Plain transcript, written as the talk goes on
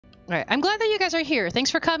Alright, I'm glad that you guys are here.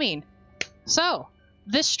 Thanks for coming. So,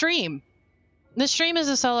 this stream is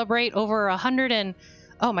to celebrate over 100 and...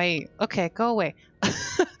 Oh my... Okay, go away.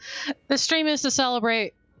 This stream is to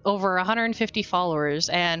celebrate over 150 followers,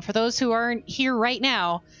 and for those who aren't here right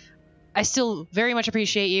now, I still very much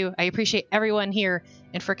appreciate you. I appreciate everyone here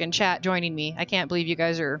in frickin' chat joining me. I can't believe you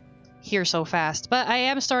guys are here so fast. But I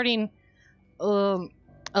am starting a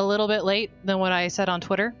little bit late than what I said on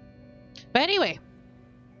Twitter. But anyway,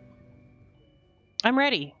 I'm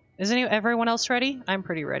ready. Is everyone else ready? I'm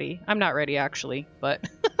pretty ready. I'm not ready, actually, but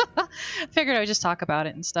figured I would just talk about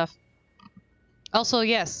it and stuff. Also,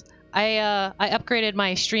 yes, I upgraded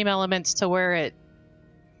my stream elements to where it...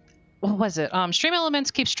 What was it? Stream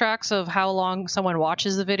Elements keeps tracks of how long someone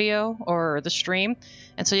watches the video or the stream,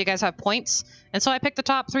 and so you guys have points. And so I picked the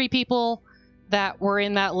top 3 people that were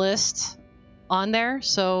in that list on there,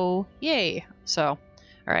 so yay. So, all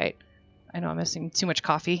right. I know I'm missing too much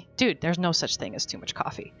coffee. Dude, there's no such thing as too much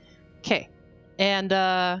coffee. Okay. And,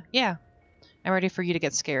 yeah. I'm ready for you to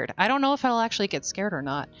get scared. I don't know if I'll actually get scared or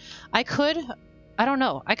not. I don't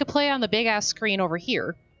know. I could play on the big-ass screen over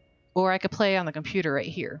here, or I could play on the computer right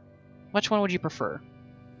here. Which one would you prefer?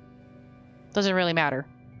 Doesn't really matter.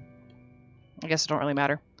 I guess it don't really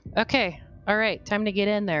matter. Okay. Alright. Time to get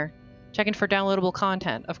in there. Checking for downloadable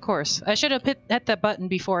content. Of course. I should have hit that button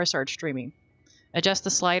before I started streaming. Adjust the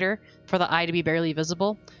slider for the eye to be barely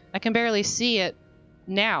visible. I can barely see it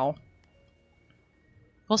now.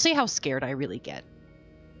 We'll see how scared I really get.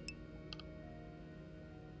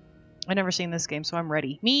 I've never seen this game, so I'm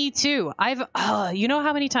ready. Me too! You know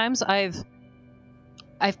how many times I've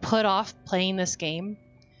put off playing this game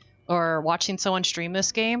or watching someone stream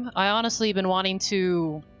this game? I honestly been wanting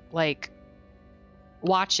to, like,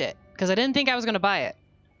 watch it because I didn't think I was going to buy it.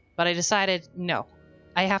 But I decided, no,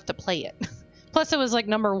 I have to play it. Plus, it was, like,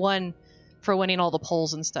 #1 for winning all the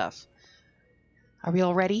polls and stuff. Are we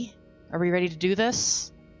all ready? Are we ready to do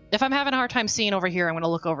this? If I'm having a hard time seeing over here, I'm going to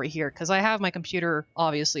look over here because I have my computer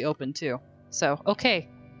obviously open too. So, okay.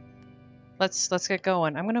 Let's get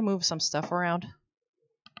going. I'm going to move some stuff around.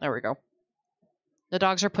 There we go. The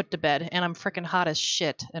dogs are put to bed, and I'm freaking hot as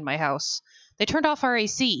shit in my house. They turned off our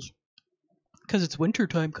AC. Because it's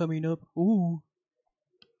wintertime coming up. Ooh.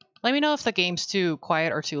 Let me know if the game's too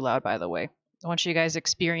quiet or too loud, by the way. I want you guys to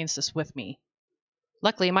experience this with me.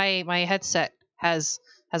 Luckily, my headset has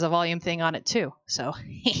a volume thing on it, too. So,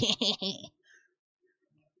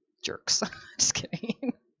 jerks. Just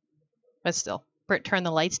kidding. But still. Britt, turn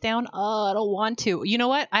the lights down? Oh, I don't want to. You know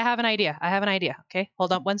what? I have an idea. Okay?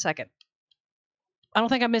 Hold on 1 second. I don't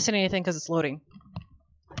think I'm missing anything because it's loading.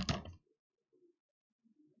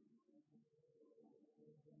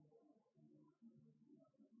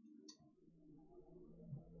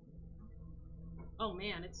 Oh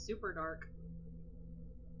man, it's super dark.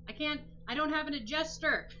 I don't have an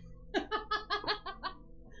adjuster.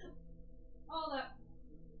 Hold up.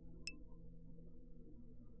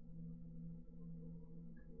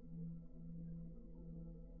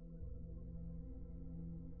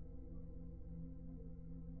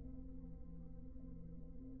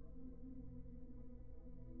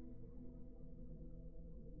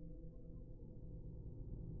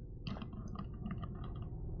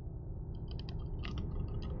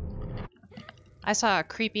 I saw a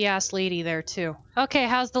creepy-ass lady there, too. Okay,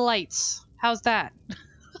 how's the lights? How's that?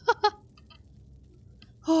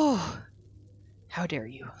 Oh, how dare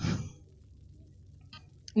you.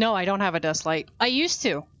 No, I don't have a dust light. I used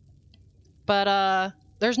to. But,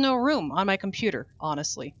 there's no room on my computer,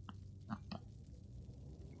 honestly.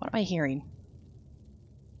 What am I hearing?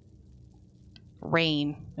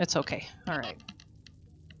 Rain. It's okay. Alright.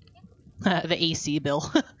 The AC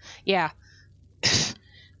bill. Yeah.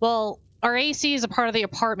 Well... Our AC is a part of the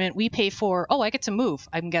apartment we pay for. Oh, I get to move,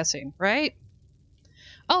 I'm guessing, right?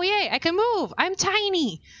 Oh, yay, I can move. I'm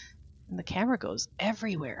tiny. And the camera goes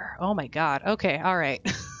everywhere. Oh, my God. Okay, all right.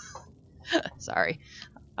 Sorry.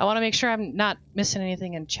 I want to make sure I'm not missing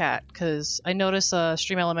anything in chat, because I notice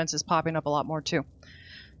Stream Elements is popping up a lot more, too.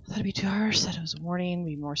 I thought it'd be 2 hours. Said it was a warning.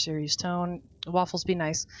 Be more serious tone. Waffles be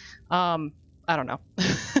nice. I don't know.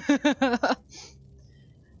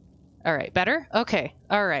 All right, better? Okay,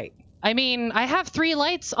 all right. I mean, I have 3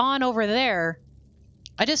 lights on over there.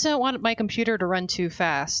 I just don't want my computer to run too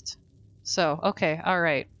fast. So, okay,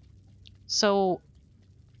 alright. So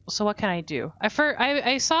what can I do?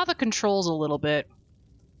 I saw the controls a little bit,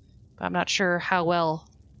 but I'm not sure how well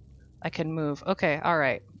I can move. Okay,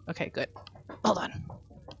 alright. Okay, good. Hold on.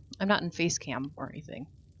 I'm not in face cam or anything.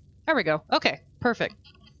 There we go. Okay, perfect.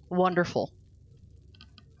 Wonderful.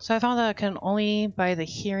 So I found that I can only buy the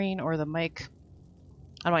hearing or the mic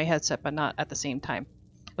on my headset, but not at the same time.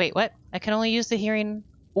 Wait, what? I can only use the hearing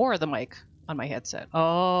or the mic on my headset.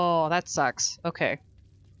 Oh, that sucks. Okay.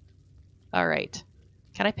 All right.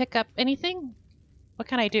 Can I pick up anything? What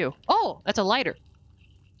can I do? Oh, that's a lighter.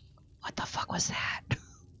 What the fuck was that?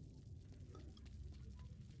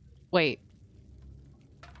 Wait.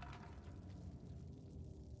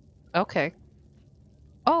 Okay.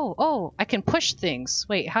 Oh, I can push things.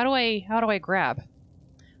 Wait, how do I grab?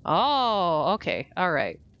 Oh, okay. All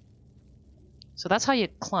right. So that's how you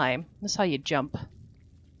climb. That's how you jump.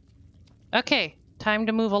 Okay, time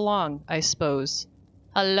to move along, I suppose.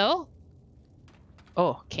 Hello?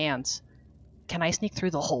 Oh, cans. Can I sneak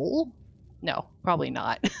through the hole? No, probably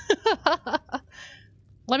not.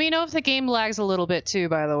 Let me know if the game lags a little bit too,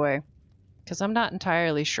 by the way. Because I'm not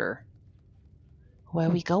entirely sure. Where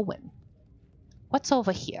are we going? What's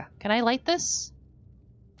over here? Can I light this?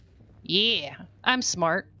 Yeah, I'm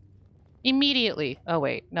smart. Immediately. Oh,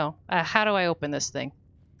 wait, no. How do I open this thing?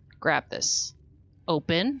 Grab this.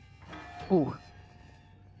 Open. Ooh.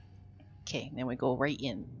 Okay, then we go right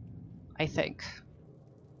in. I think.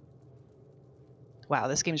 Wow,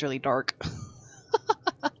 this game's really dark.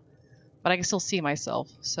 But I can still see myself,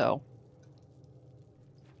 so.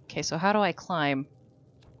 Okay, so how do I climb?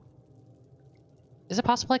 Is it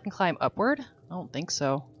possible I can climb upward? I don't think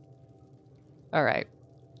so. Alright.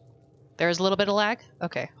 There's a little bit of lag?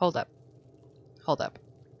 Okay, hold up. Hold up.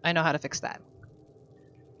 I know how to fix that.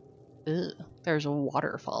 Ugh, there's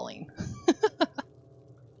water falling.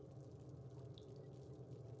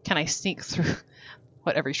 Can I sneak through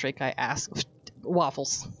what every stray guy asks?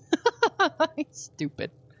 Waffles.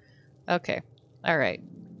 Stupid. Okay. Alright.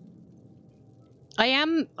 I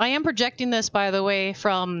am projecting this, by the way,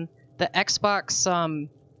 from the Xbox,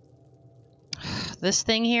 this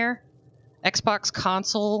thing here. Xbox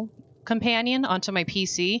console companion onto my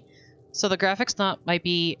PC. So the graphics might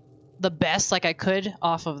be the best like I could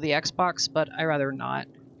off of the Xbox, but I rather not.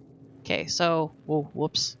 Okay, so, whoa,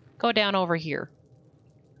 whoops. Go down over here.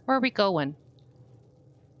 Where are we going?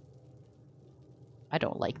 I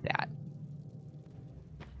don't like that.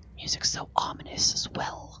 Music's so ominous as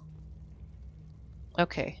well.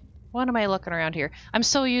 Okay, what am I looking around here? I'm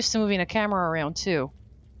so used to moving a camera around too.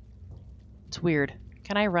 It's weird.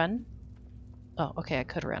 Can I run? Oh, okay, I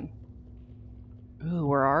could run. Ooh,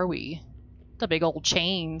 where are we? The big old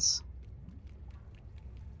chains.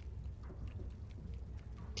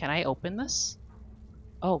 Can I open this?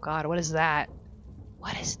 Oh god, what is that?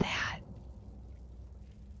 What is that?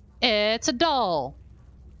 It's a doll.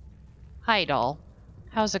 Hi, doll.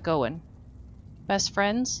 How's it going? Best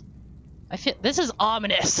friends? I feel this is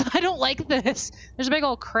ominous. I don't like this. There's a big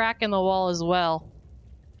old crack in the wall as well.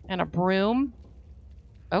 And a broom.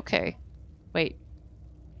 Okay. Wait.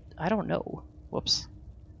 I don't know. Whoops.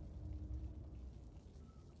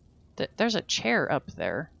 There's a chair up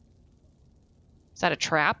there. Is that a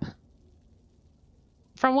trap?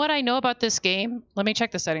 From what I know about this game, let me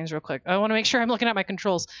check the settings real quick. I want to make sure I'm looking at my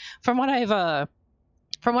controls. From what I've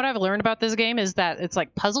learned about this game is that it's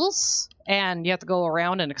like puzzles, and you have to go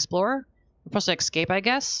around and explore. You're supposed to escape, I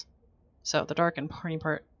guess. So the dark and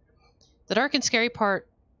scary part,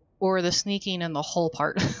 or the sneaking and the hole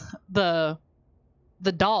part. the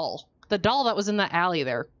doll that was in the alley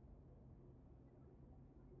there.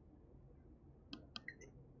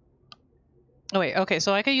 Oh wait, okay,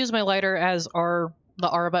 so I could use my lighter as the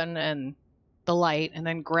R button and the light, and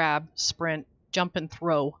then grab, sprint, jump, and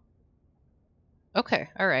throw. Okay,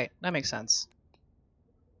 alright, that makes sense.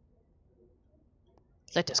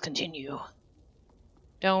 Let us continue.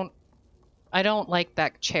 I don't like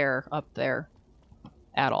that chair up there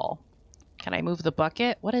at all. Can I move the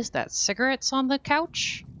bucket? What is that? Cigarettes on the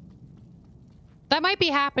couch? That might be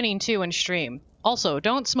happening too in stream. Also,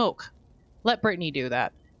 don't smoke. Let Brittany do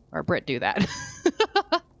that. Or Britt do that.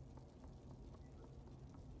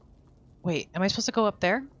 Wait, am I supposed to go up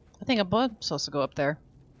there? I think I'm supposed to go up there.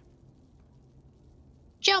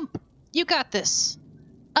 Jump! You got this!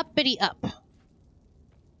 Uppity up.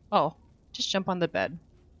 Oh, just jump on the bed.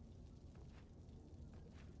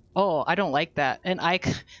 Oh, I don't like that.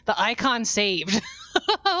 The icon saved.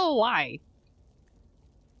 Why?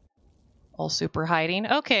 All super hiding.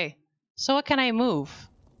 Okay, so what can I move?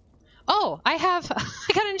 Oh, I got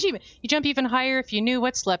an achievement. You jump even higher if you knew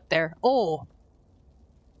what slept there. Oh.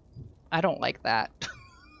 I don't like that.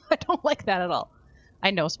 I don't like that at all.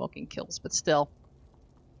 I know smoking kills, but still.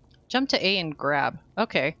 Jump to A and grab.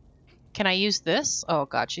 Okay. Can I use this? Oh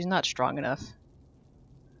god, she's not strong enough.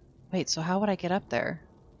 Wait, so how would I get up there?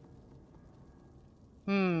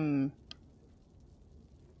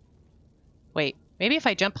 Wait, maybe if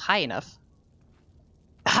I jump high enough.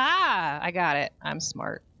 Ha! I got it. I'm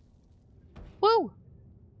smart. Woo!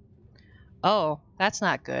 Oh, that's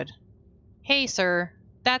not good. Hey, sir.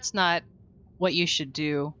 That's not what you should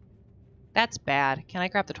do. That's bad. Can I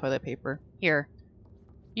grab the toilet paper? Here.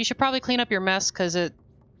 You should probably clean up your mess, because it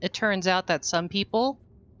turns out that some people,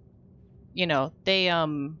 you know, they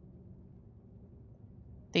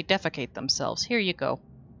defecate themselves. Here you go.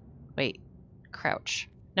 Wait. Crouch.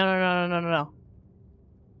 No, no, no, no, no, no, no.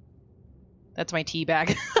 That's my tea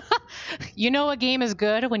bag. You know a game is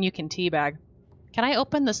good when you can teabag. Can I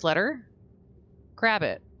open this letter? Grab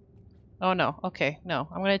it. Oh, no. Okay, no.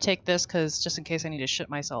 I'm going to take this because just in case I need to shit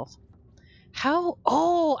myself. How?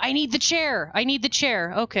 Oh, I need the chair. I need the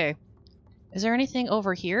chair. Okay. Is there anything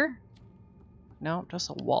over here? No, just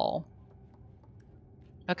a wall.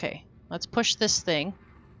 Okay, let's push this thing.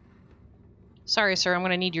 Sorry, sir. I'm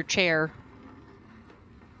going to need your chair.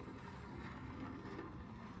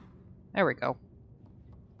 There we go.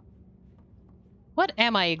 What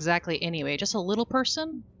am I exactly anyway? Just a little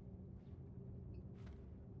person?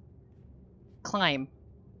 Climb.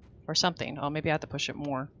 Or something. Oh, maybe I have to push it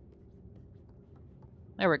more.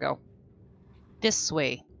 There we go. This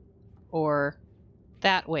way. Or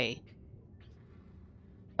that way.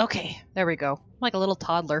 Okay, there we go. I'm like a little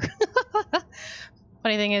toddler.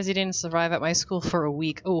 Funny thing is, he didn't survive at my school for a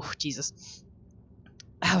week. Oh, Jesus.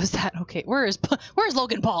 How is that? Okay, where's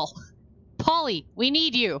Logan Paul? Polly, we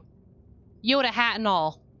need you. Yoda hat and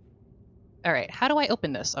all. Alright, how do I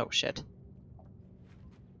open this? Oh, shit.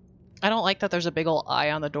 I don't like that there's a big ol' eye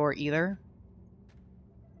on the door either.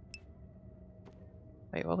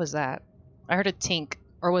 Wait, what was that? I heard a tink.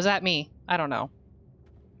 Or was that me? I don't know.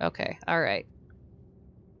 Okay, alright.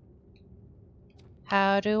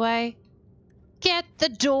 How do I get the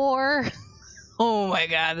door? Oh my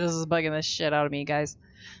god, this is bugging the shit out of me, guys.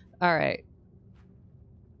 Alright.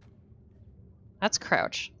 That's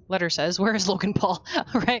crouch. Letter says, where is Logan Paul?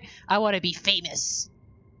 Alright, I want to be famous.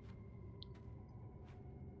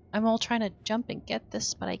 I'm all trying to jump and get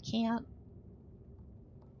this, but I can't.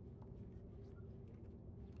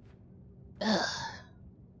 Ugh.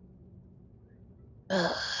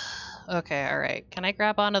 Ugh. Okay, alright. Can I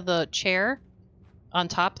grab onto the chair? On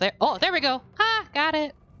top there? Oh, there we go! Ha! Got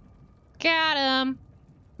it! Got him!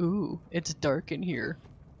 Ooh, it's dark in here.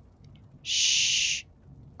 Shh.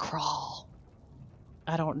 Crawl.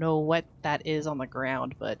 I don't know what that is on the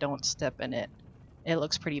ground, but don't step in it. It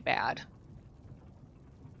looks pretty bad.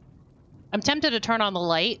 I'm tempted to turn on the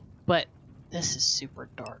light, but this is super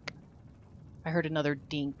dark. I heard another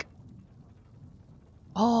dink.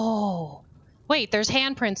 Oh! Wait, there's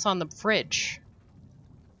handprints on the fridge.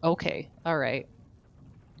 Okay, alright.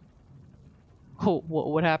 Oh,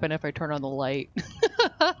 what happened if I turn on the light?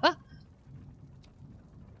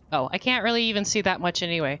 Oh, I can't really even see that much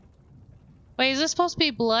anyway. Wait, is this supposed to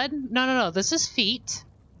be blood? No, no, no. This is feet.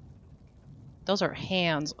 Those are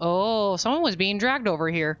hands. Oh, someone was being dragged over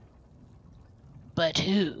here. But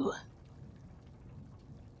who?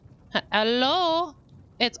 Hello?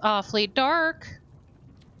 It's awfully dark.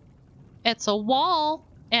 It's a wall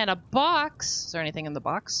and a box. Is there anything in the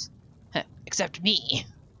box? Except me.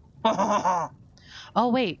 Oh,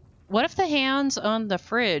 wait. What if the hands on the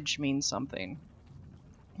fridge mean something?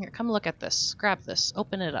 Here, come look at this. Grab this.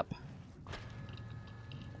 Open it up.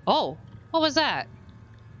 Oh, what was that?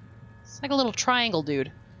 It's like a little triangle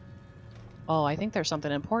dude. Oh, I think there's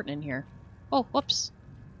something important in here. Oh, whoops.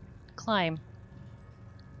 Climb.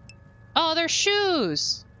 Oh, they're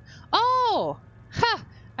shoes! Oh! Ha!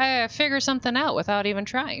 I figured something out without even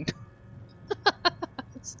trying.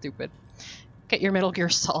 Stupid. Get your Metal Gear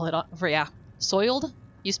Solid on. Yeah. Soiled?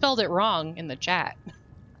 You spelled it wrong in the chat.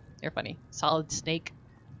 You're funny. Solid Snake.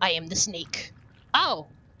 I am the snake. Oh!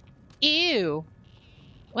 Ew!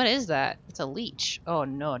 What is that? It's a leech. Oh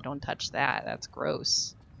no, don't touch that. That's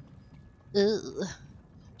gross. Ugh.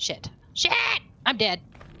 Shit. Shit! I'm dead.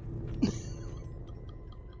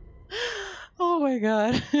 Oh my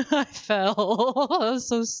god. I fell. That was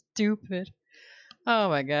so stupid. Oh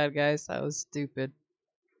my god, guys. That was stupid.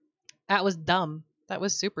 That was dumb. That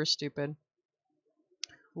was super stupid.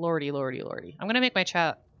 Lordy, lordy, lordy. I'm gonna make my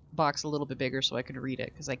chat box a little bit bigger so I can read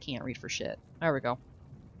it, because I can't read for shit. There we go.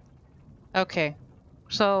 Okay.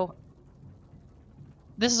 So,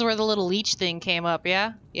 this is where the little leech thing came up,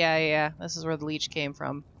 yeah? Yeah. This is where the leech came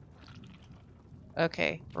from.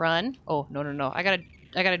 Okay, run. Oh, no, no, no. I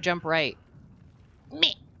gotta jump right.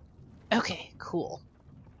 Meh. Okay, cool.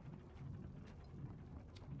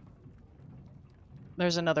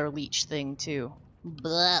 There's another leech thing, too.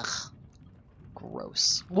 Blech.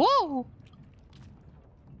 Gross. Whoa!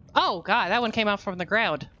 Oh, God, that one came out from the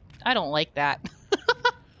ground. I don't like that.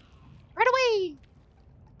 Right away!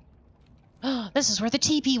 This is where the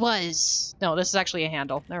teepee was. No, this is actually a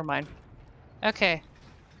handle. Never mind. Okay.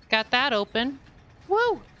 Got that open.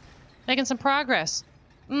 Woo! Making some progress.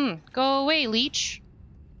 Go away, leech.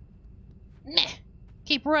 Meh.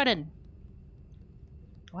 Keep running.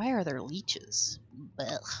 Why are there leeches?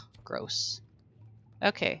 Ugh. Gross.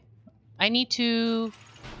 Okay. I need to...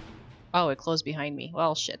 Oh, it closed behind me.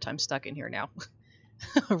 Well, shit. I'm stuck in here now.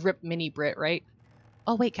 Rip mini Britt, right?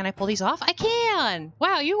 Oh, wait. Can I pull these off? I can!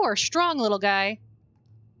 Wow, you are strong, little guy.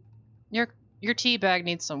 Your tea bag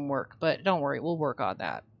needs some work, but don't worry. We'll work on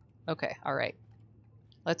that. Okay. All right.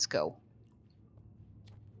 Let's go.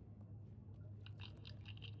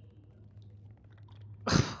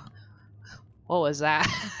 What was that?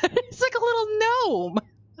 It's like a little gnome.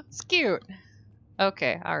 It's cute.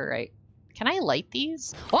 Okay, alright. Can I light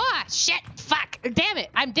these? Oh, shit! Fuck! Damn it!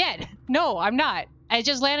 I'm dead! No, I'm not. I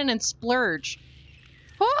just landed in Splurge.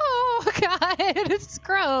 Oh, God! It's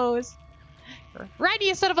gross. Run,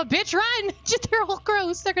 you son of a bitch! Run! They're all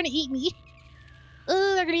gross. They're gonna eat me.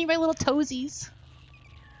 Ugh, they're gonna eat my little toesies.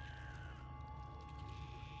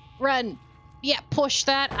 Run. Yeah, push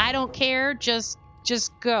that. I don't care. Just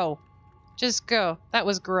go. Just go. That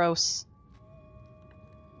was gross.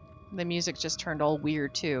 The music just turned all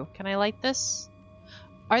weird, too. Can I light this?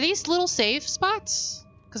 Are these little save spots?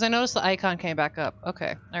 Because I noticed the icon came back up.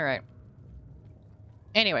 Okay, alright.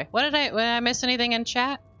 Anyway, did I miss anything in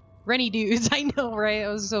chat? Rennie dudes, I know, right? It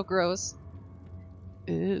was so gross.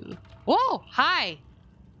 Ooh. Whoa! Hi!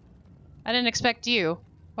 I didn't expect you.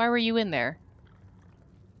 Why were you in there?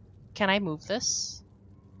 Can I move this?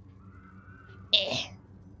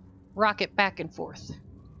 Rock it back and forth.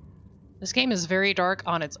 This game is very dark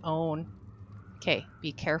on its own. Okay,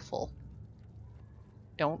 be careful.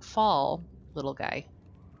 Don't fall, little guy.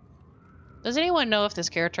 Does anyone know if this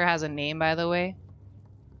character has a name, by the way?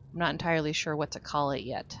 I'm not entirely sure what to call it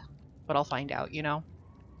yet, but I'll find out, you know?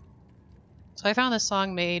 So I found this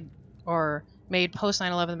song made post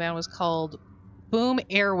 9/11. The band was called Boom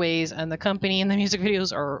Airways, and the company and the music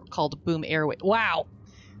videos are called Boom Airways. Wow!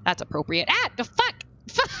 That's appropriate. Ah! The fuck!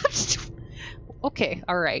 Okay,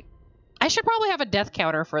 alright. I should probably have a death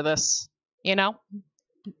counter for this, you know?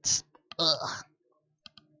 Ugh.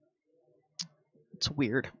 It's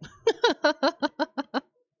weird.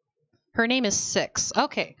 Her name is 6.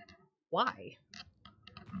 Okay. Why?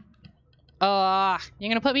 You're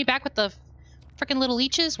gonna put me back with the freaking little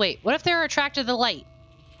leeches? Wait, what if they're attracted to the light?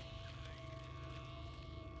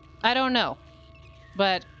 I don't know.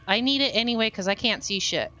 But I need it anyway because I can't see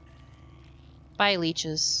shit. Bye,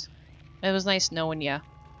 leeches. It was nice knowing ya.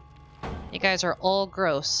 You guys are all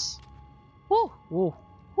gross. Woo! Woo!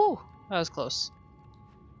 Woo! That was close.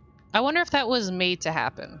 I wonder if that was made to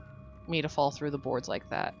happen. Me to fall through the boards like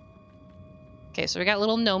that. Okay, so we got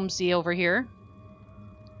little gnomesy over here.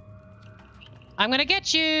 I'm gonna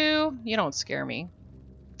get you! You don't scare me.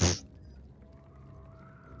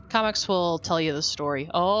 Comics will tell you the story.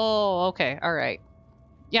 Oh, okay, alright.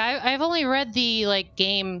 Yeah, I've only read the, like,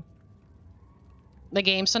 game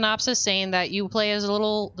synopsis saying that you play as a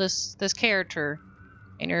little, this character,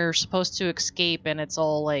 and you're supposed to escape, and it's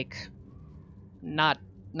all, like, not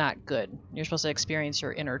good. You're supposed to experience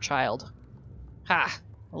your inner child. Ha!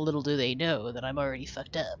 Little do they know that I'm already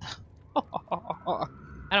fucked up.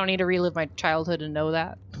 I don't need to relive my childhood to know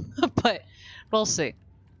that. But we'll see.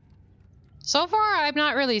 So far, I'm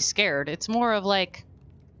not really scared. It's more of like,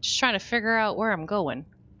 just trying to figure out where I'm going.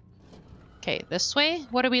 Okay, this way?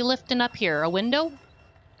 What are we lifting up here? A window?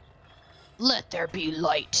 Let there be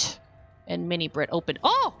light. And Mini Britt opened.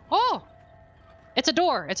 Oh! Oh! It's a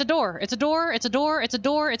door! It's a door! It's a door! It's a door! It's a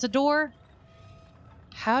door! It's a door!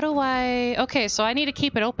 How do I... Okay, so I need to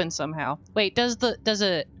keep it open somehow. Wait, does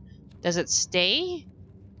it stay?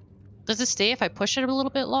 Does it stay if I push it a little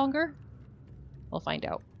bit longer? We'll find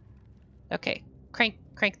out. Okay, crank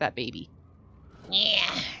that baby.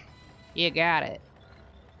 Yeah, you got it.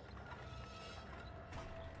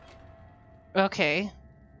 Okay.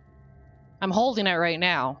 I'm holding it right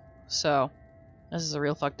now, so this is a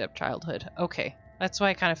real fucked up childhood. Okay, that's what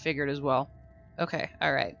I kind of figured as well. Okay,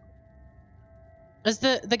 alright. Is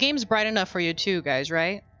the game's bright enough for you too, guys,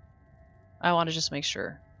 right? I want to just make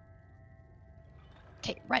sure.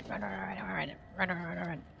 Okay, run.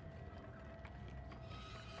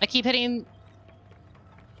 I keep hitting...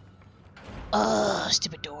 Ugh,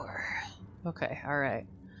 stupid door. Okay, alright.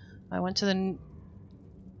 I went to the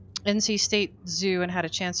NC State Zoo and had a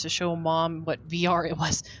chance to show Mom what VR it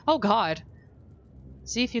was. Oh god!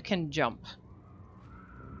 See if you can jump.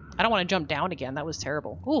 I don't want to jump down again, that was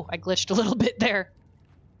terrible. Ooh, I glitched a little bit there.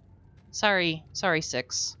 Sorry,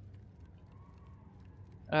 6.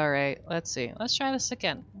 Alright, let's see. Let's try this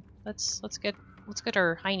again. Let's get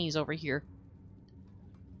our heinies over here.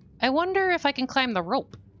 I wonder if I can climb the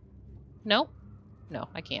rope. No? No,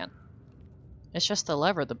 I can't. It's just the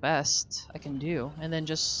lever the best I can do. And then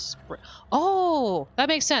just... Oh! That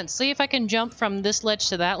makes sense. See if I can jump from this ledge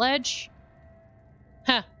to that ledge?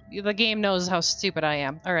 Huh. The game knows how stupid I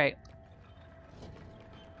am. Alright.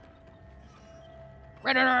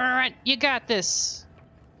 Run! You got this!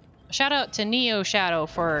 Shout out to Neo Shadow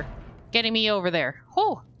for getting me over there.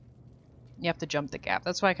 Whew! You have to jump the gap.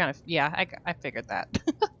 That's why I kind of... Yeah, I figured that.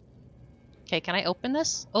 Okay, can I open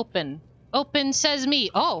this? Open. Open says me.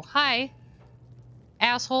 Oh, hi.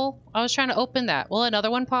 Asshole. I was trying to open that. Will another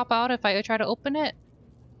one pop out if I try to open it?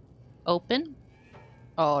 Open?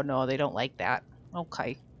 Oh, no, they don't like that.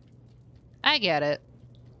 Okay. I get it.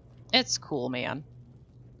 It's cool, man.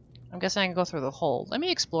 I'm guessing I can go through the hole. Let me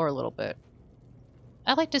explore a little bit.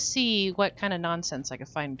 I'd like to see what kind of nonsense I can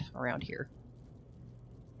find around here.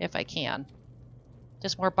 If I can.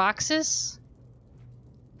 Just more boxes?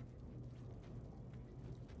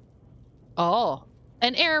 Oh,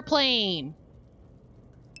 an airplane!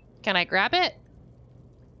 Can I grab it?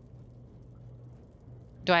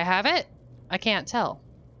 Do I have it? I can't tell.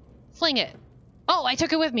 Fling it. Oh, I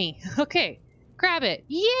took it with me. Okay. Grab it.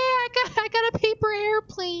 Yeah, I got a paper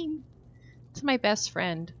airplane. It's my best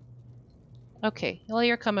friend. Okay, well,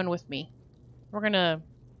 you're coming with me. We're gonna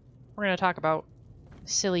talk about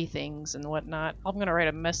silly things and whatnot. I'm gonna write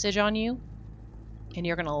a message on you, and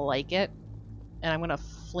you're gonna like it, and I'm gonna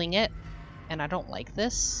fling it, and I don't like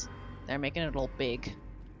this. They're making it a little big.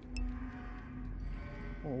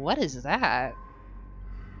 What is that?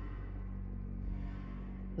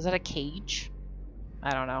 Is that a cage?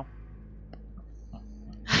 I don't know.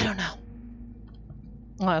 I don't know.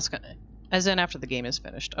 Well, that's gonna... As in after the game is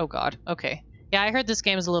finished. Oh god. Okay. Yeah, I heard this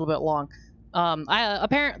game is a little bit long.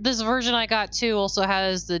 This version I got too also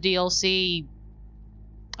has the DLC.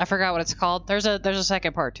 I forgot what it's called. There's a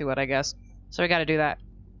second part to it, I guess. So we gotta do that.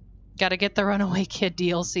 Gotta get the Runaway Kid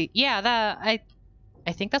DLC. Yeah,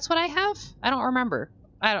 I think that's what I have? I don't remember.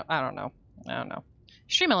 I don't know. I don't know.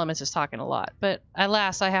 Stream Elements is talking a lot, but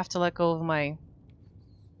alas, I have to let go of my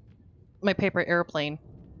paper airplane.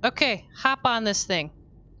 Okay, hop on this thing.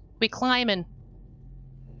 We climbing.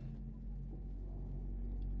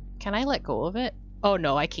 Can I let go of it? Oh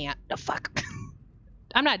no, I can't. The fuck.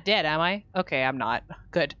 I'm not dead, am I? Okay, I'm not.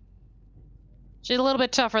 Good. She's a little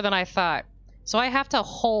bit tougher than I thought. So I have to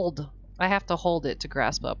hold. I have to hold it to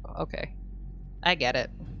grasp up. Okay. I get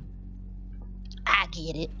it. I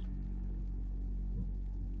get it.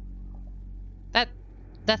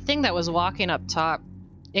 That thing that was walking up top,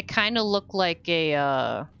 it kind of looked like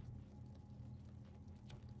a,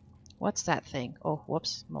 what's that thing? Oh,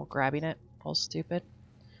 whoops. I'm all grabbing it. All stupid.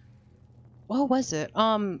 What was it?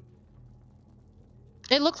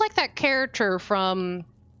 It looked like that character from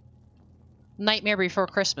Nightmare Before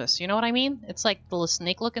Christmas. You know what I mean? It's like the little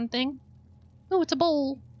snake-looking thing. Oh, it's a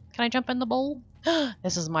bowl. Can I jump in the bowl?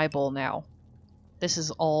 This is my bowl now. This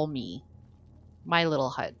is all me. My little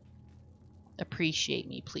hut. Appreciate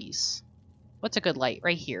me, please. What's a good light?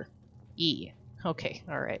 Right here. E. Okay,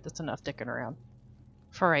 alright. That's enough dicking around.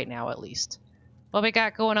 For right now, at least. What we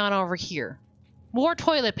got going on over here? More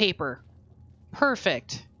toilet paper.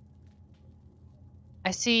 Perfect.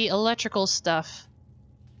 I see electrical stuff.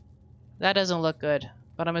 That doesn't look good,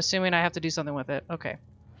 but I'm assuming I have to do something with it. Okay.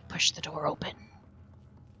 Push the door open.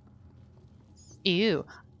 Ew.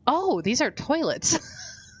 Oh, these are toilets.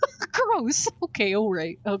 Gross. Okay,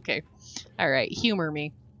 alright. Okay. Alright, humor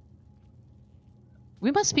me.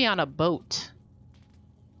 We must be on a boat.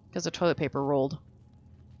 Because the toilet paper rolled.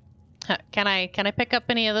 Can I pick up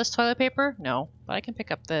any of this toilet paper? No, but I can pick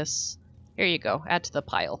up this. Here you go. Add to the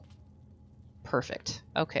pile. Perfect.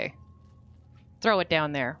 Okay. Throw it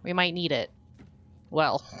down there. We might need it.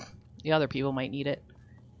 Well, the other people might need it.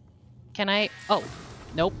 Can I... Oh.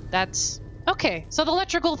 Nope. That's... Okay, so the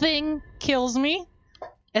electrical thing kills me.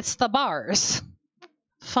 It's the bars.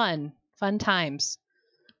 Fun. Fun times.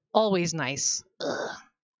 Always nice. Ugh.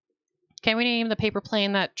 Can we name the paper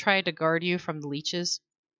plane that tried to guard you from the leeches?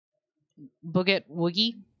 Booget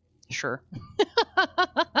Woogie? Sure.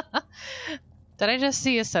 Did I just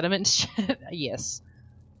see a sediment shed? Yes.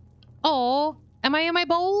 Oh, am I in my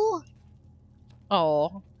bowl?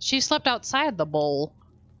 Oh, she slept outside the bowl.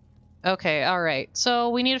 Okay, alright. So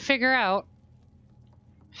we need to figure out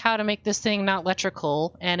how to make this thing not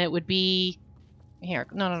electrical, and it would be... Here,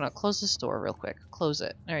 no. Close this door real quick. Close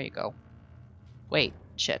it. There you go. Wait,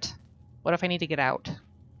 shit. What if I need to get out?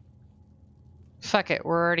 Fuck it,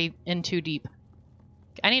 we're already in too deep.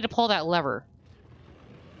 I need to pull that lever.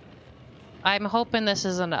 I'm hoping this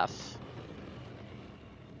is enough.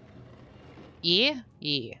 Yeah?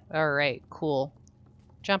 Yeah. Alright, cool.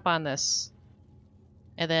 Jump on this.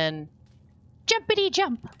 And then... Jumpity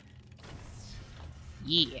jump!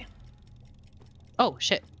 Yeah. Oh,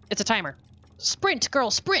 shit. It's a timer. Sprint,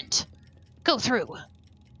 girl, sprint! Go through!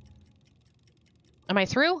 Am I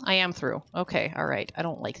through? I am through. Okay, alright. I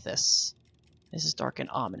don't like this. This is dark and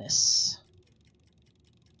ominous.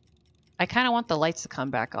 I kind of want the lights to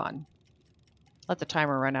come back on. Let the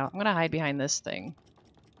timer run out. I'm gonna hide behind this thing.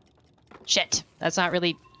 Shit! That's not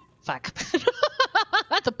really... Fuck.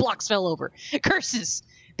 The blocks fell over. Curses!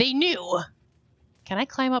 They knew! Can I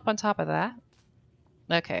climb up on top of that?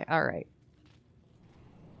 Okay, alright.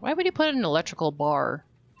 Why would you put an electrical bar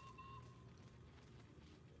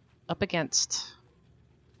up against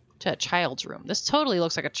to a child's room? This totally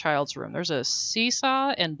looks like a child's room. There's a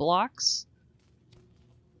seesaw and blocks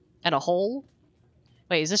and a hole.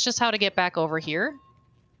 Wait, is this just how to get back over here?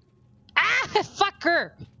 Ah!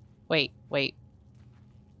 Fucker! Wait, wait.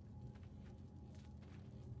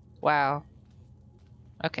 Wow.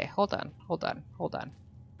 Okay, hold on, hold on, hold on.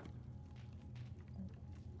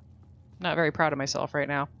 Not very proud of myself right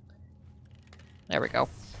now. There we go.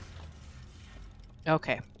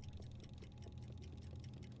 Okay.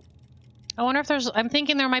 I wonder if there's... I'm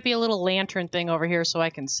thinking there might be a little lantern thing over here so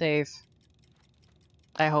I can save.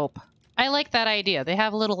 I hope. I like that idea. They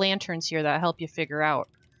have little lanterns here that help you figure out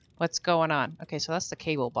what's going on. Okay, so that's the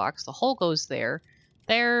cable box. The hole goes there.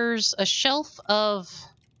 There's a shelf of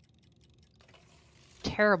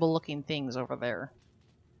terrible looking things over there.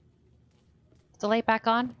 Is the light back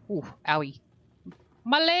on? Ooh, owie.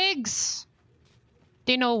 My legs!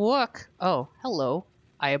 They no work. Oh, hello,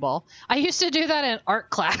 eyeball. I used to do that in art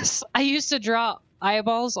class. I used to draw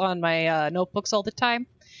eyeballs on my notebooks all the time.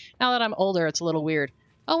 Now that I'm older, it's a little weird.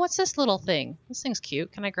 Oh, what's this little thing? This thing's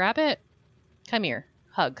cute. Can I grab it? Come here.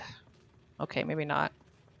 Hug. Okay, maybe not.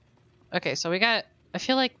 Okay, so we got... I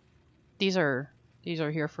feel like these are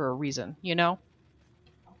here for a reason, you know?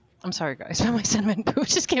 I'm sorry, guys. My cinnamon poo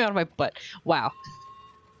just came out of my butt. Wow.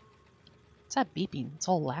 What's that beeping? It's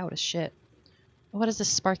all loud as shit. What is this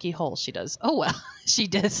sparky hole she does? Oh, well. She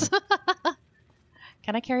does.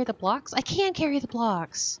 Can I carry the blocks? I can carry the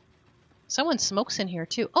blocks. Someone smokes in here,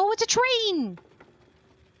 too. Oh, it's a train!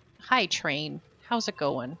 Hi, train. How's it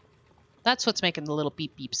going? That's what's making the little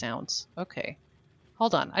beep beep sounds. Okay.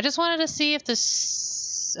 Hold on. I just wanted to see if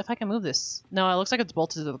this... if I can move this. No, it looks like it's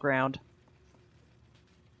bolted to the ground.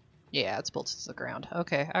 Yeah, it's bolted to the ground.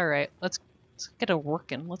 Okay, alright. Let's get it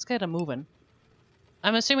working. Let's get it moving.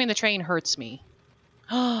 I'm assuming the train hurts me.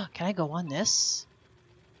 Oh, can I go on this?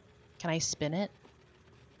 Can I spin it?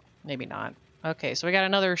 Maybe not. Okay, so we got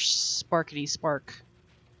another sparkety spark.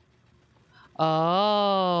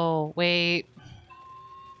 Oh, wait.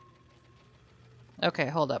 Okay,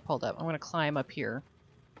 hold up, hold up. I'm gonna climb up here.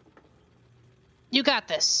 You got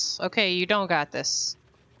this! Okay, you don't got this.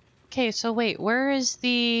 Okay, so wait, where is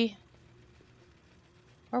the...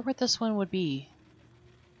 where would this one would be?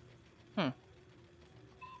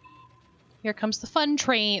 Here comes the fun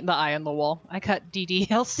train. The eye on the wall. I got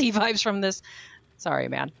DDLC vibes from this. Sorry,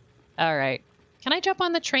 man. Alright. Can I jump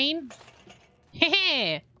on the train?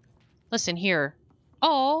 Hehe! Listen here.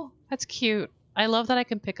 Oh, that's cute. I love that I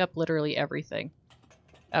can pick up literally everything.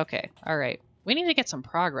 Okay, alright. We need to get some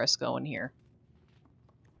progress going here.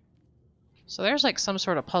 So there's like some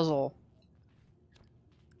sort of puzzle.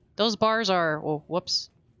 Those bars are... oh, whoops.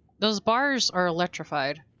 Those bars are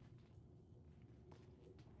electrified.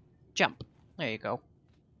 Jump. There you go.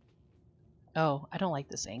 Oh, I don't like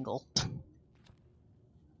this angle.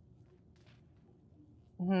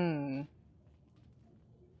 I'm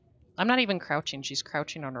not even crouching. She's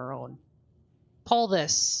crouching on her own. Pull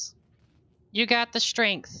this. You got the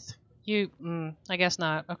strength. You... I guess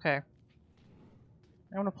not. Okay.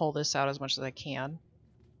 I want to pull this out as much as I can. I'm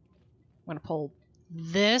going to pull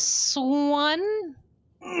this one.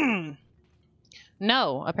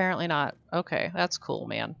 No, apparently not. Okay, that's cool,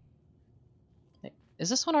 man. Is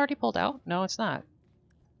this one already pulled out? No, it's not.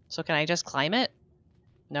 So can I just climb it?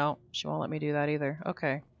 No, she won't let me do that either.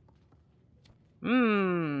 Okay.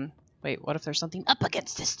 Wait, what if there's something up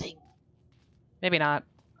against this thing? Maybe not.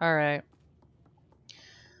 Alright.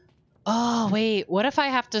 Oh, wait. What if I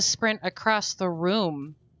have to sprint across the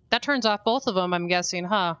room? That turns off both of them, I'm guessing,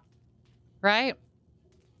 huh? Right?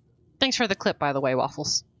 Thanks for the clip, by the way,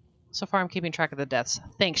 Waffles. So far, I'm keeping track of the deaths.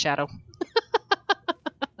 Thanks, Shadow.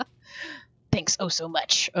 Thanks oh so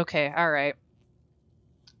much. Okay, alright.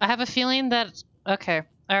 I have a feeling that... okay,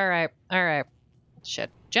 alright, alright. Shit.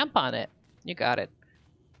 Jump on it. You got it.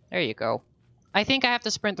 There you go. I think I have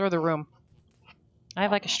to sprint through the room. I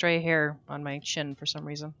have like a stray hair on my chin for some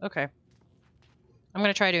reason. Okay. I'm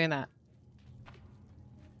gonna try doing that.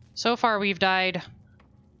 So far we've died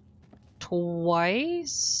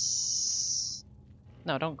twice.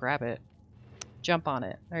 No, don't grab it. Jump on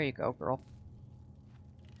it. There you go, girl.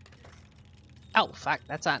 Oh, fuck.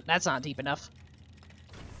 That's not deep enough.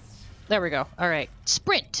 There we go. Alright.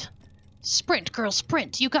 Sprint! Sprint, girl,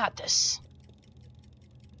 sprint! You got this!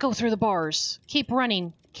 Go through the bars. Keep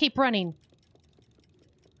running. Keep running.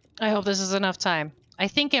 I hope this is enough time. I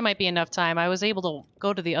think it might be enough time. I was able to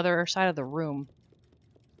go to the other side of the room.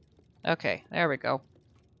 Okay, there we go.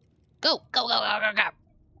 Go! Go, go, go, go, go!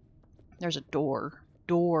 There's a door.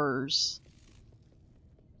 Doors.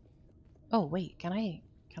 Oh, wait. Can I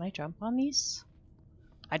jump on these?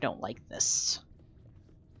 I don't like this.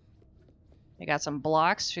 We got some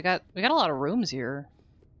blocks. We got a lot of rooms here.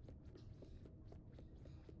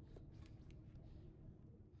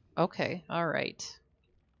 Okay, alright.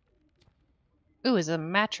 Ooh, it's a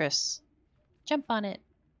mattress. Jump on it.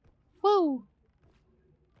 Woo!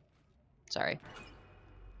 Sorry.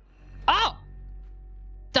 Oh!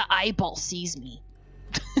 The eyeball sees me.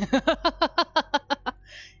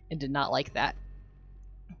 It did not like that.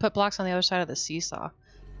 Put blocks on the other side of the seesaw.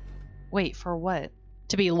 Wait, for what?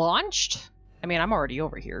 To be launched? I mean, I'm already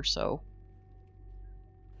over here, so...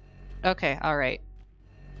 Okay, alright.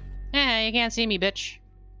 Eh, you can't see me, bitch.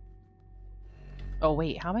 Oh,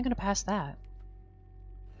 wait, how am I gonna pass that?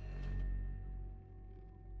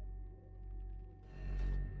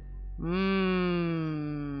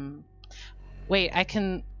 Wait, I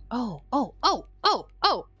can... Oh,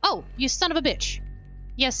 you son of a bitch.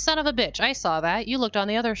 Yes, son of a bitch. I saw that. You looked on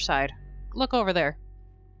the other side. Look over there.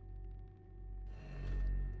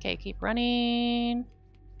 Okay, keep running.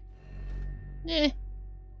 Eh.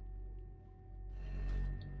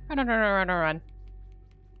 Run.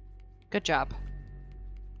 Good job.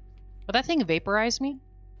 Will that thing vaporize me?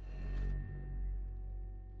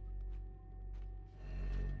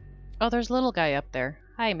 Oh, there's a little guy up there.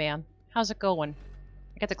 Hi, man. How's it going?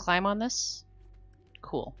 I get to climb on this?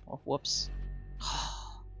 Cool. Oh, whoops.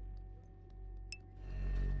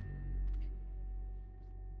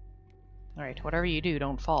 Alright, whatever you do,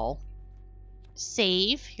 don't fall.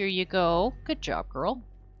 Save. Here you go. Good job, girl.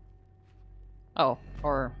 Oh,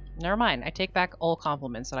 or... Never mind. I take back all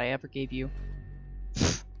compliments that I ever gave you.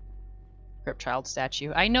 Crip child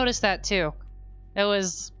statue. I noticed that, too. It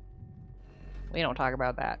was... We don't talk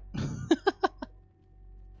about that.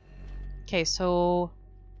 Okay, so...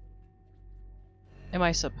 Am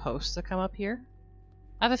I supposed to come up here?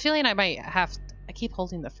 I have a feeling I might have... I keep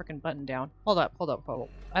holding the frickin' button down. Hold up.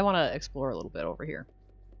 I want to explore a little bit over here.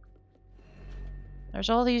 There's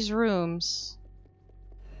all these rooms.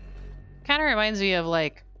 Kind of reminds me of,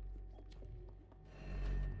 like...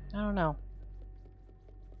 I don't know.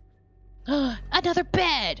 Another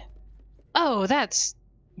bed! Oh, that's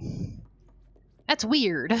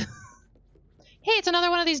weird. Hey, it's another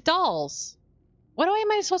one of these dolls. What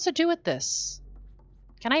am I supposed to do with this?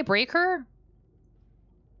 Can I break her?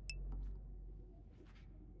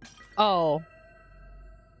 Oh.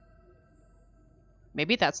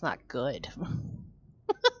 Maybe that's not good.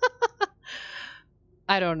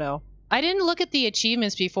 I don't know. I didn't look at the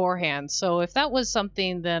achievements beforehand, so if that was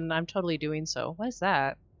something, then I'm totally doing so. What is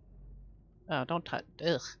that? Oh, don't touch.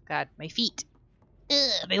 Ugh, God, my feet.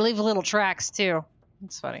 Ugh, they leave little tracks, too.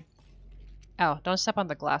 It's funny. Oh, don't step on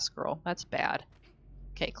the glass, girl. That's bad.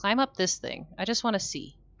 Okay, climb up this thing. I just want to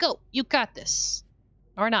see. Go! You got this!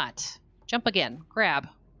 Or not. Jump again. Grab.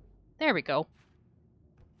 There we go.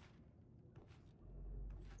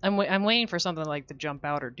 I'm waiting for something like to jump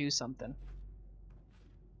out or do something.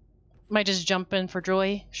 Might just jump in for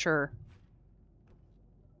joy? Sure.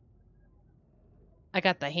 I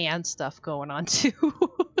got the hand stuff going on, too.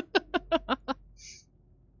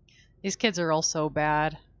 These kids are all so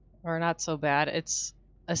bad. Or not so bad. It's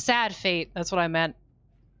a sad fate. That's what I meant.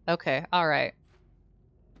 Okay, alright.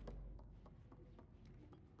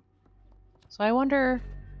 So I wonder...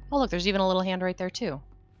 Oh, look, there's even a little hand right there, too.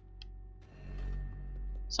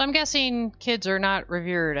 So I'm guessing kids are not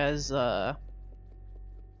revered as,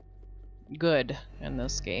 good in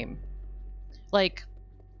this game. Like,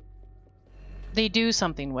 they do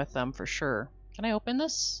something with them, for sure. Can I open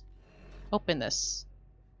this? Open this.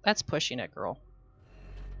 That's pushing it, girl.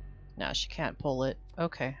 No, she can't pull it.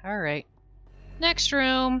 Okay, alright. Next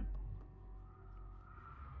room!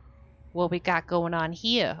 What we got going on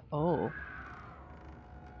here? Oh.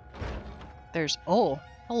 There's... Oh,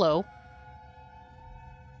 hello.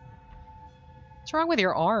 What's wrong with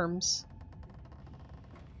your arms?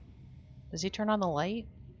 Does he turn on the light?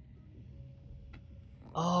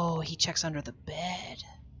 Oh, he checks under the bed.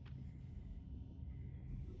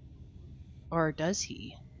 Or does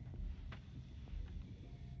he?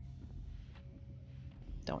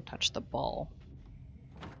 Don't touch the ball.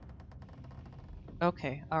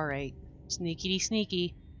 Okay, alright. Sneaky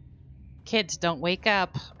sneaky. Kids, don't wake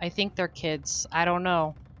up. I think they're kids. I don't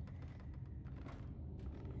know.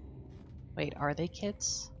 Wait, are they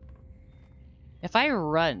kids? If I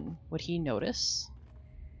run, would he notice?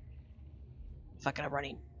 Fucking I'm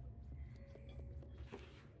running.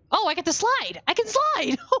 Oh, I get to slide! I can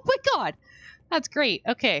slide! Oh my god! That's great.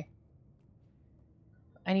 Okay.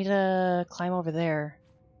 I need to climb over there.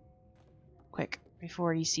 Quick,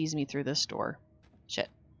 before he sees me through this door. Shit.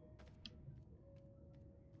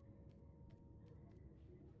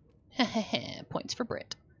 Points for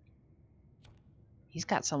Britt. He's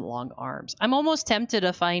got some long arms. I'm almost tempted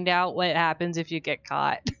to find out what happens if you get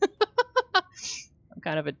caught. I'm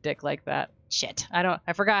kind of a dick like that. Shit.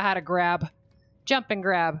 I forgot how to grab. Jump and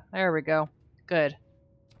grab. There we go. Good.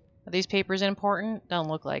 Are these papers important? Don't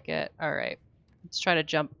look like it. Alright. Let's try to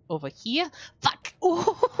jump over here. Fuck!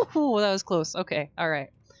 Ooh, that was close. Okay, alright.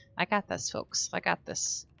 I got this, folks. I got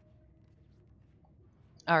this.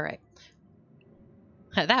 Alright.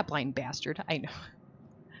 That blind bastard. I know.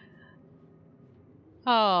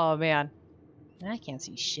 Oh, man. I can't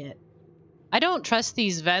see shit. I don't trust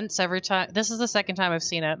these vents every time. This is the second time I've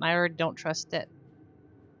seen it, and I already don't trust it.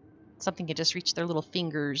 Something can just reach their little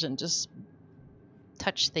fingers and just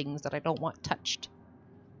touch things that I don't want touched.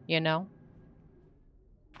 You know?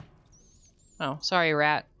 Oh, sorry,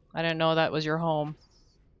 rat. I didn't know that was your home.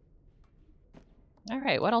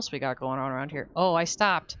 Alright, what else we got going on around here? Oh, I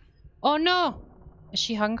stopped. Oh, no! Is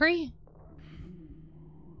she hungry?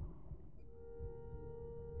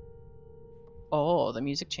 Oh, the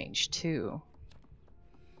music changed, too.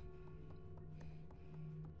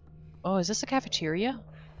 Oh, is this a cafeteria?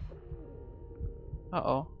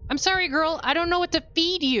 Uh-oh. I'm sorry, girl. I don't know what to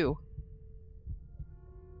feed you.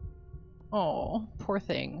 Oh, poor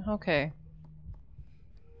thing. Okay.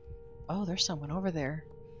 Oh, there's someone over there.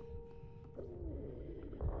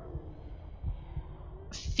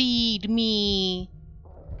 Feed me.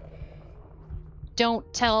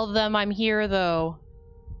 Don't tell them I'm here, though.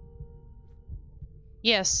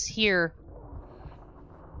 Yes, here.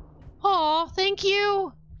 Aw, thank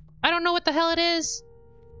you. I don't know what the hell it is,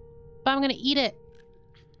 but I'm gonna eat it.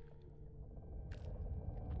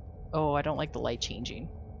 Oh, I don't like the light changing.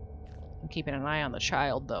 I'm keeping an eye on the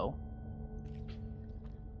child, though.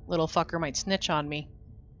 Little fucker might snitch on me.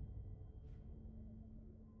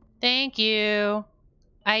 Thank you.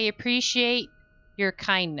 I appreciate your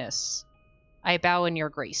kindness. I bow in your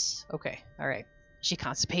grace. Okay, alright. Is she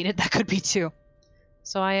constipated? That could be too.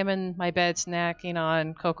 So I am in my bed snacking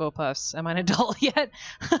on Cocoa Puffs. Am I an adult yet?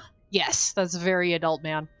 Yes, that's very adult,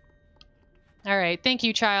 man. Alright, thank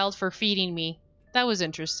you, child, for feeding me. That was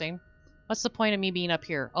interesting. What's the point of me being up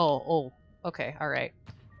here? Oh, okay, alright.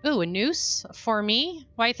 Ooh, a noose? For me?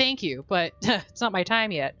 Why, thank you, but it's not my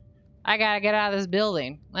time yet. I gotta get out of this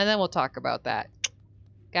building, and then we'll talk about that.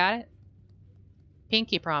 Got it?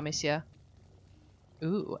 Pinky promise ya.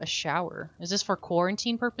 Ooh, a shower. Is this for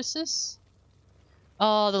quarantine purposes?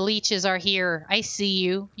 Oh, the leeches are here. I see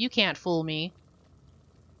you. You can't fool me.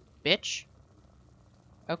 Bitch.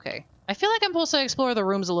 Okay. I feel like I'm supposed to explore the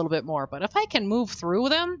rooms a little bit more, but if I can move through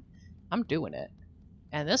them, I'm doing it.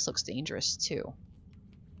 And this looks dangerous, too.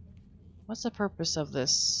 What's the purpose of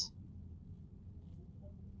this?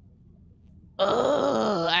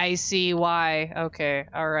 Ugh, I see why. Okay,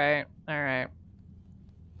 alright, alright.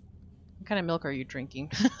 What kind of milk are you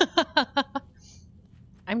drinking?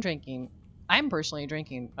 I'm personally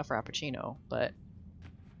drinking a Frappuccino, but...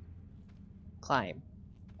 Climb.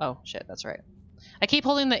 Oh, shit, that's right. I keep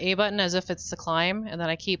holding the A button as if it's to climb, and then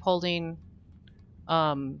I keep holding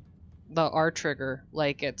the R trigger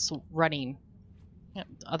like it's running. Yeah,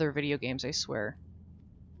 other video games, I swear.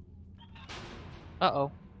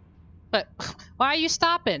 Uh-oh. But why are you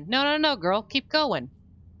stopping? No, no, girl. Keep going.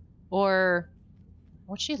 Or...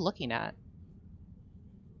 What's she looking at?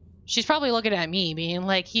 She's probably looking at me, being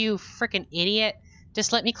like, you freaking idiot.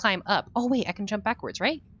 Just let me climb up. Oh, wait, I can jump backwards,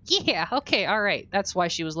 right? Yeah, okay, alright. That's why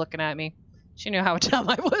she was looking at me. She knew how dumb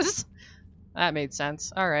I was. That made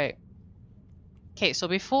sense. Alright. Okay, so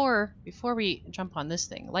before we jump on this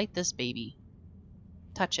thing, light this baby.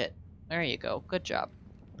 Touch it. There you go. Good job.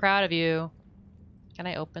 Proud of you. Can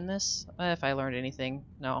I open this? If I learned anything.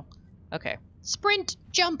 No. Okay. Sprint,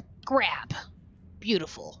 jump, grab.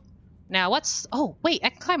 Beautiful. Now what's... Oh, wait, I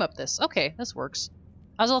can climb up this. Okay, this works.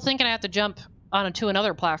 I was all thinking I have to jump onto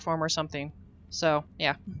another platform or something. So,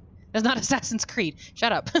 yeah. It's not Assassin's Creed.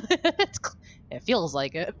 Shut up. It feels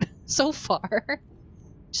like it. So far.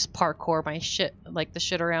 Just parkour my shit, like the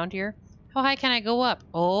shit around here. How high can I go up?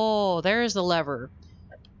 Oh, there's the lever.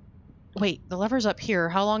 Wait, the lever's up here.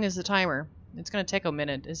 How long is the timer? It's gonna take a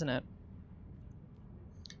minute, isn't it?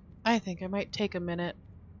 I think it might take a minute.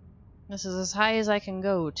 This is as high as I can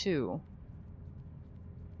go, too.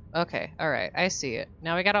 Okay, alright, I see it.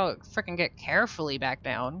 Now we gotta frickin' get carefully back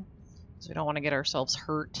down, because we don't want to get ourselves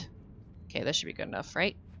hurt. Okay, this should be good enough,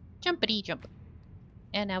 right? Jumpity jump.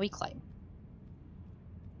 And now we climb.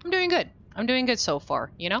 I'm doing good. I'm doing good so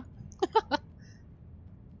far, you know?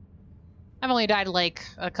 I've only died like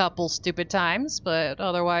a couple stupid times, but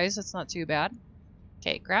otherwise it's not too bad.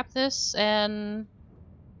 Okay, grab this and...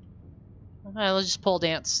 let's just pole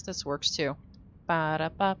dance. This works too.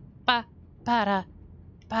 Ba-da-ba-ba, ba-da,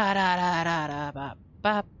 ba-da-da-da-da,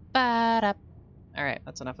 ba-ba-da. Alright,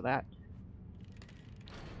 that's enough of that.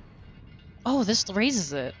 Oh, this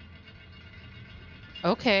raises it.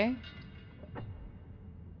 Okay.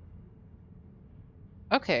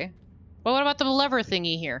 Okay. But what about the lever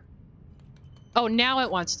thingy here? Oh, now it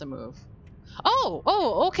wants to move.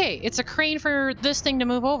 Oh, okay. It's a crane for this thing to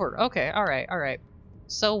move over. Okay, alright, alright.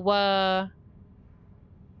 So,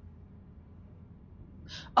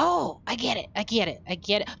 oh, I get it. I get it. I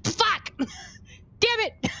get it. Fuck! Damn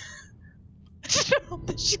it!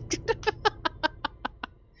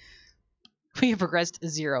 We have progressed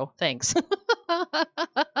 0. Thanks.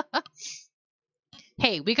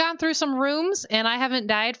 Hey, we gone through some rooms, and I haven't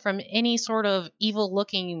died from any sort of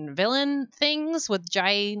evil-looking villain things with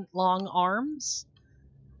giant long arms.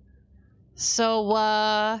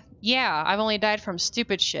 So, yeah, I've only died from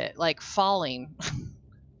stupid shit, like falling.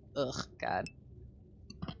 Ugh, God.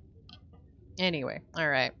 Anyway,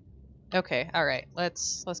 alright. Okay, alright,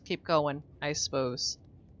 let's keep going, I suppose.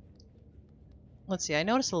 Let's see, I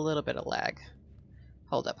noticed a little bit of lag.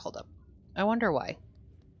 Hold up, hold up. I wonder why.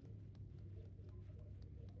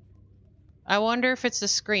 I wonder if it's the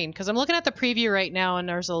screen, because I'm looking at the preview right now and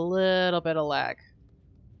there's a little bit of lag.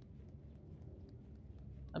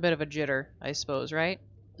 A bit of a jitter, I suppose, right?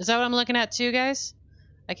 Is that what I'm looking at too, guys?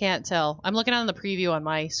 I can't tell. I'm looking at the preview on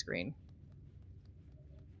my screen.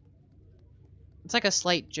 It's like a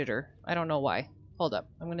slight jitter. I don't know why. Hold up.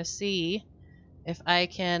 I'm going to see if I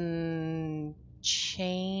can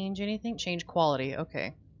change anything. Change quality.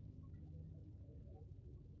 Okay.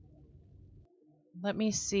 Let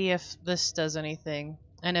me see if this does anything.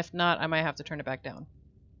 And if not, I might have to turn it back down.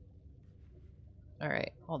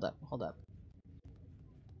 Alright, hold up, hold up.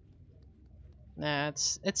 Nah,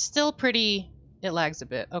 it's still pretty... It lags a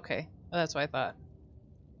bit. Okay, that's what I thought.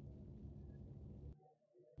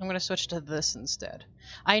 I'm gonna switch to this instead.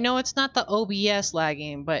 I know it's not the OBS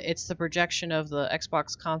lagging, but it's the projection of the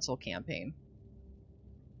Xbox console campaign.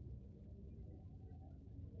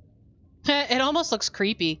 It almost looks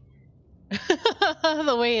creepy.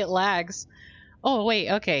 The way it lags. Oh, wait,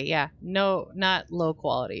 okay, yeah. No, not low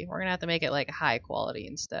quality. We're gonna have to make it like high quality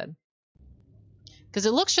instead. Because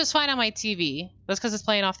it looks just fine on my TV. That's because it's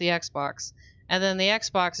playing off the Xbox. And then the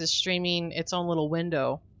Xbox is streaming its own little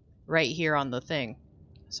window right here on the thing.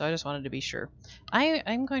 So I just wanted to be sure.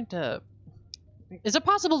 I'm going to... Is it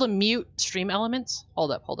possible to mute stream elements?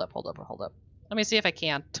 Hold up, hold up, hold up, hold up. Let me see if I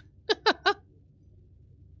can.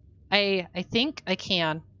 I think I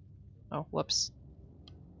can. Oh, whoops.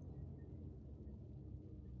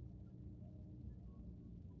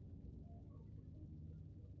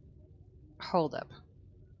 Hold up.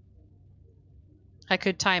 I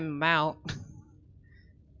could time them out.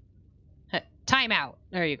 Time out.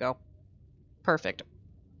 There you go. Perfect.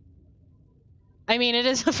 I mean, it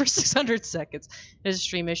is for 600 seconds. It is a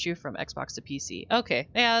stream issue from Xbox to PC. Okay.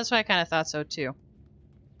 Yeah, that's what I kind of thought so, too.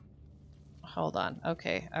 Hold on.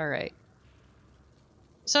 Okay. All right.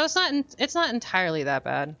 So it's not entirely that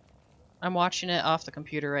bad. I'm watching it off the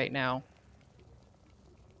computer right now.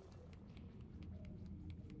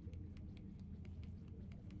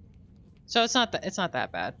 So it's not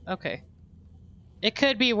that bad. Okay. It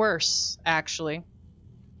could be worse, actually.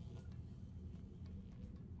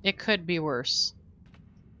 It could be worse.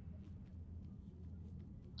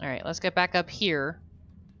 Alright, let's get back up here,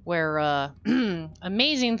 where,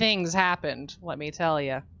 amazing things happened, let me tell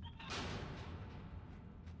ya.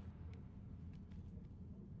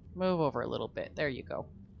 Move over a little bit. There you go.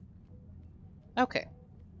 Okay.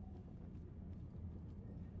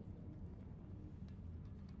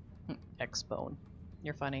 X-Bone.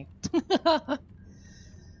 You're funny.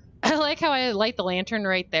 I like how I light the lantern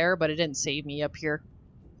right there, but it didn't save me up here.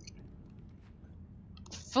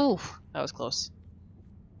 Phew, that was close.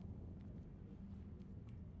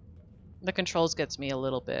 The controls gets me a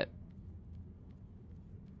little bit.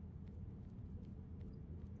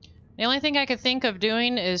 The only thing I could think of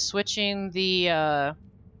doing is switching the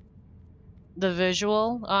the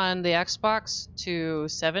visual on the Xbox to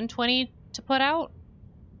 720 to put out,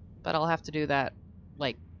 but I'll have to do that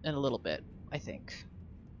like in a little bit, I think.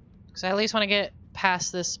 Because I at least want to get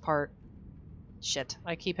past this part. Shit,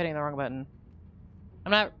 I keep hitting the wrong button.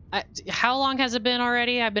 How long has it been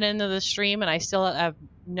already? I've been into the stream and I still have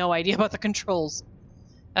no idea about the controls.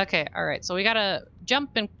 Okay, alright, so we gotta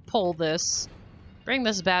jump and pull this. Bring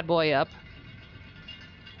this bad boy up.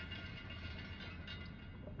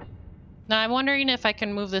 Now I'm wondering if I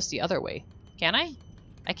can move this the other way. Can I?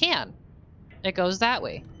 I can. It goes that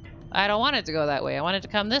way. I don't want it to go that way. I want it to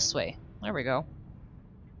come this way. There we go.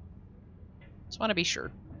 Just want to be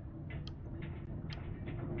sure.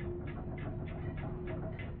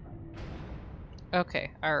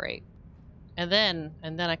 Okay, alright. And then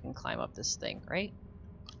I can climb up this thing, right?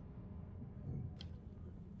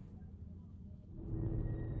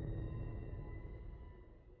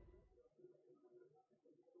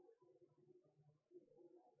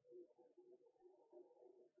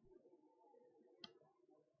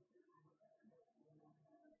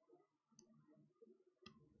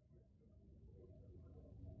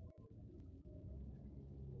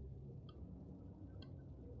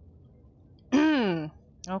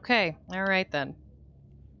 Okay, alright then.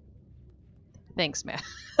 Thanks, Matt.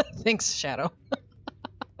 Thanks, Shadow.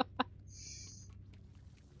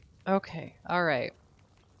 Okay, alright.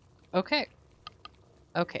 Okay.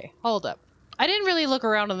 Okay, hold up. I didn't really look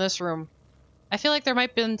around in this room. I feel like there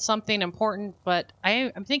might have been something important, but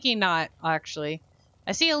I'm thinking not, actually.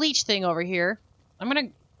 I see a leech thing over here. I'm gonna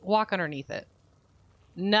walk underneath it.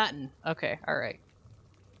 Nothing. Okay, alright.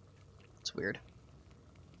 It's weird.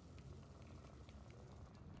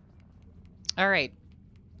 Alright.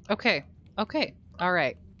 Okay. Okay.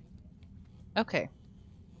 Alright. Okay.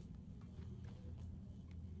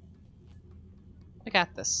 I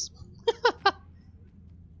got this.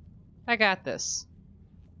 I got this.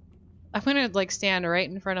 I'm gonna, like, stand right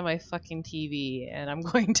in front of my fucking TV, and I'm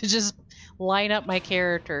going to just line up my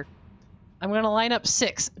character. I'm gonna line up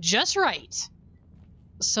 6 just right.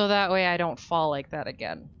 So that way I don't fall like that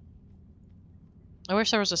again. I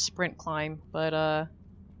wish there was a sprint climb, but,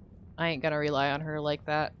 I ain't gonna rely on her like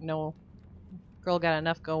that. No. Girl got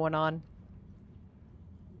enough going on.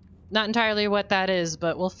 Not entirely what that is,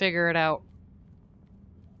 but we'll figure it out.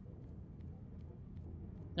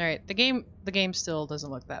 Alright, the game still doesn't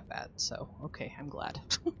look that bad, so okay, I'm glad.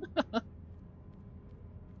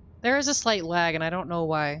 There is a slight lag, and I don't know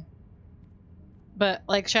why. But,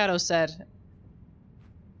 like Shadow said,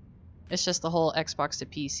 it's just the whole Xbox to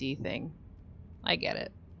PC thing. I get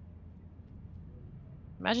it.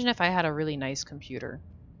 Imagine if I had a really nice computer.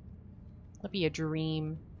 That'd be a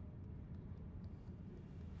dream.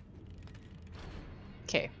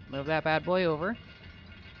 Okay, move that bad boy over.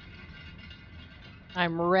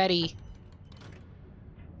 I'm ready.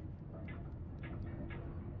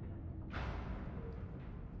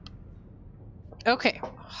 Okay,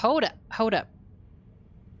 hold up, hold up.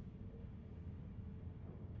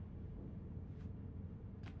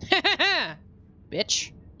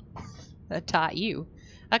 Bitch. That taught you.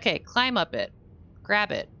 Okay, climb up it.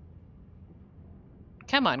 Grab it.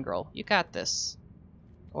 Come on, girl. You got this.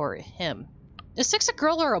 Or him. Is 6 a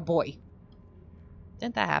girl or a boy?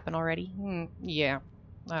 Didn't that happen already? Yeah.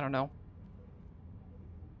 I don't know.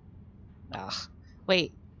 Ugh.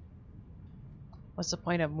 Wait. What's the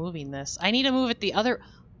point of moving this? I need to move it the other...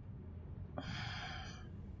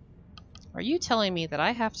 Are you telling me that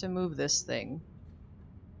I have to move this thing?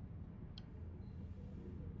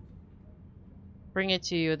 Bring it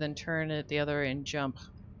to you, then turn it the other way and jump.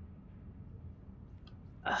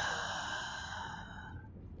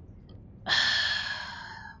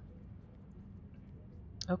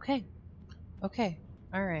 Okay. Okay.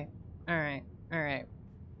 Alright. Alright. Alright.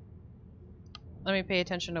 Let me pay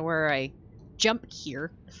attention to where I jump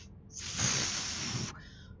here.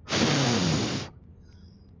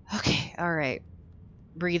 Okay. Alright.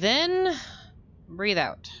 Breathe in. Breathe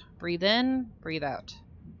out. Breathe in. Breathe out.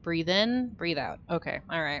 Breathe in. Breathe out. Okay.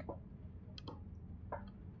 Alright.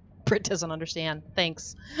 Britt doesn't understand.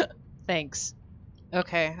 Thanks. Thanks.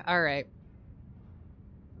 Okay. Alright.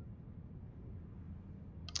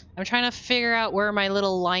 I'm trying to figure out where my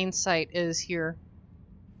little line sight is here.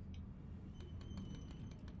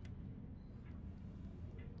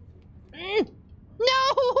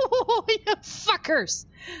 No! You fuckers!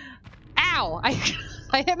 Ow! I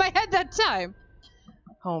hit my head that time!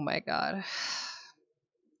 Oh my god.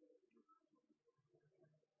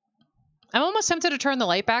 I'm almost tempted to turn the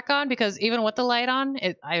light back on, because even with the light on,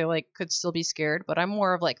 I like could still be scared, but I'm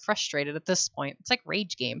more of like frustrated at this point. It's like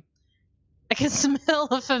rage game. I can smell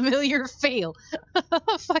a familiar fail.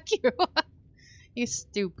 Fuck you. You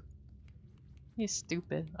stupid. You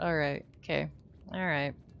stupid. Alright, okay.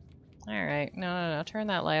 Alright. Alright. No. Turn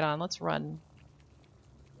that light on. Let's run.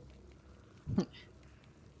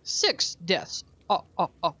 6 deaths. Oh.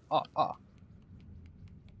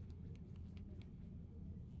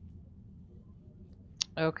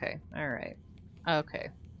 Okay. Alright. Okay.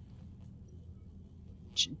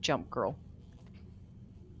 Jump, girl.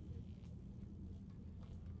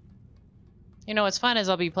 You know what's fun is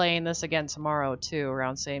I'll be playing this again tomorrow too,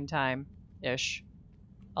 around same time-ish.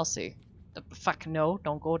 I'll see. Fuck no,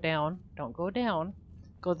 don't go down. Don't go down.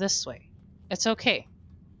 Go this way. It's okay.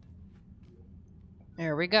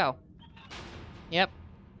 There we go. Yep.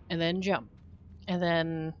 And then jump. And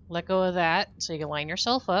then let go of that so you can line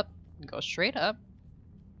yourself up and go straight up.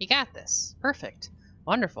 You got this. Perfect.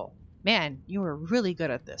 Wonderful. Man, you were really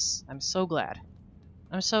good at this. I'm so glad.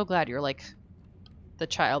 I'm so glad you're like the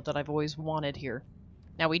child that I've always wanted here.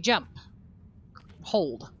 Now we jump.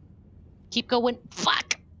 Hold. Keep going.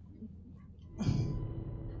 Fuck!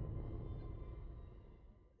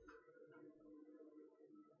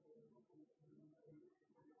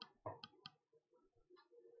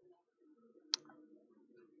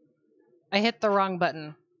 I hit the wrong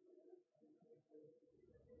button.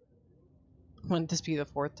 Wouldn't this be the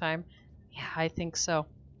 4th time? Yeah, I think so.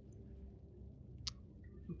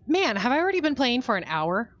 Man, have I already been playing for an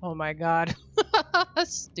hour? Oh my god.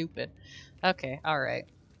 Stupid. Okay, alright.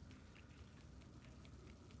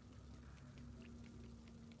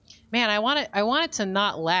 Man, I want it to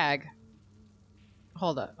not lag.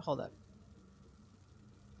 Hold up.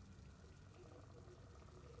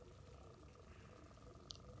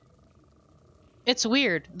 It's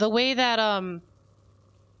weird. The way that I'm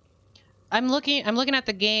looking at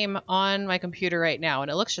the game on my computer right now and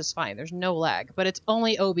it looks just fine. There's no lag, but it's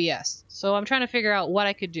only OBS. So I'm trying to figure out what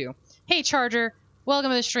I could do. Hey Charger, welcome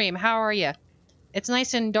to the stream. How are you? It's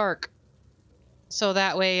nice and dark. So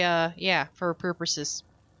that way yeah, for purposes.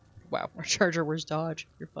 Wow, our Charger was dodge.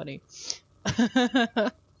 You're funny.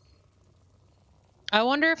 I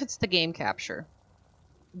wonder if it's the game capture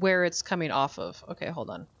where it's coming off of. Okay, hold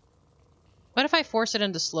on. What if I force it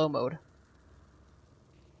into slow mode?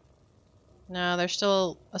 No, there's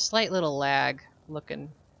still a slight little lag looking.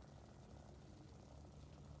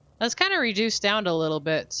 That's kind of reduced down to a little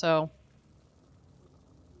bit, so.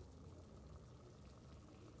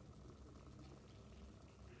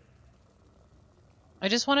 I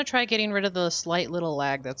just want to try getting rid of the slight little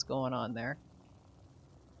lag that's going on there.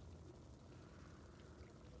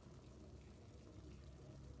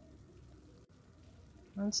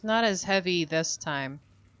 It's not as heavy this time.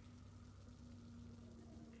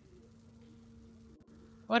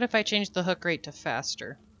 What if I change the hook rate to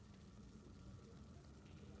faster?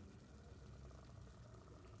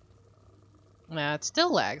 Nah, it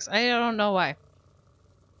still lags. I don't know why.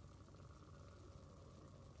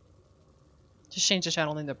 Just change the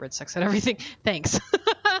channel name to Britt sucks at everything. Thanks.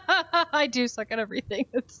 I do suck at everything.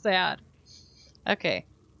 It's sad. Okay.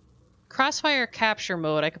 Crossfire capture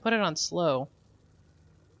mode. I could put it on slow.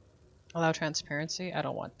 Allow transparency? I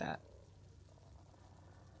don't want that.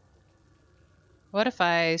 What if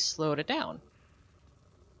I slowed it down?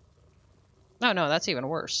 Oh no, that's even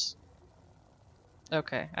worse.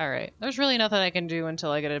 Okay, alright. There's really nothing I can do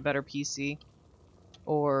until I get a better PC.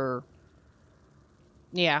 Or...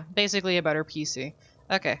 yeah, basically a better PC.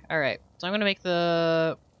 Okay, alright. So I'm gonna make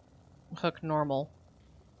the hook normal.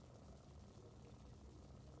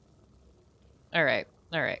 Alright,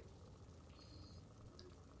 alright.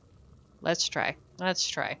 Let's try. Let's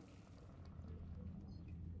try.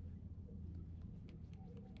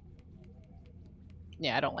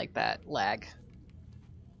 Yeah, I don't like that lag.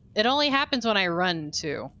 It only happens when I run,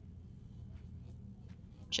 too.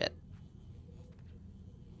 Shit.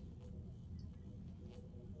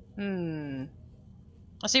 I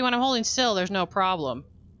see, when I'm holding still, there's no problem.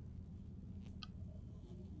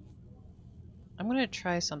 I'm gonna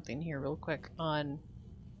try something here real quick on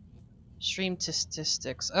stream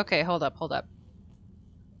statistics. Okay, hold up.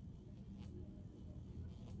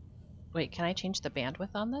 Wait, can I change the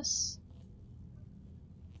bandwidth on this?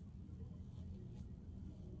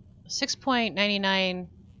 6.99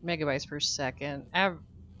 megabytes per second.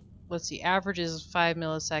 Let's see, average is 5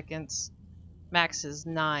 milliseconds. Max is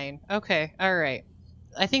 9. Okay, alright.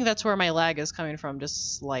 I think that's where my lag is coming from,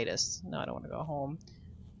 just slightest. No, I don't want to go home.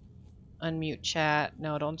 Unmute chat.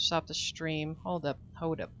 No, don't stop the stream. Hold up.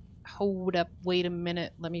 Wait a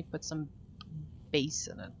minute. Let me put some bass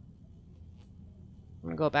in it. I'm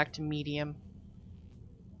gonna go back to medium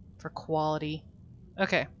for quality.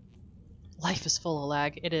 Okay. Life is full of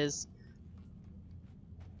lag. It is.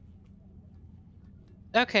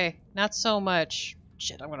 Okay. Not so much.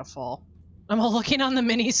 Shit, I'm gonna fall. I'm all looking on the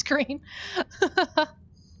mini screen.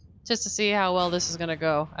 Just to see how well this is gonna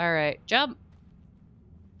go. Alright, jump!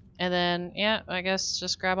 And then, yeah, I guess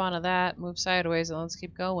just grab onto that, move sideways, and let's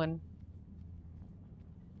keep going.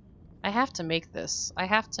 I have to make this. I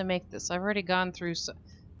have to make this. I've already gone through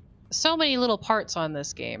so many little parts on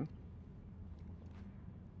this game.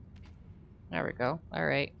 There we go.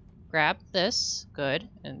 Alright. Grab this. Good.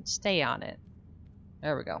 And stay on it.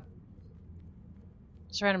 There we go.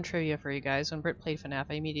 Just random trivia for you guys. When Britt played FNAF,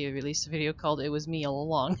 I immediately released a video called It Was Me All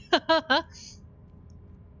Along.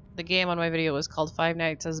 The game on my video was called Five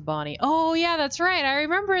Nights as Bonnie. Oh, yeah, that's right. I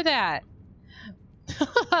remember that.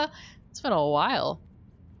 It's been a while.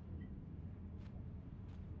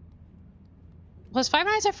 Was Five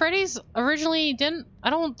Nights at Freddy's originally didn't...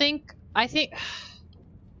 I think...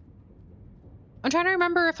 I'm trying to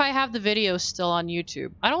remember if I have the videos still on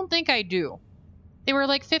YouTube. I don't think I do. They were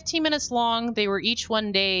like 15 minutes long. They were each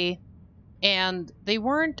one day. And they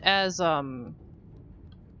weren't as, I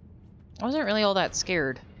wasn't really all that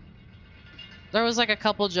scared. There was like a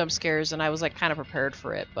couple jump scares and I was like kind of prepared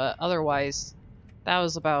for it. But otherwise, that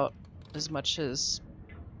was about as much as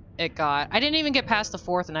it got. I didn't even get past the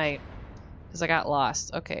 4th night. Because I got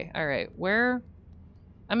lost. Okay, alright. Where?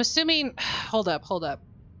 I'm assuming... Hold up.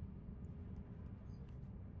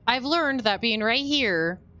 I've learned that being right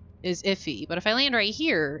here is iffy, but if I land right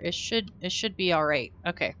here, it should be alright.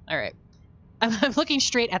 Okay, alright. I'm looking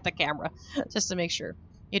straight at the camera, just to make sure.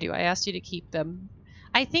 You do. I asked you to keep them.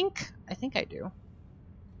 I think I do.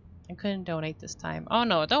 I couldn't donate this time. Oh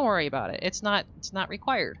no, don't worry about it. It's not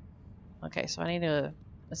required. Okay, so I need to...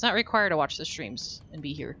 It's not required to watch the streams and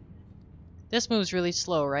be here. This moves really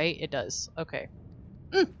slow, right? It does. Okay.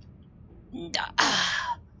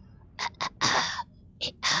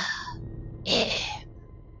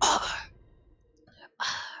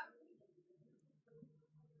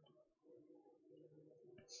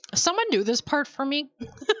 Someone do this part for me.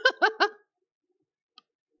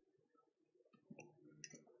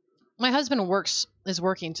 My husband is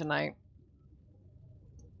working tonight.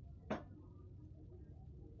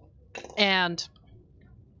 And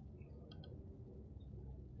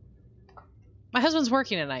my husband's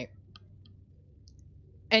working tonight.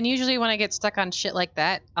 And usually when I get stuck on shit like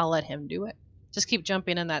that, I'll let him do it. Just keep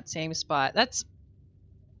jumping in that same spot. That's...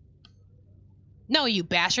 No, you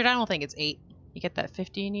bastard. I don't think it's 8. You get that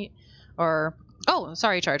 15 or... Oh,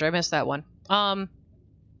 sorry, Charger. I missed that one.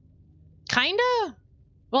 Kinda?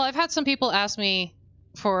 Well, I've had some people ask me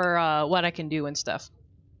for what I can do and stuff.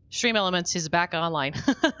 Stream Elements is back online.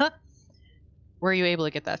 Were you able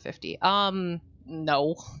to get that 50?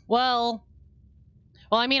 No. Well,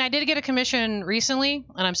 I mean, I did get a commission recently,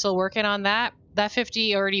 and I'm still working on that. That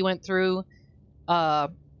 50 already went through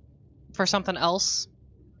for something else.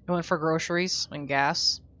 It went for groceries and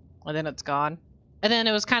gas, and then it's gone. And then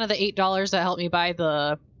it was kind of the $8 that helped me buy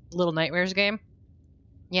the Little Nightmares game.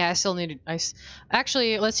 Yeah, I still needed...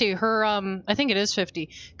 Actually, let's see, her... I think it is 50,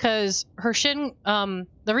 because her shin...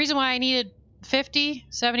 the reason why I needed $50,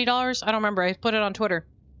 $70, I don't remember, I put it on Twitter.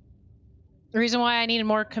 The reason why I needed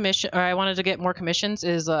more commission, or I wanted to get more commissions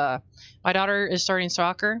is, my daughter is starting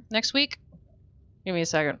soccer next week. Give me a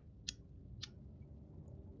second.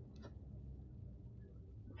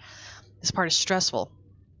 This part is stressful.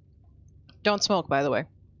 Don't smoke, by the way.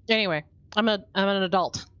 Anyway, I'm an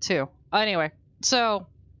adult, too. Anyway, so,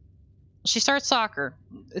 she starts soccer.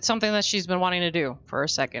 It's something that she's been wanting to do for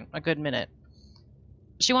a good minute.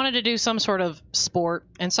 She wanted to do some sort of sport,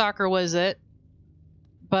 and soccer was it.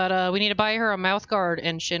 But we need to buy her a mouth guard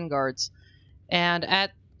and shin guards. And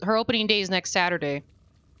at her opening day is next Saturday.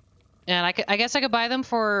 And I guess I could buy them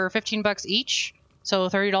for 15 bucks each. So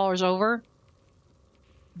 $30 over.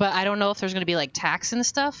 But I don't know if there's going to be like tax and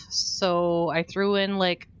stuff. So I threw in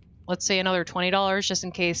like, let's say another $20 just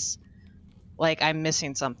in case like I'm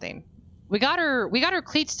missing something. We got her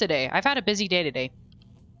cleats today. I've had a busy day today.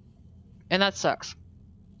 And that sucks.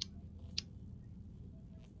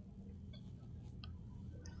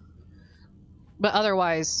 But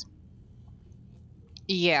otherwise,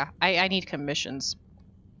 yeah, I need commissions.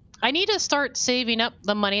 I need to start saving up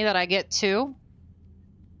the money that I get too.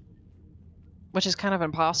 Which is kind of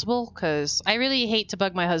impossible, because I really hate to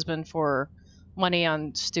bug my husband for money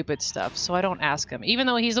on stupid stuff, so I don't ask him. Even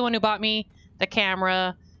though he's the one who bought me the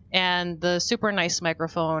camera and the super nice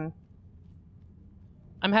microphone.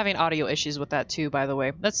 I'm having audio issues with that too, by the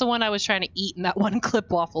way. That's the one I was trying to eat in that one clip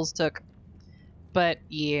Waffles took. But,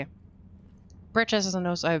 yeah. Britt just doesn't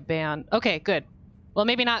know, so I've banned. Okay, good. Well,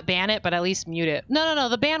 maybe not ban it, but at least mute it. No.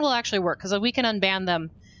 The ban will actually work, because we can unban them.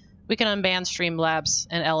 We can unban Streamlabs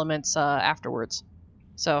and Elements afterwards.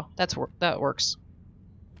 So that works.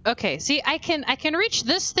 Okay, see, I can reach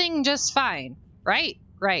this thing just fine, right?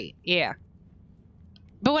 Right, yeah.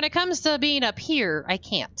 But when it comes to being up here, I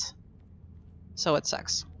can't. So it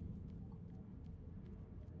sucks.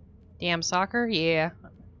 Damn soccer? Yeah.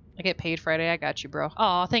 I get paid Friday. I got you, bro.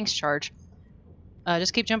 Aw, thanks, Charge.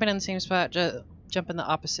 Just keep jumping in the same spot. Jump in the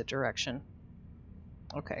opposite direction.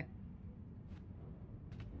 Okay.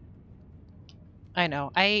 I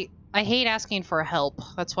know. I hate asking for help.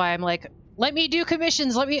 That's why I'm like, let me do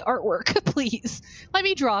commissions. Let me artwork, please. Let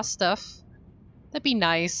me draw stuff. That'd be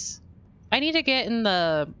nice. I need to get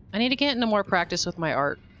into more practice with my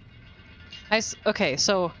art. Okay,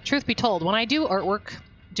 so truth be told, when I do artwork,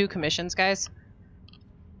 do commissions, guys,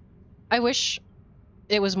 I wish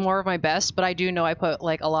it was more of my best, but I do know I put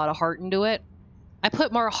like a lot of heart into it. I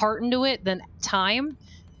put more heart into it than time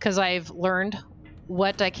because I've learned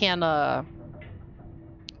what I can.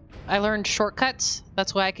 I learned shortcuts.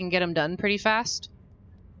 That's why I can get them done pretty fast.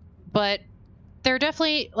 But they're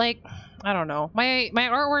definitely like, I don't know. My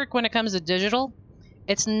artwork when it comes to digital,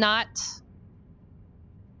 it's not.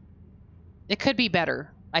 It could be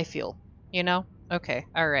better, I feel. You know? Okay,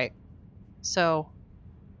 alright. So,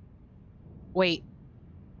 wait.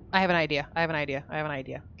 I have an idea. I have an idea. I have an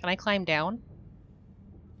idea. Can I climb down?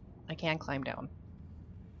 I can climb down.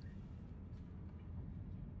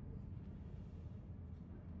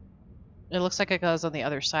 It looks like it goes on the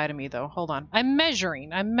other side of me, though. Hold on. I'm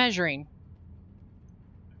measuring. I'm measuring.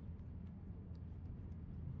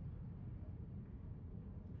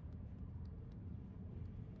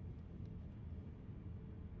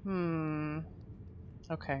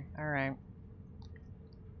 Okay, alright.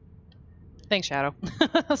 Thanks, Shadow.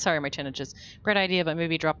 Sorry, my chin itches. Great idea, but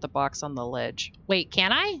maybe drop the box on the ledge. Wait,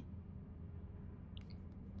 can I?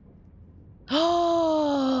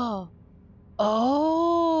 Oh!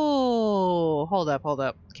 Oh! Hold up, hold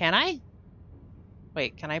up. Can I?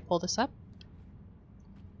 Wait, can I pull this up?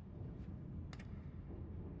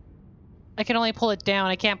 I can only pull it down.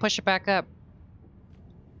 I can't push it back up.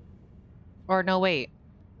 Or no, wait.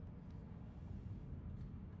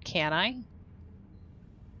 Can I?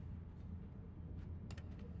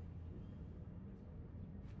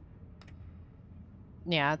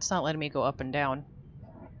 Yeah, it's not letting me go up and down.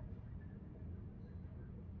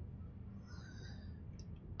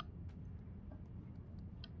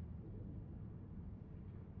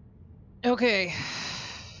 Okay.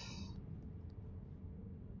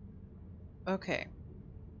 Okay.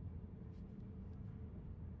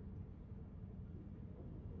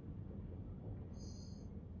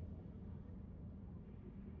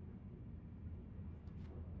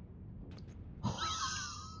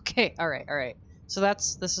 Okay, alright, alright. So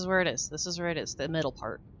this is where it is. This is where it is, the middle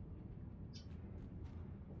part.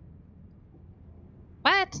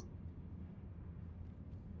 What?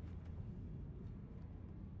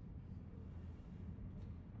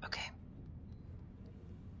 Okay.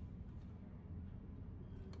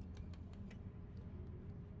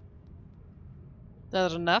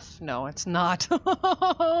 That enough? No, it's not.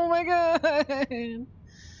 Oh my god.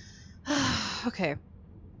 Okay.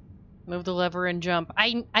 Move the lever and jump.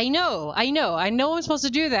 I know I'm supposed to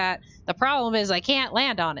do that. The problem is I can't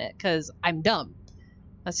land on it because I'm dumb.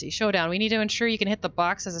 Let's see, showdown. We need to ensure you can hit the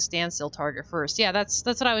box as a standstill target first. Yeah, that's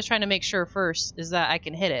what I was trying to make sure first, is that I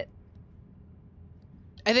can hit it.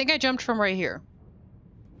 I think I jumped from right here.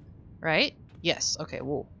 Right? Yes. Okay,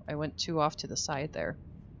 whoa. I went too off to the side there.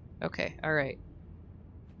 Okay, alright.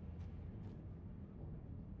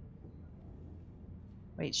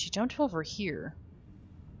 Wait, she jumped over here.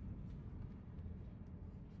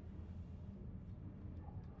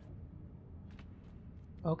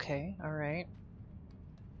 Okay, alright.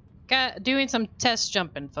 Doing some test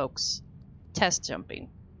jumping, folks. Test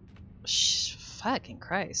jumping. Fucking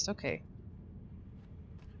Christ, okay.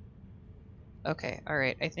 Okay,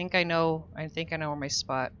 alright. I think I know where my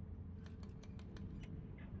spot.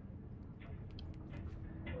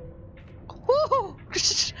 Woo!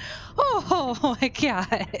 Oh my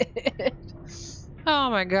god.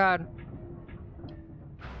 Oh my god.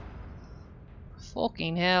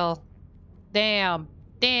 Fucking hell. Damn.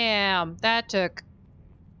 Damn. That took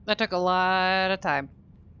a lot of time.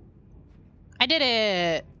 I did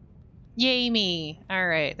it! Yay me.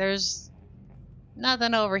 Alright, there's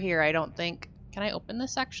nothing over here, I don't think. Can I open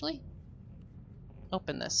this, actually?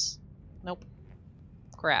 Open this. Nope.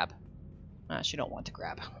 Grab. She don't want to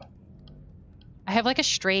grab. I have like a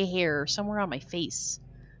stray hair somewhere on my face.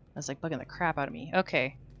 That's like bugging the crap out of me.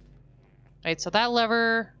 Okay. Alright, so that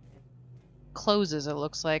lever closes, it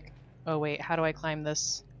looks like. Oh wait, how do I climb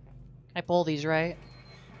this? I pull these, right?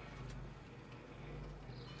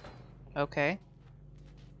 Okay.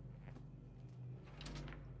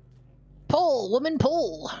 Pull, woman,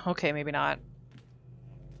 pull. Okay, maybe not.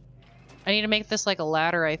 I need to make this like a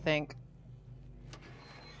ladder, I think.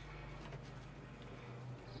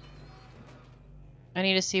 I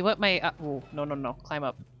need to see what my... oh, no, no, no. Climb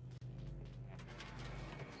up.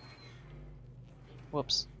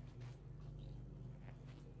 Whoops.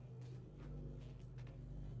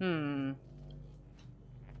 Good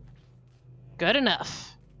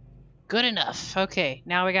enough. Good enough. Okay,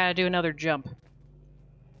 now we gotta do another jump.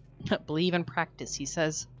 Believe in practice, he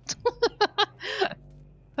says.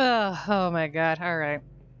 Oh my god, alright.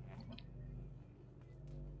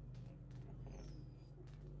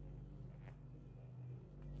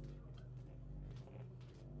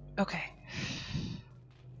 Okay.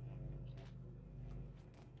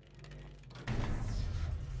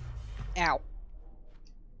 Ow.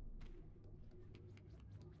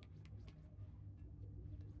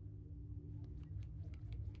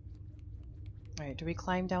 Alright, do we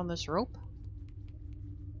climb down this rope?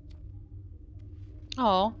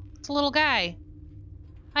 Oh, it's a little guy.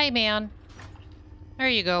 Hi, man. There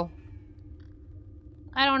you go.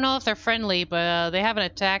 I don't know if they're friendly, but they haven't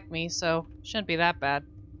attacked me, so shouldn't be that bad.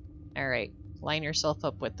 Alright, line yourself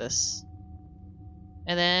up with this.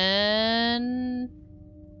 And then...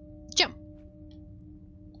 jump!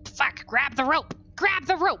 Fuck! Grab the rope! Grab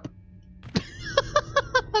the rope!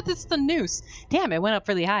 That's the noose. Damn, it went up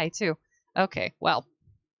really high, too. Okay, well.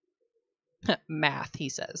 Math, he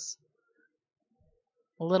says.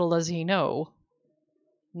 Little does he know.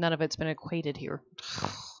 None of it's been equated here.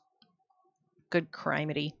 Good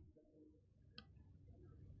crimety.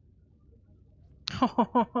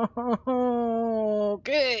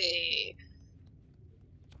 Okay.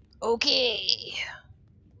 Okay.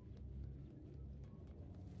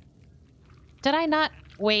 Did I not...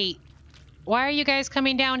 wait. Why are you guys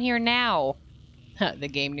coming down here now? The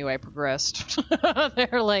game knew I progressed.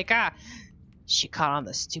 They're like, she caught on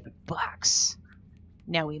the stupid box.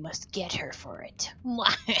 Now we must get her for it.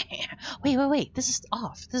 Wait. This is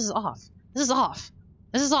off. This is off. This is off.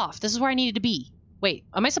 This is off. This is where I needed to be. Wait,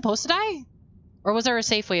 am I supposed to die? Or was there a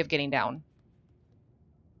safe way of getting down?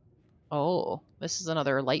 Oh, this is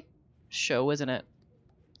another light show, isn't it?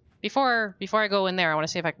 Before I go in there, I want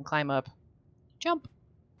to see if I can climb up. Jump.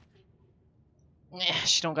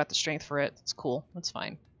 She don't got the strength for it. It's cool. That's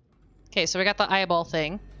fine. Okay, so we got the eyeball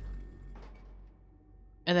thing.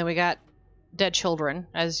 And then we got dead children,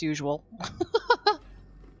 as usual.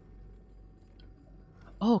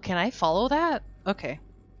 Oh, can I follow that? Okay.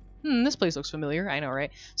 This place looks familiar. I know,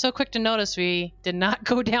 right? So quick to notice we did not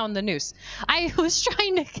go down the noose. I was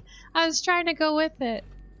trying to go with it.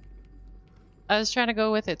 I was trying to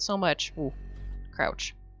go with it so much. Ooh.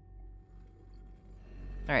 Crouch.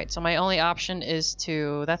 Alright, so my only option is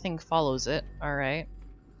to... that thing follows it. Alright.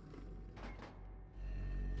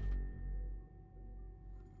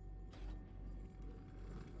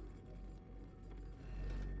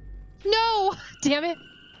 No! Damn it!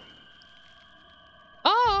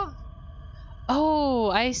 Oh! Oh,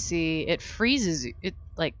 I see. It freezes you. It,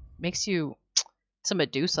 like, makes you... it's a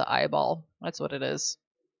Medusa eyeball. That's what it is.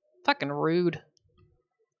 Fucking rude.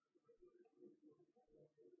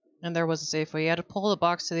 And there was a safe way. You had to pull the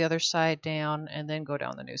box to the other side down and then go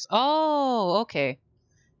down the noose. Oh, okay.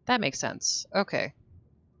 That makes sense. Okay.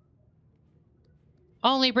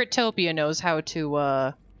 Only Britt Topia knows how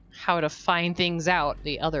to find things out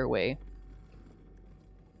the other way.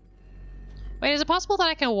 Wait, is it possible that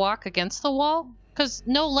I can walk against the wall? Because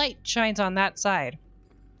no light shines on that side.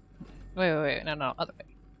 Wait. No. Other way.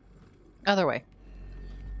 Other way.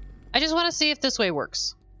 I just want to see if this way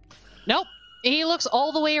works. Nope. He looks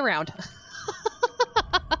all the way around.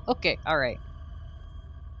 Okay, alright.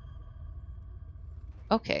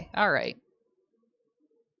 Okay, alright.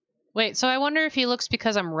 Wait, so I wonder if he looks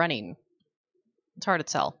because I'm running. It's hard to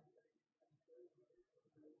tell.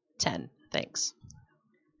 10. Thanks.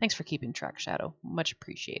 Thanks for keeping track, Shadow. Much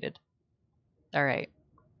appreciated. Alright.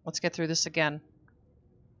 Let's get through this again.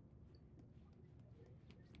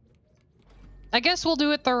 I guess we'll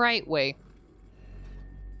do it the right way.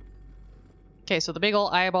 Okay, so the big ol'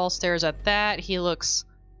 eyeball stares at that. He looks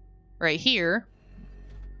right here.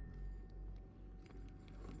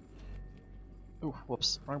 Ooh,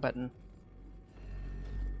 whoops. Wrong button.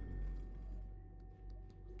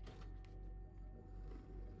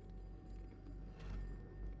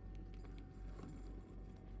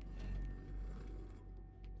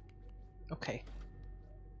 Okay.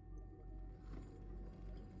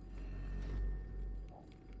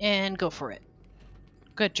 And go for it.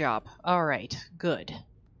 Good job. Alright, good.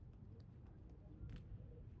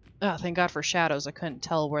 Oh, thank God for shadows. I couldn't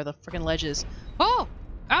tell where the freaking ledge is. Oh!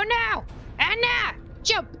 Oh no! Anna!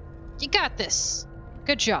 Jump! You got this.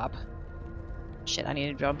 Good job. Shit, I need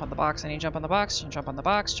to jump on the box. I need to jump on the box. Jump on the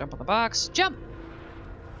box. Jump on the box. Jump!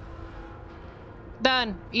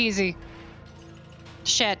 Done. Easy.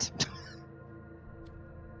 Shit.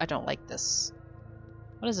 I don't like this.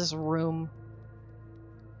 What is this room?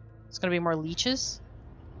 It's gonna be more leeches?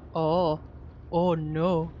 Oh. Oh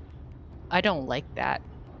no. I don't like that.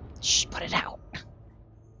 Shh, put it out.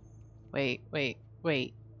 Wait.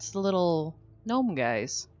 It's the little gnome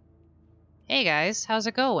guys. Hey guys, how's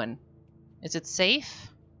it going? Is it safe?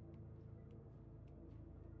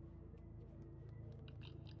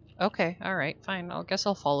 Okay, alright, fine. I guess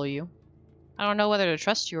I'll follow you. I don't know whether to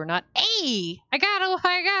trust you or not. Hey! I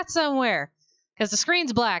got somewhere! Because the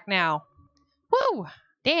screen's black now. Woo!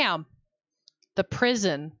 Damn. The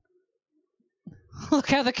prison. Look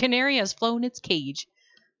how the canary has flown its cage.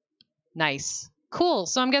 Nice. Cool,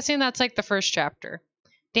 so I'm guessing that's like the first chapter.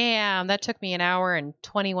 Damn, that took me an hour and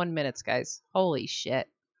 21 minutes, guys. Holy shit.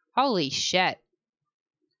 Holy shit.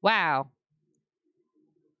 Wow.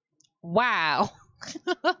 Wow.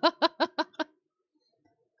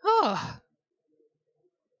 Oh.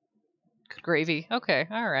 Good gravy. Okay,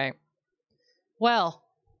 alright. Well,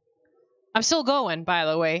 I'm still going, by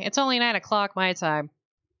the way. It's only 9 o'clock my time.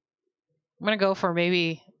 I'm gonna go for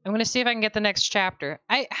maybe... I'm gonna see if I can get the next chapter.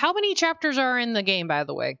 How many chapters are in the game, by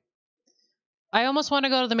the way? I almost want to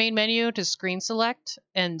go to the main menu to screen select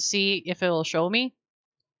and see if it'll show me.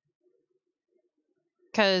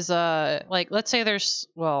 Because, like, let's say there's...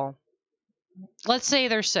 Well, let's say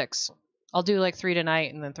there's 6. I'll do, like, 3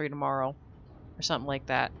 tonight and then 3 tomorrow. Or something like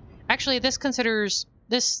that. Actually, this considers...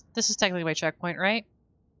 This is technically my checkpoint, right?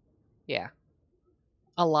 Yeah.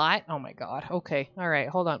 A lot? Oh my god. Okay. Alright,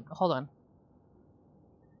 hold on.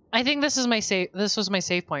 I think this is my save. This was my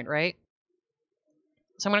save point, right?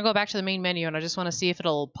 So I'm gonna go back to the main menu, and I just want to see if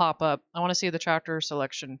it'll pop up. I want to see the chapter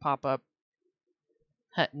selection pop up.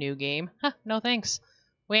 New game. Huh, no thanks.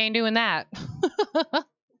 We ain't doing that.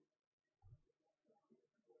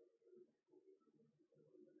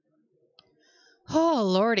 Oh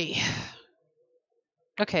lordy.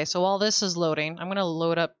 Okay, so while this is loading, I'm gonna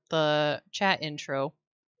load up the chat intro.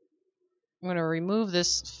 I'm gonna remove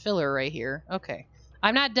this filler right here. Okay.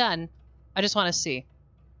 I'm not done. I just want to see.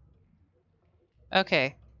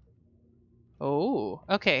 Okay. Oh,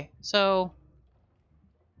 okay. So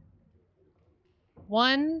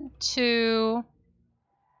 1, 2,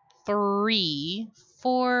 3,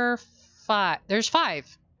 4, 5. There's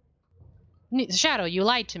 5. Shadow, you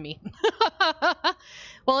lied to me.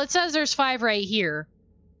 Well, it says there's 5 right here.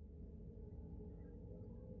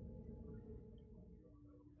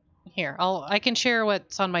 Here, I can share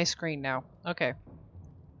what's on my screen now. Okay.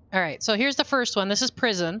 Alright, so here's the first one. This is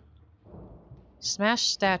prison. Smash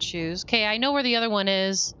statues. Okay, I know where the other one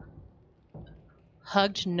is.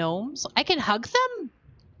 Hugged gnomes? I can hug them?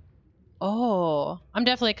 Oh. I'm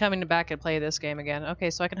definitely coming back and play this game again. Okay,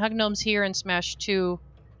 so I can hug gnomes here and smash 2.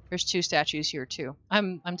 There's 2 statues here too.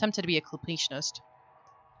 I'm tempted to be a completionist.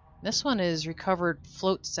 This one is recovered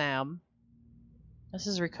float Sam. This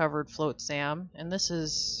is recovered float Sam, and this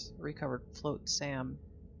is recovered float Sam.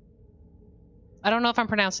 I don't know if I'm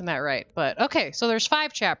pronouncing that right, but okay, so there's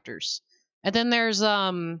 5 chapters. And then there's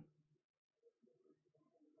okay,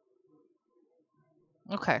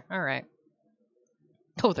 alright.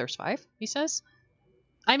 Oh, there's 5, he says?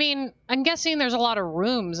 I mean, I'm guessing there's a lot of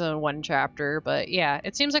rooms in one chapter, but yeah,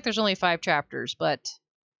 it seems like there's only 5 chapters, but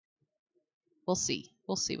we'll see.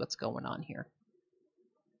 We'll see what's going on here.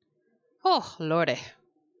 Oh, lordy.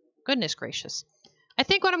 Goodness gracious. I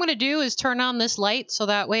think what I'm going to do is turn on this light so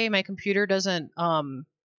that way my computer doesn't,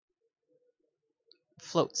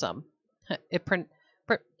 float some.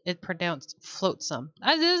 It pronounced float some.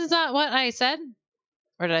 This is not what I said?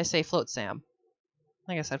 Or did I say float Sam? I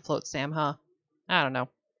think I said float Sam, huh? I don't know.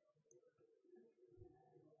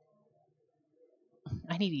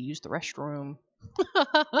 I need to use the restroom.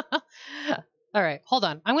 Alright, hold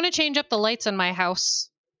on. I'm going to change up the lights in my house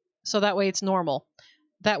so that way it's normal.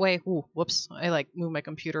 That way, ooh, whoops, I like moved my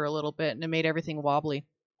computer a little bit and it made everything wobbly.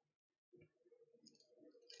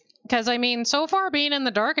 Because, I mean, so far being in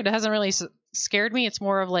the dark, it hasn't really scared me. It's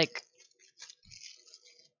more of like,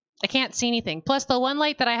 I can't see anything. Plus, the one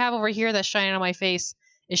light that I have over here that's shining on my face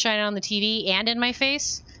is shining on the TV and in my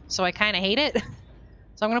face, so I kind of hate it.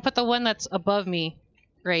 So I'm going to put the one that's above me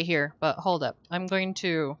right here. But hold up. I'm going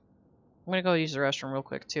to go use the restroom real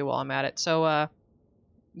quick, too, while I'm at it. So,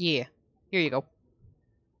 yeah. Here you go.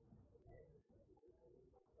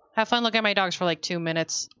 Have fun looking at my dogs for like 2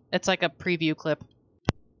 minutes. It's like a preview clip.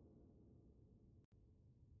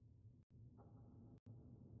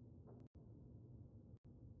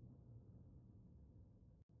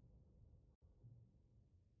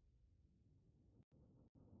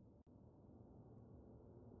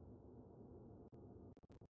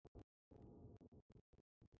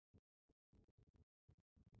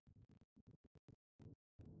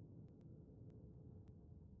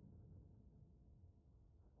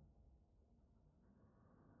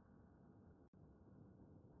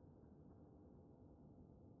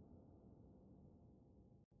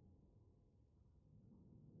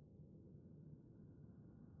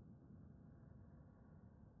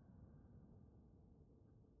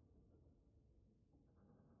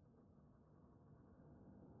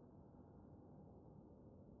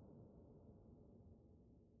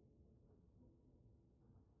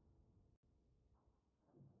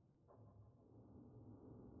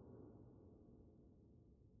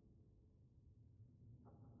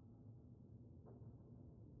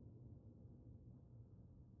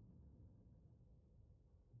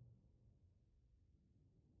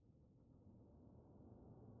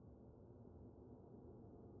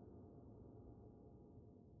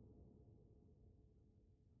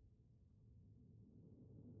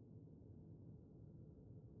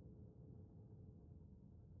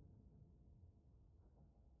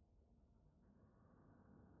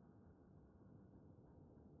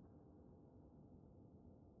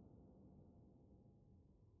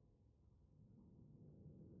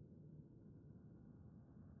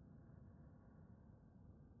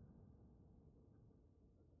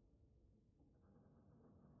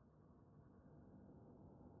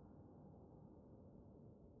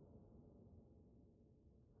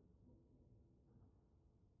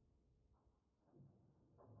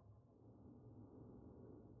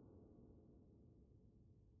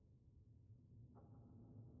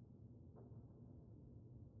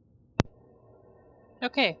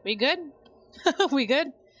 Okay, we good? We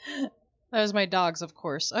good? That was my dogs, of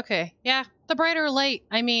course. Okay, yeah, the brighter light,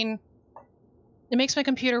 I mean, it makes my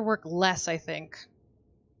computer work less, I think.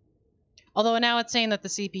 Although now it's saying that the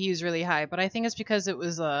CPU is really high, but I think it's because it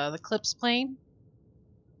was the clips playing.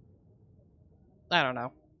 I don't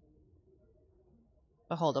know.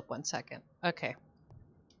 But hold up one second. Okay.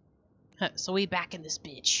 So we back in this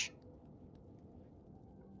bitch.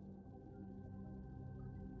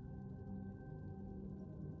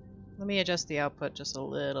 Let me adjust the output just a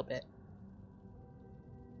little bit.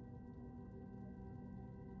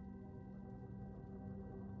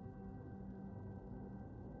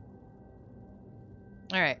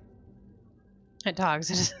 Alright.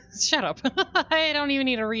 Dogs. Shut up. I don't even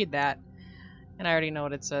need to read that. And I already know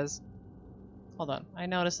what it says. Hold on. I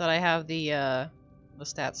noticed that I have the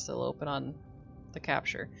stats still open on the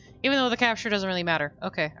capture. Even though the capture doesn't really matter.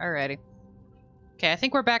 Okay, alrighty. Okay, I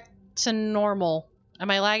think we're back to normal. Am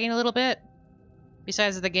I lagging a little bit?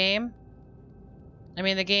 Besides the game? I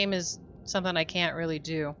mean, the game is something I can't really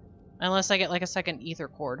do. Unless I get like a second ether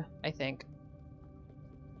cord, I think.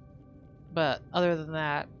 But other than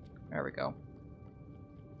that, there we go.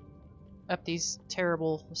 Up these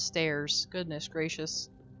terrible stairs. Goodness gracious.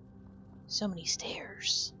 So many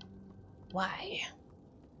stairs. Why?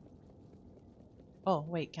 Oh,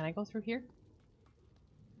 wait, can I go through here?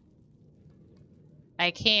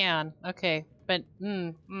 I can. Okay, but,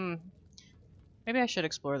 maybe I should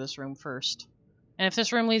explore this room first. And if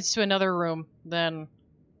this room leads to another room, then...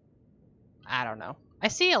 I don't know. I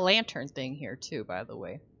see a lantern thing here, too, by the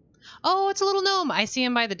way. Oh, it's a little gnome! I see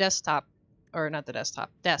him by the desktop. Or, not the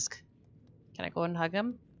desktop. Desk. Can I go and hug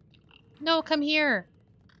him? No, come here!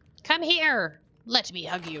 Come here! Let me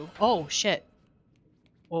hug you. Oh, shit.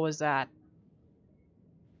 What was that?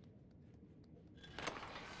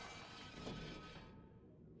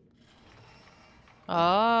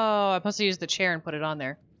 Oh, I'm supposed to use the chair and put it on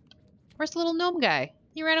there. Where's the little gnome guy?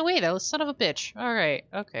 He ran away, though. Son of a bitch. Alright,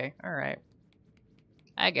 okay, alright.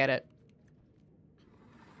 I get it.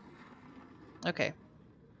 Okay.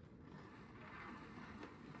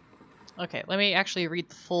 Okay, let me actually read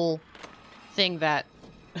the full thing that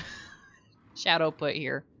Shadow put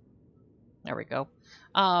here. There we go.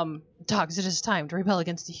 Dogs, it is time to rebel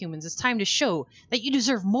against the humans. It's time to show that you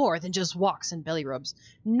deserve more than just walks and belly rubs.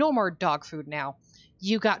 No more dog food now.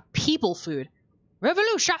 You got people food.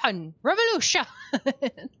 Revolution! Revolution!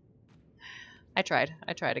 I tried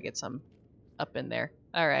to get some up in there.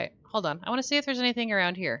 Alright, hold on. I want to see if there's anything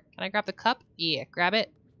around here. Can I grab the cup? Yeah, grab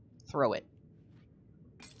it. Throw it.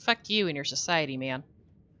 Fuck you and your society, man.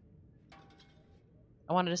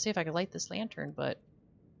 I wanted to see if I could light this lantern, but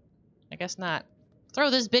I guess not. Throw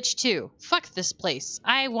this bitch too. Fuck this place.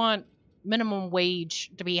 I want minimum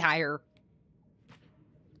wage to be higher.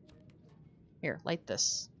 Here, light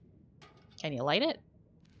this. Can you light it?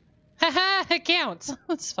 Haha, it counts.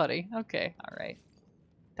 That's funny. Okay, alright.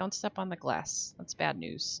 Don't step on the glass. That's bad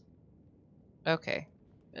news. Okay.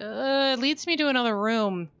 It leads me to another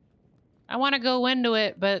room. I want to go into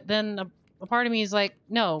it, but then a part of me is like,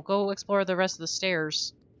 no, go explore the rest of the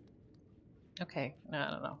stairs. Okay,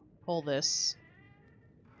 no. Pull this.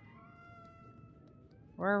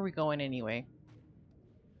 Where are we going anyway?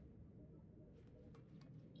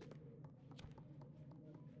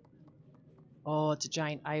 Oh, it's a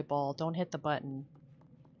giant eyeball. Don't hit the button.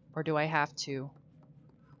 Or do I have to?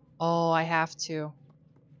 Oh, I have to.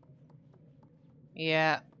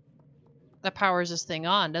 Yeah. That powers this thing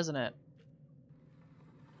on, doesn't it?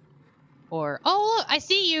 Or, oh, look, I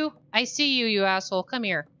see you. I see you, you asshole. Come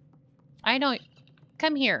here. I know.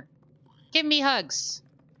 Come here. Give me hugs.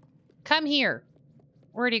 Come here.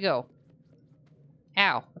 Where'd he go?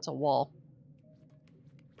 Ow, that's a wall.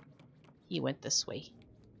 He went this way.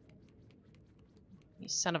 You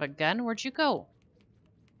son of a gun, where'd you go?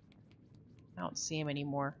 I don't see him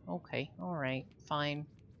anymore. Okay, alright, fine.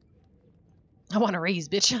 I want to raise,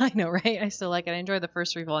 bitch. I know, right? I still like it. I enjoyed the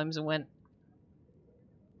first 3 volumes and went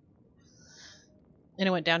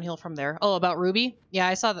downhill from there. Oh, about Ruby? Yeah,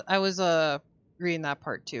 I saw that. I was reading that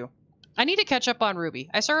part too. I need to catch up on Ruby.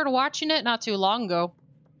 I started watching it not too long ago.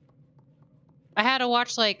 I had to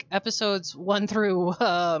watch like episodes 1 through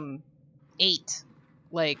 8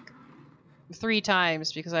 like 3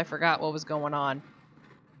 times because I forgot what was going on.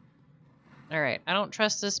 Alright, I don't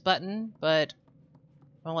trust this button, but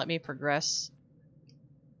won't let me progress.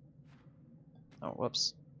 Oh,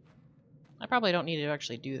 whoops. I probably don't need to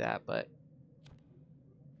actually do that, but...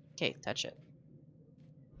 Okay, touch it.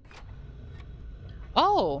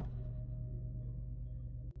 Oh!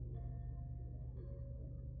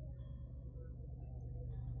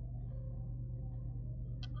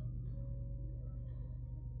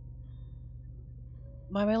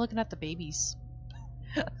 Why am I looking at the babies?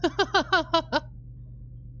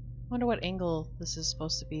 Wonder what angle this is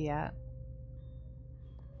supposed to be at.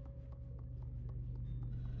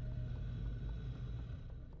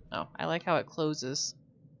 Oh, I like how it closes.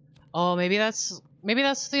 Oh, maybe that's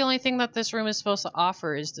the only thing that this room is supposed to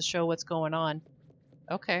offer, is to show what's going on.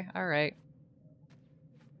 Okay, alright.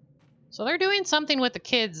 So they're doing something with the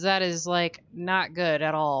kids that is, like, not good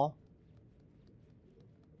at all.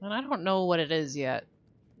 And I don't know what it is yet,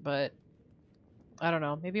 but I don't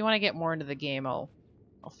know. Maybe when I get more into the game, I'll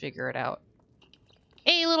figure it out.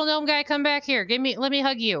 Hey, little gnome guy, come back here. Let me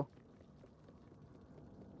hug you.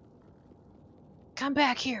 Come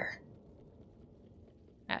back here.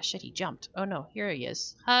 Ah, shit, he jumped. Oh no, here he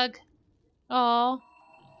is. Hug. Oh.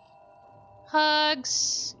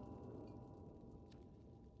 Hugs.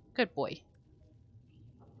 Good boy.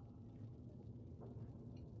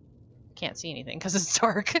 Can't see anything because it's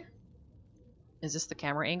dark. Is this the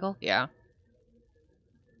camera angle? Yeah.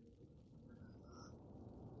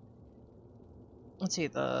 Let's see,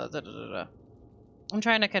 I'm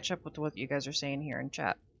trying to catch up with what you guys are saying here in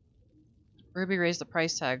chat. Ruby raised the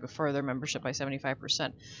price tag for their membership by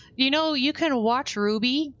 75%. You know, you can watch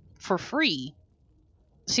Ruby for free,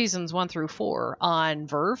 seasons 1 through 4, on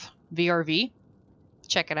VRV.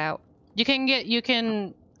 Check it out. You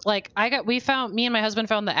can, like, me and my husband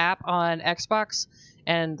found the app on Xbox,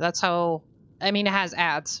 and that's how, I mean, it has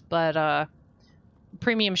ads, but,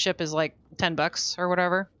 premium ship is like $10 or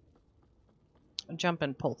whatever. Jump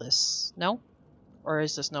and pull this. No? Or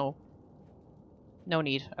is this no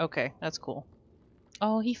need? Okay, that's cool.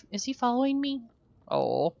 Oh, is he following me?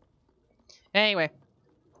 Oh. Anyway.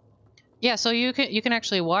 Yeah, so you can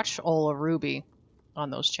actually watch all of Ruby on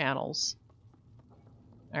those channels.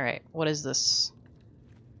 Alright, what is this?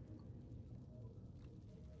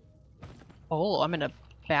 Oh, I'm in a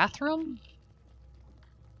bathroom?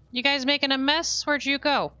 You guys making a mess? Where'd you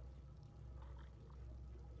go?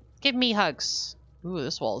 Give me hugs. Ooh,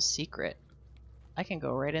 this wall is secret. I can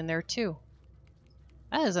go right in there too.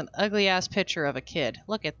 That is an ugly ass picture of a kid.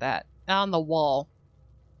 Look at that. On the wall.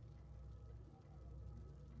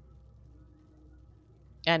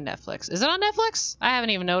 And Netflix. Is it on Netflix? I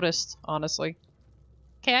haven't even noticed, honestly.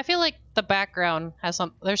 Okay, I feel like the background has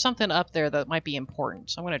there's something up there that might be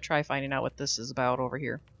important. So I'm gonna try finding out what this is about over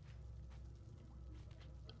here.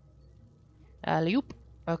 Alley-oop.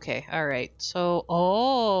 Okay, alright. So,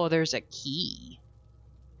 oh, there's a key.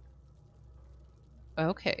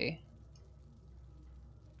 Okay.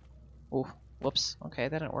 Oh, whoops. Okay,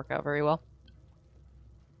 that didn't work out very well.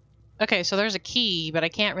 Okay, so there's a key, but I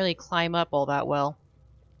can't really climb up all that well.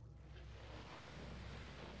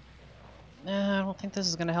 I don't think this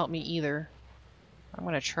is going to help me either. I'm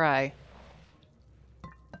going to try.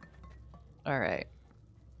 Alright.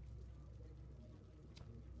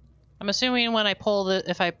 I'm assuming when I pull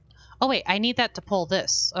the... Oh wait, I need that to pull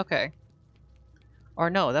this. Okay. Or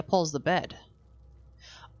no, that pulls the bed.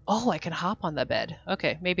 Oh, I can hop on the bed.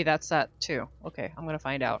 Okay, maybe that's that too. Okay, I'm going to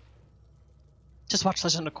find out. Just watch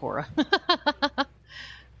Legend of Korra.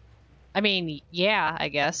 I mean, yeah, I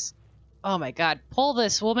guess. Oh my god. Pull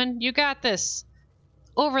this, woman. You got this.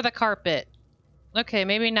 Over the carpet. Okay,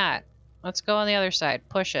 maybe not. Let's go on the other side.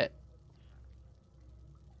 Push it.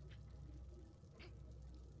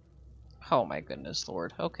 Oh my goodness,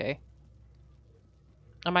 Lord. Okay.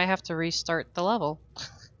 I might have to restart the level.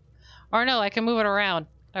 Or no, I can move it around.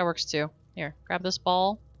 That works too. Here, grab this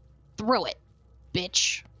ball. Throw it,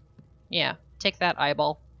 bitch. Yeah, take that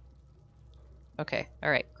eyeball. Okay,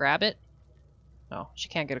 alright, grab it. Oh, she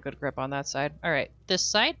can't get a good grip on that side. Alright, this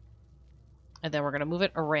side. And then we're gonna move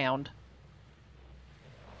it around.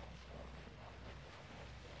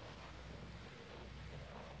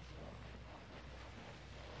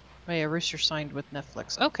 Oh yeah, Rooster signed with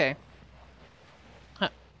Netflix. Okay. Huh.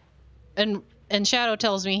 And Shadow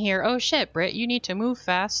tells me here, oh shit, Britt, you need to move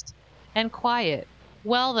fast and quiet.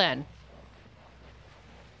 Well then.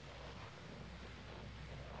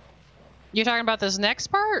 You're talking about this next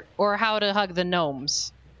part? Or how to hug the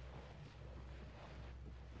gnomes?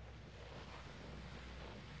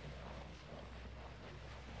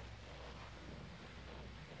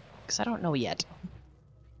 Because I don't know yet.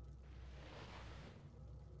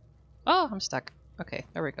 Oh, I'm stuck. Okay,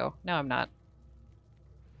 there we go. Now I'm not.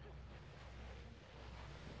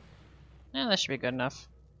 Yeah, that should be good enough.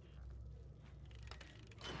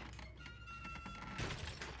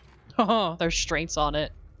 Oh, there's strengths on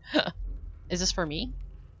it. Is this for me?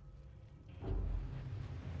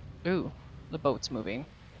 Ooh, the boat's moving.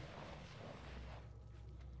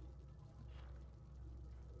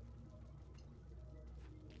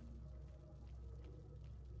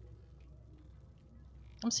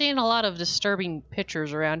 I'm seeing a lot of disturbing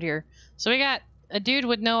pictures around here. So we got a dude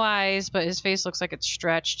with no eyes, but his face looks like it's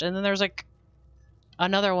stretched. And then there's like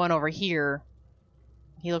another one over here.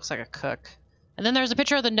 He looks like a cook. And then there's a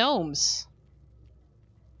picture of the gnomes,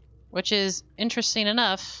 which is interesting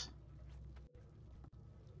enough.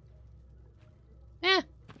 Eh.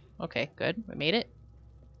 Okay, good. We made it.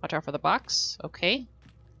 Watch out for the box. Okay.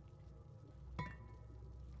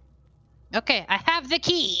 Okay, I have the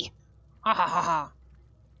key! Ha ha ha ha.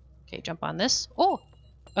 Okay, jump on this. Oh!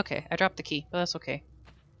 Okay, I dropped the key, but that's okay.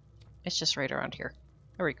 It's just right around here.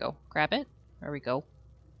 There we go. Grab it. There we go.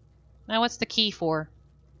 Now what's the key for?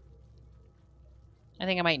 I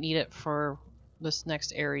think I might need it for this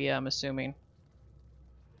next area, I'm assuming.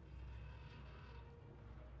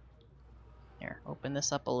 Here, open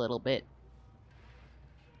this up a little bit.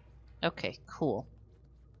 Okay, cool.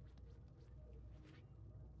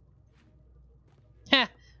 Heh!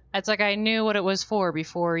 It's like I knew what it was for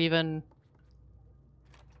before even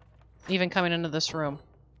coming into this room.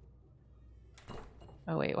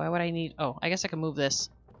 Oh wait, why would I need... Oh, I guess I can move this.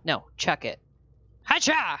 No, chuck it.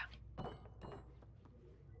 Hacha!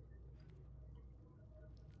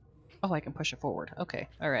 Oh, I can push it forward. Okay,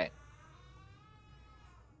 alright.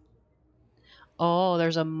 Oh,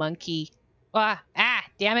 there's a monkey. Ah,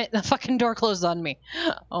 damn it. The fucking door closed on me.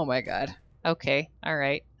 Oh my god. Okay,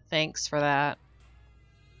 alright. Thanks for that.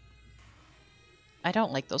 I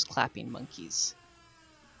don't like those clapping monkeys.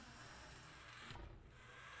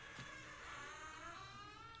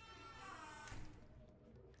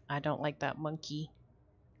 I don't like that monkey.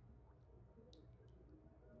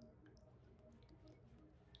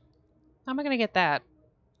 How am I gonna get that?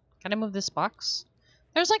 Can I move this box?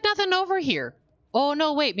 There's like nothing over here. Oh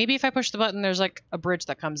no, wait. Maybe if I push the button, there's like a bridge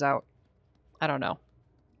that comes out. I don't know.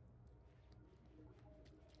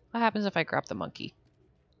 What happens if I grab the monkey?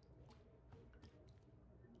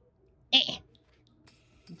 Eh.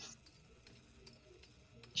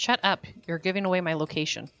 Shut up. You're giving away my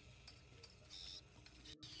location.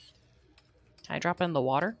 Can I drop it in the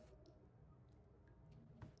water?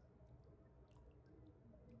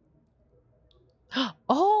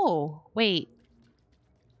 Oh, wait.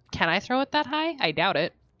 Can I throw it that high? I doubt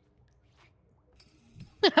it.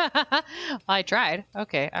 I tried.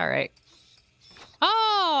 Okay, alright.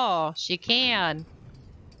 Oh, she can.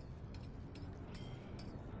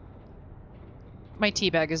 My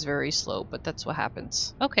teabag is very slow, but that's what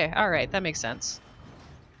happens. Okay, alright, that makes sense.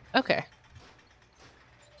 Okay.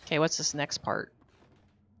 Okay, what's this next part?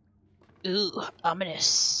 Ooh,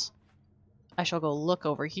 ominous. I shall go look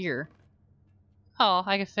over here. Oh,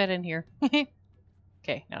 I can fit in here.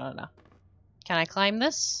 Okay, no. Can I climb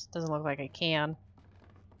this? Doesn't look like I can.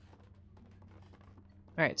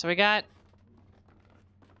 Alright, so we have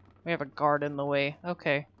a guard in the way.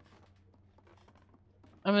 Okay.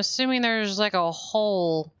 I'm assuming there's like a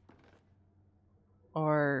hole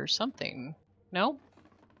or something. No?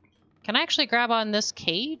 Can I actually grab on this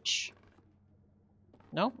cage?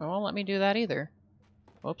 Nope, it won't let me do that either.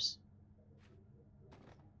 Whoops.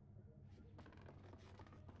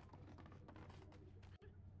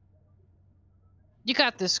 You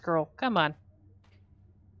got this, girl. Come on.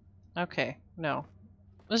 Okay, no.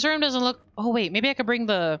 This room doesn't look... Oh, wait, maybe I could bring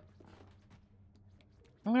the...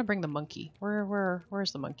 I'm gonna bring the monkey.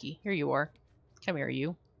 Where's the monkey? Here you are. Come here,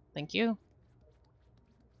 you. Thank you.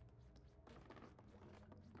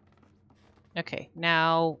 Okay,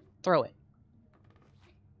 now throw it.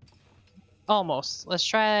 Almost. Let's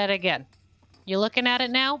try that again. You looking at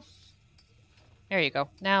it now? There you go.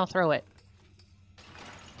 Now throw it.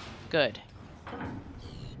 Good.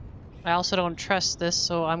 I also don't trust this,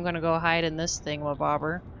 so I'm gonna go hide in this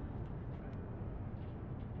thingamabobber.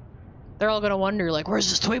 They're all gonna wonder, like, where's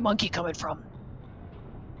this toy monkey coming from?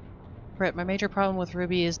 Britt, my major problem with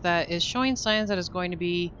Ruby is that it's showing signs that it's going to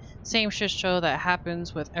be same shit show that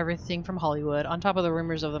happens with everything from Hollywood, on top of the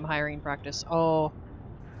rumors of them hiring practice. Oh.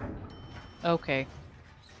 Okay.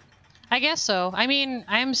 I guess so. I mean,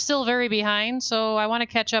 I'm still very behind, so I want to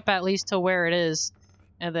catch up at least to where it is.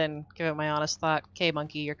 And then give it my honest thought. Okay,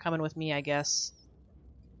 monkey, you're coming with me, I guess.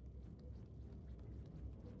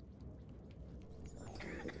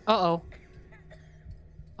 Uh-oh.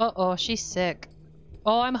 Uh-oh, she's sick.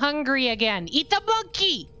 Oh, I'm hungry again. Eat the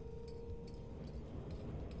monkey!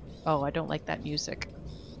 Oh, I don't like that music.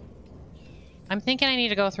 I'm thinking I need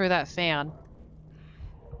to go through that fan.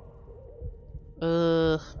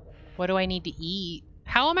 Ugh. What do I need to eat?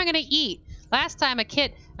 How am I gonna eat? Last time a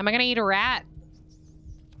kid... Am I gonna eat a rat?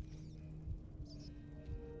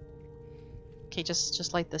 Okay,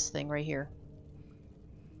 just light this thing right here.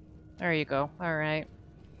 There you go. Alright.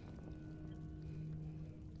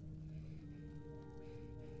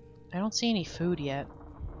 I don't see any food yet.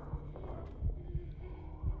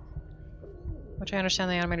 Which I understand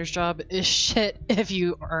the animator's job is shit if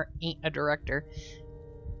you ain't a director.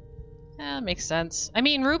 Yeah, that makes sense. I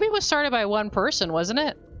mean, Ruby was started by one person, wasn't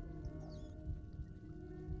it?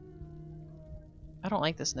 I don't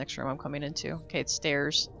like this next room I'm coming into. Okay, it's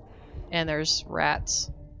stairs. And there's rats.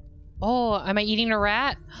 Oh, am I eating a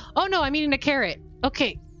rat? Oh no, I'm eating a carrot.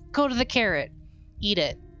 Okay, go to the carrot. Eat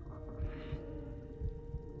it.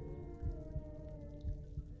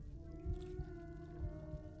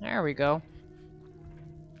 There we go.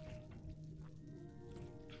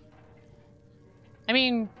 I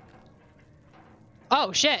mean...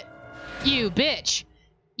 Oh, shit. You bitch.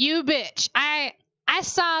 You bitch. I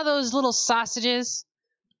saw those little sausages.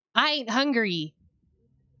 I ain't hungry.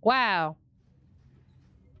 Wow.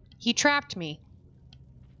 He trapped me.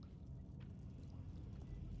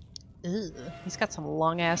 Ugh. He's got some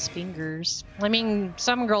long-ass fingers. I mean,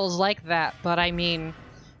 some girls like that, but I mean,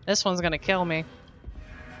 this one's gonna kill me.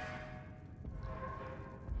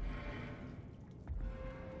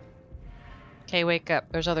 Okay, wake up.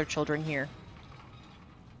 There's other children here.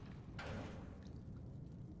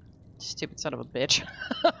 Stupid son of a bitch.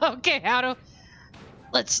 Okay, how to...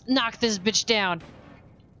 Let's knock this bitch down.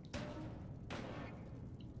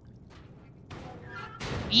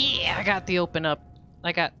 Yeah, I got the open up.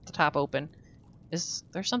 I got the top open. Is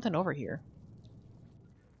there something over here?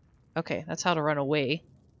 Okay, that's how to run away.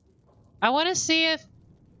 I want to see if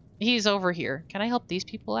he's over here. Can I help these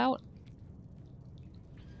people out?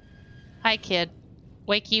 Hi, kid.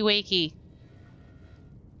 Wakey, wakey.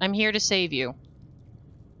 I'm here to save you.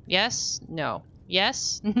 Yes? No.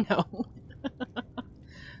 Yes? No.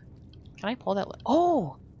 Can I pull that?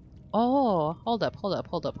 Oh! Oh! Hold up, hold up,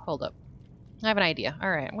 hold up, hold up. I have an idea.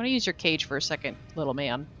 Alright, I'm going to use your cage for a second, little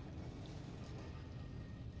man.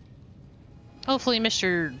 Hopefully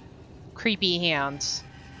Mr. Creepy Hands.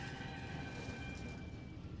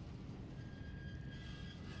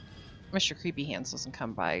 Mr. Creepy Hands doesn't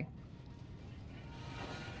come by.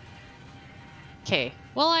 Okay.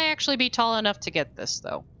 Will I actually be tall enough to get this,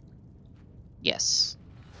 though? Yes.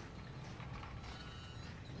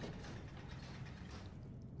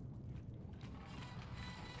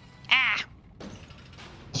 Ah!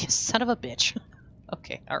 You son of a bitch.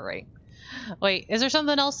 Okay, alright. Wait, is there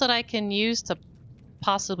something else that I can use to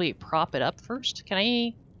possibly prop it up first? Can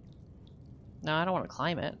I... No, I don't want to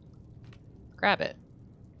climb it. Grab it.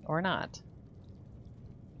 Or not.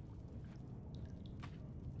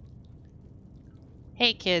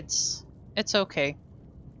 Hey, kids. It's okay.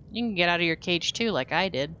 You can get out of your cage, too, like I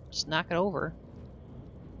did. Just knock it over.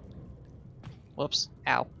 Whoops.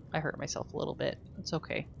 Ow. I hurt myself a little bit. It's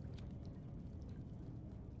okay.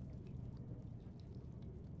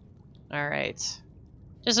 Alright.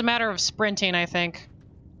 Just a matter of sprinting, I think.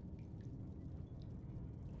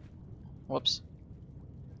 Whoops.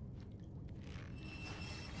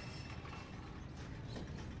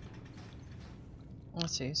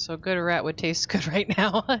 Let's see. So good rat would taste good right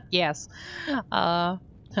now. Yes.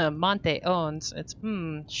 Monte owns. It's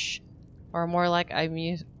shh. Or more like I'm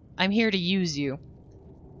here to use you.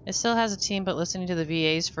 It still has a team, but listening to the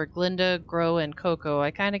VAs for Glinda, Grow, and Coco, I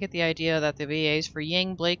kind of get the idea that the VAs for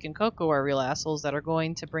Yang, Blake, and Coco are real assholes that are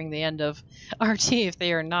going to bring the end of RT if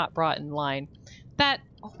they are not brought in line. That...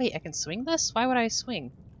 Oh, wait, I can swing this? Why would I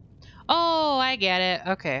swing? Oh, I get it.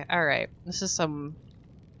 Okay, alright. This is some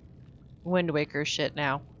Wind Waker shit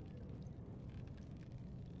now.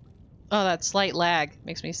 Oh, that slight lag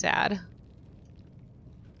makes me sad.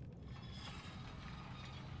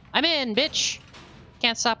 I'm in, bitch!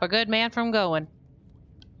 Can't stop a good man from going.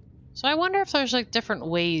 So I wonder if there's like different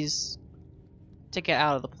ways to get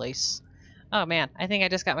out of the place. Oh man, I think I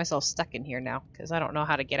just got myself stuck in here now because I don't know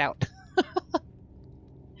how to get out.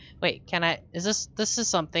 Wait, can I... Is this is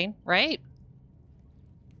something, right?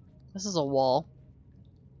 This is a wall.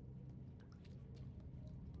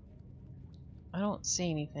 I don't see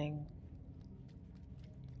anything.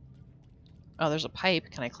 Oh, there's a pipe.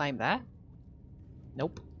 Can I climb that?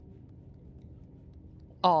 Nope.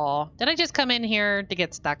 Aw, did I just come in here to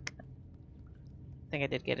get stuck? I think I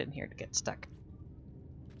did get in here to get stuck.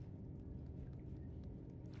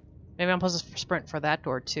 Maybe I'm supposed to sprint for that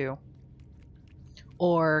door too.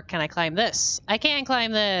 Or can I climb this? I can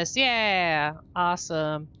climb this! Yeah!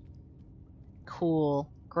 Awesome. Cool.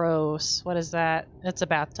 Gross. What is that? It's a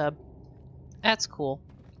bathtub. That's cool.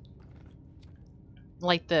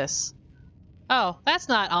 Like this. Oh, that's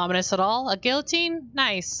not ominous at all. A guillotine?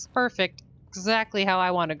 Nice. Perfect. Exactly how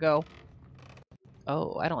I want to go.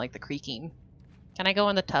 Oh, I don't like the creaking. Can I go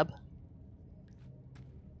in the tub?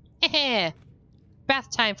 Heh.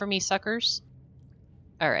 Bath time for me, suckers.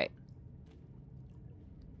 Alright.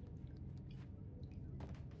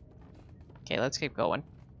 Okay, let's keep going.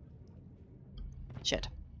 Shit.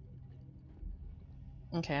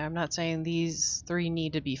 Okay, I'm not saying these 3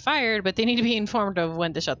 need to be fired, but they need to be informed of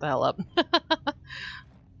when to shut the hell up.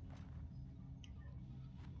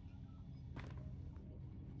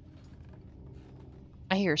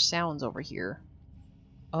 I hear sounds over here.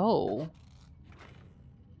 Oh.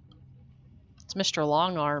 It's Mr.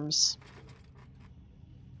 Longarms.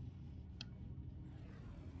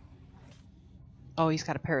 Oh, he's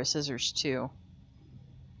got a pair of scissors, too.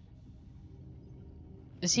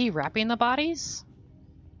 Is he wrapping the bodies?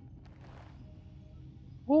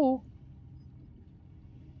 Ooh.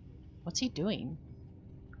 What's he doing?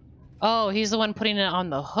 Oh, he's the one putting it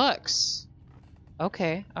on the hooks.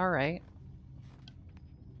 Okay, alright.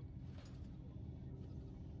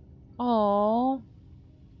 Oh.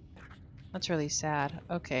 That's really sad.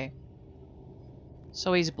 Okay.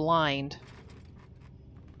 So he's blind.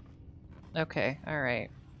 Okay, alright.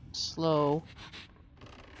 Slow.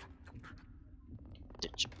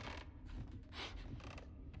 Ditch.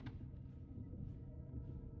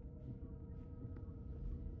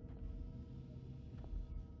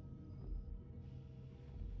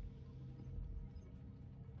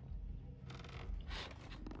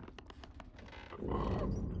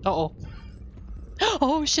 Uh-oh.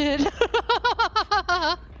 Oh, shit!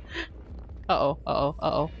 Uh-oh, uh-oh,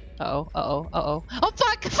 uh-oh, uh-oh, uh-oh, uh-oh. Oh,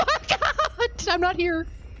 fuck! Fuck! I'm not here!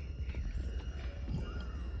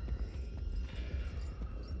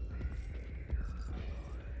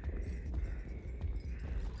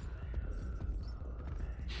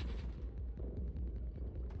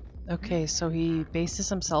 Okay, so he bases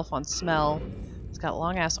himself on smell. He's got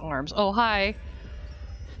long-ass arms. Oh, hi!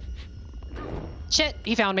 Shit!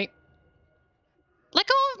 He found me! Let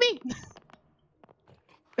go of me!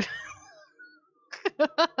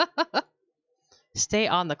 Stay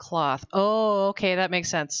on the cloth. Oh, okay, that makes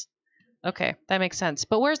sense. Okay, that makes sense.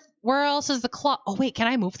 But where else is the cloth? Oh wait, can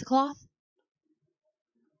I move the cloth?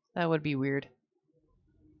 That would be weird.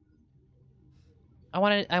 I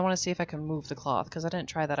want to see if I can move the cloth because I didn't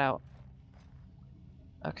try that out.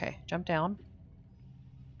 Okay, jump down.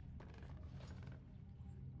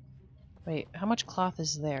 Wait, how much cloth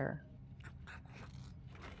is there?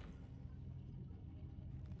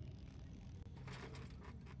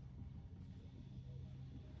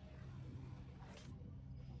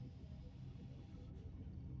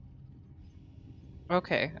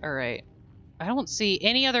 Okay, alright. I don't see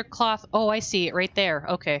any other cloth. Oh, I see it right there.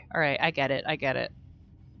 Okay, alright, I get it, I get it.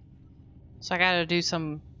 So I gotta do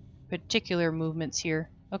some particular movements here.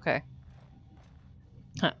 Okay.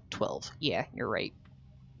 Huh, 12. Yeah, you're right.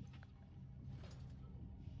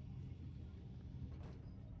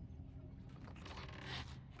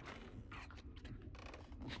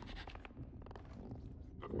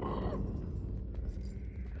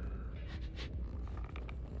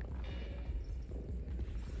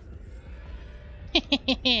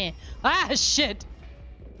 Ah, shit!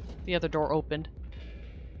 The other door opened.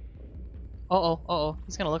 Uh-oh, uh-oh.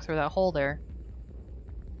 He's gonna look through that hole there.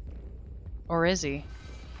 Or is he?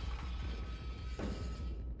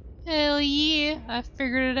 Hell yeah! I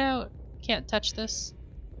figured it out. Can't touch this.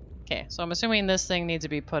 Okay, so I'm assuming this thing needs to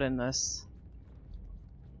be put in this.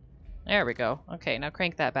 There we go. Okay, now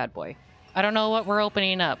crank that bad boy. I don't know what we're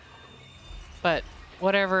opening up, but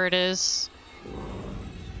whatever it is...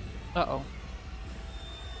 Uh-oh.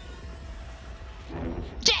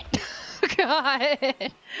 Shit!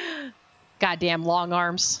 God! Goddamn long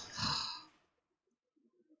arms.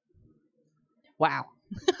 Wow.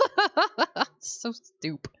 So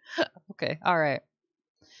stupid. Okay, alright.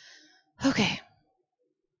 Okay.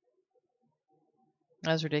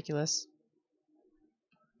 That was ridiculous.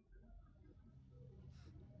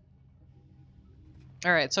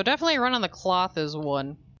 Alright, so definitely run on the cloth is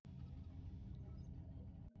one.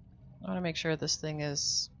 I want to make sure this thing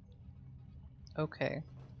is okay.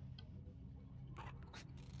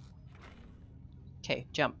 Okay,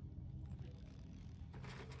 jump.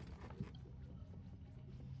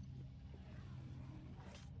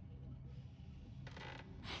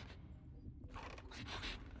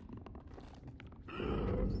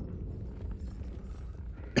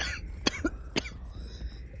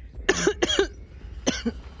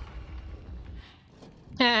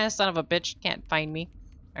 Son of a bitch, can't find me.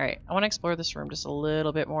 Alright, I want to explore this room just a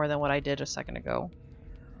little bit more than what I did a second ago.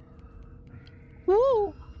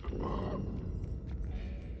 Woo!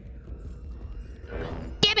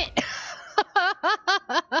 Damn it!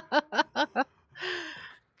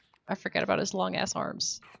 I forget about his long-ass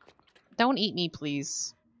arms. Don't eat me,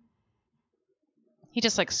 please. He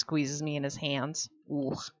just, like, squeezes me in his hands.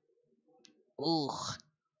 Ugh. Ugh.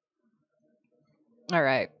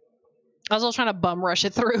 Alright. I was all trying to bum rush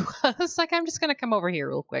it through. I was like, I'm just gonna come over here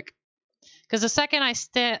real quick. Because the second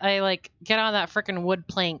I like get on that freaking wood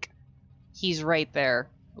plank, he's right there.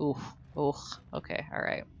 Ooh, ooh. Okay, all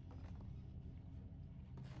right.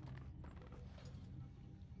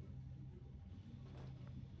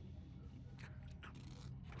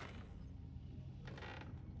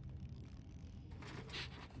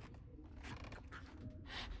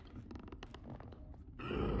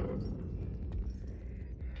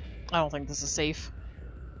 I don't think this is safe.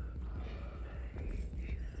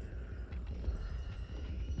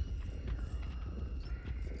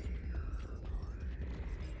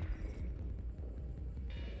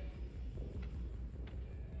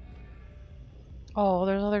 Oh,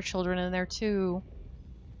 there's other children in there too.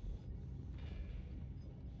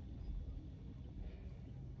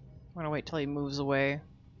 I'm gonna wait till he moves away.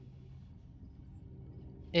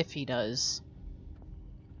 If he does.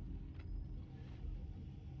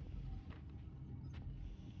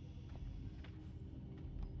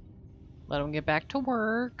 Let him get back to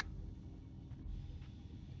work.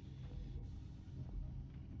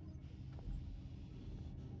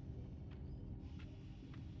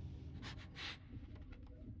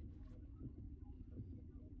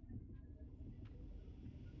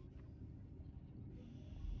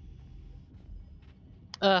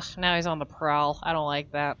 Ugh, now he's on the prowl. I don't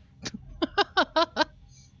like that.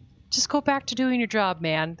 Just go back to doing your job,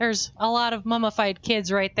 man. There's a lot of mummified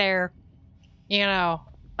kids right there. You know,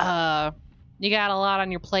 you got a lot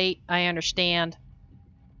on your plate. I understand.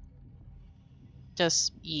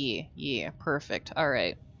 Just, yeah, perfect. All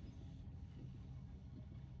right.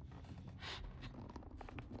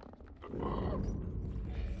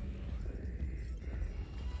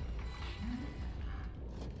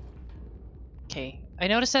 Okay. I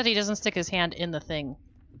noticed that he doesn't stick his hand in the thing.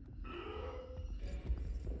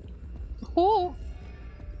 Ooh!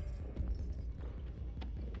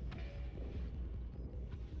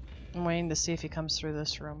 I'm waiting to see if he comes through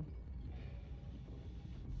this room.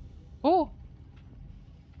 Ooh!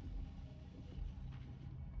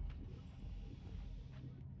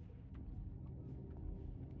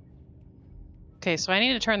 Okay, so I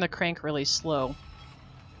need to turn the crank really slow.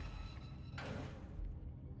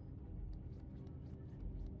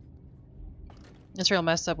 It's real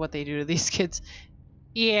messed up what they do to these kids.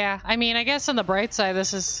 Yeah, I mean, I guess on the bright side,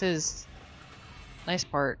 this is his nice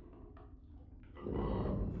part.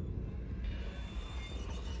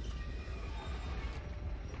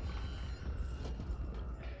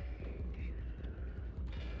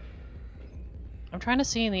 I'm trying to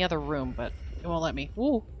see in the other room, but it won't let me.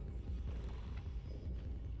 Ooh!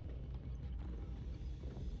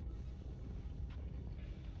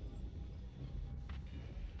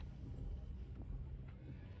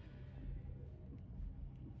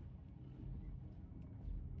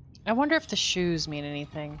 I wonder if the shoes mean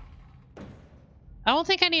anything. I don't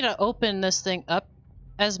think I need to open this thing up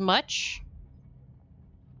as much,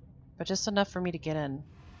 but just enough for me to get in.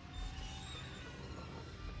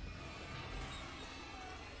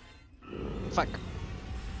 Fuck.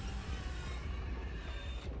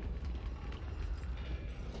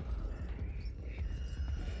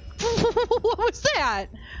 What was that?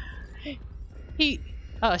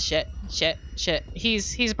 Oh shit, shit, shit.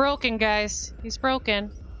 He's broken, guys. He's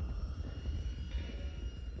broken.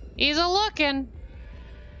 He's a-looking.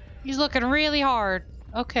 He's looking really hard.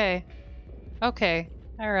 Okay. Okay.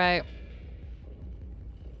 Alright.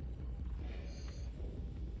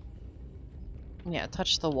 Yeah,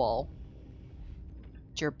 touch the wall.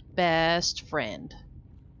 It's your best friend.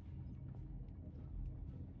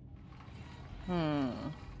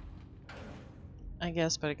 I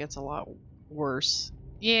guess, but it gets a lot worse.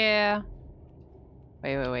 Yeah.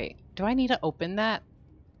 Wait. Do I need to open that?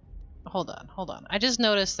 Hold on. I just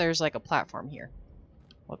noticed there's like a platform here.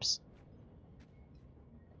 Whoops.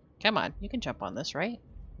 Come on, you can jump on this, right?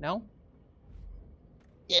 No?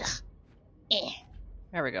 Ugh. Eh.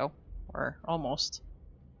 There we go. Or almost.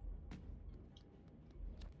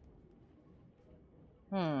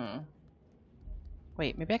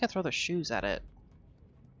 Wait, maybe I could throw the shoes at it.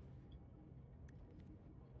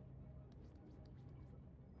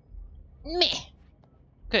 Meh.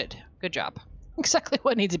 Good job. Exactly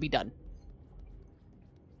what needs to be done.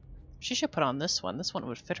 She should put on this one. This one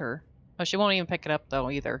would fit her. Oh, she won't even pick it up though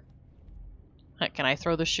either. Can I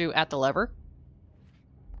throw the shoe at the lever?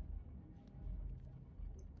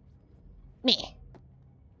 Meh.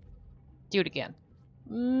 Do it again.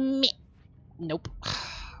 Meh. Nope.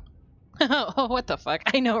 Oh, what the fuck?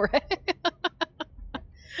 I know, right?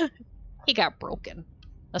 He got broken.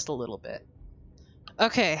 Just a little bit.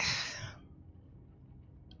 Okay.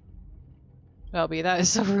 That'll be that.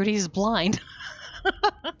 So Rudy's blind.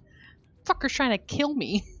 Fucker's trying to kill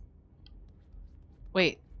me.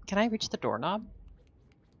 Wait, can I reach the doorknob?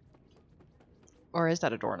 Or is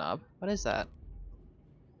that a doorknob? What is that?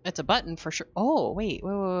 It's a button for sure. Oh, wait.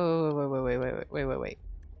 Wait.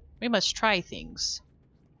 We must try things.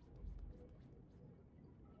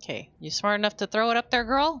 Okay, you smart enough to throw it up there,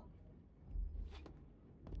 girl?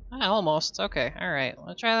 Ah, almost. Okay, alright.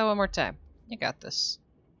 Let's try that one more time. You got this.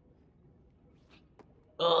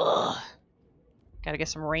 Ugh. Gotta get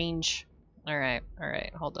some range. Alright.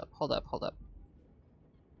 Hold up.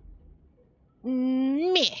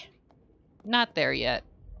 Meh. Not there yet.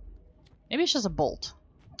 Maybe it's just a bolt.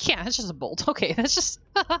 Yeah, it's just a bolt. Okay, that's just...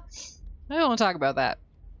 I don't want to talk about that.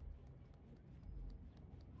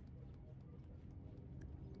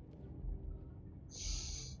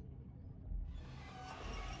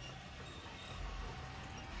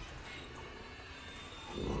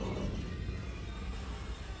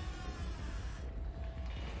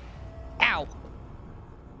 Ow!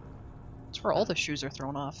 That's where all the shoes are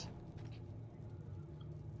thrown off.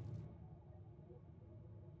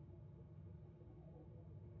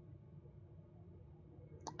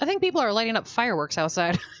 I think people are lighting up fireworks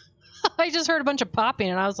outside. I just heard a bunch of popping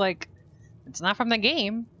and I was like, it's not from the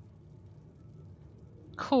game.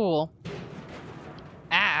 Cool.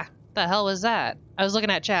 Ah, the hell was that? I was looking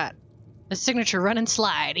at chat. The signature run and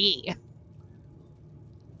slide,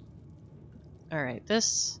 Alright,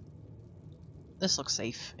 this looks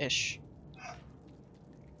safe-ish.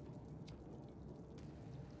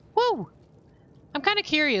 Woo! I'm kind of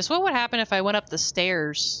curious, what would happen if I went up the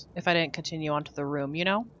stairs if I didn't continue onto the room, you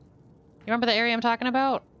know? You remember the area I'm talking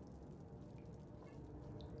about?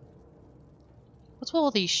 What's with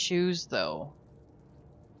all these shoes, though?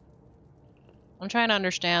 I'm trying to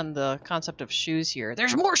understand the concept of shoes here.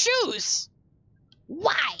 There's more shoes!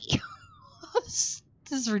 Why? This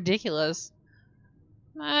is ridiculous.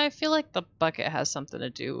 I feel like the bucket has something to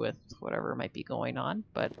do with whatever might be going on,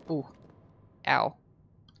 but... Ooh. Ow.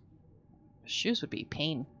 Shoes would be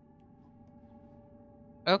pain.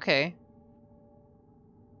 Okay.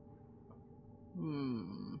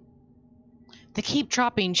 They keep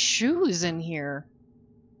dropping shoes in here.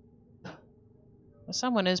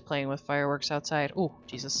 Someone is playing with fireworks outside. Oh,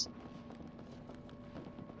 Jesus.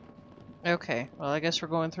 Okay, well, I guess we're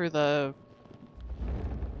going through the...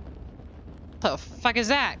 What the fuck is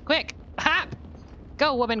that? Quick! Hop!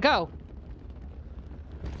 Go, woman, go!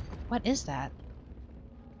 What is that?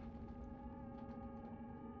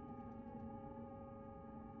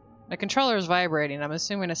 The controller is vibrating. I'm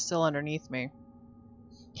assuming it's still underneath me.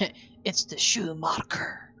 It's the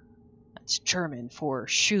Schuhmacher. That's German for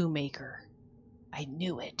shoemaker. I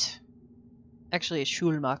knew it. Actually, it's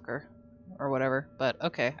Schulmacher. Or whatever. But,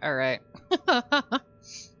 okay. Alright.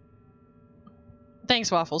 Thanks,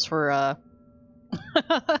 Waffles, for,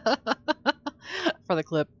 for the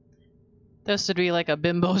clip. This would be like a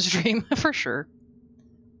bimbo stream, for sure.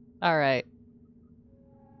 Alright.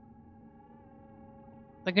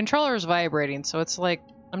 The controller is vibrating, so it's like...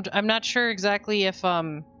 I'm not sure exactly if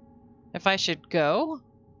I should go,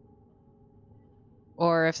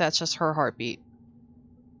 or if that's just her heartbeat.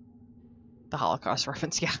 The Holocaust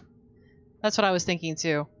reference, yeah. That's what I was thinking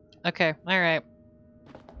too. Okay, alright.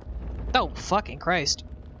 Oh, fucking Christ.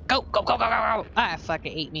 Go! Ah, fuck, it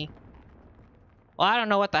ate me. Well, I don't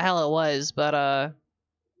know what the hell it was, but,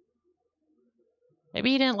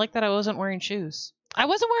 maybe he didn't like that I wasn't wearing shoes. I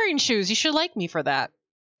wasn't wearing shoes! You should like me for that.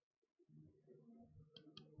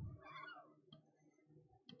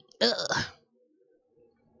 Ugh.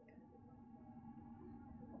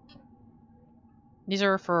 These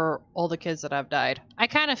are for all the kids that have died. I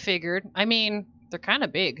kind of figured. I mean, they're kind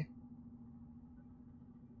of big.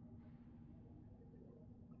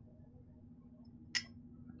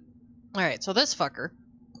 Alright, so this fucker.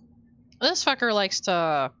 This fucker likes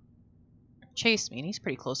to chase me, and he's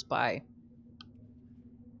pretty close by.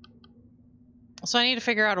 So I need to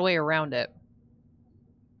figure out a way around it.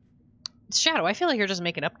 Shadow, I feel like you're just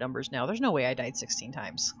making up numbers now. There's no way I died 16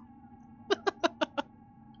 times.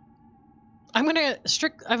 I'm gonna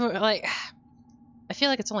I feel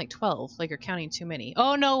like it's only 12. Like you're counting too many.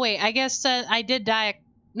 Oh, no, wait. I guess I did die.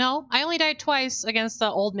 No, I only died twice against the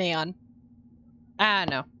old man. Ah,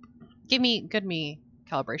 no. Give me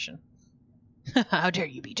calibration. How dare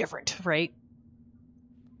you be different, right?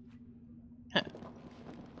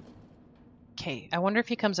 Okay, I wonder if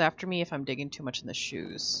he comes after me if I'm digging too much in the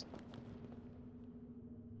shoes.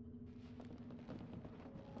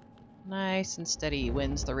 Nice and steady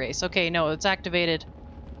wins the race. Okay, no, it's activated.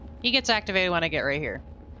 He gets activated when I get right here.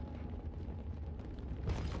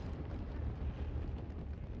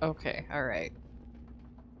 Okay, alright.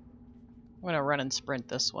 I'm gonna run and sprint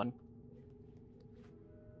this one.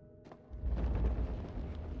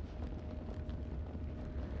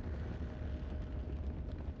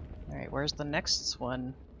 Alright, where's the next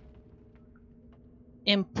one?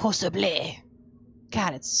 Impossible!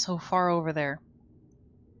 God, it's so far over there.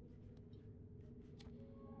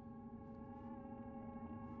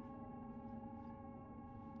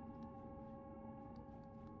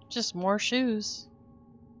 Just more shoes.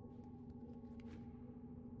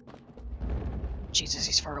 Jesus,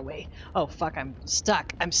 he's far away. Oh, fuck, I'm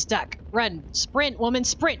stuck. I'm stuck. Run. Sprint, woman,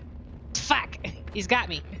 sprint! Fuck! He's got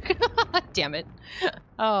me. Damn it.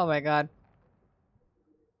 Oh my god.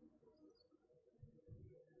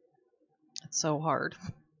 It's so hard.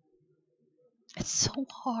 It's so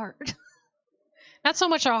hard. Not so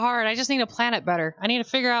much a hard, I just need to plan it better. I need to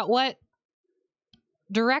figure out what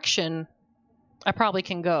direction I probably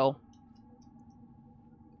can go.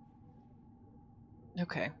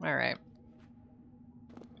 Okay, alright.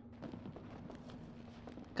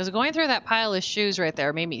 Because going through that pile of shoes right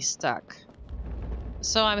there made me stuck.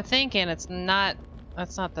 So I'm thinking that's not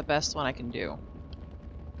the best one I can do.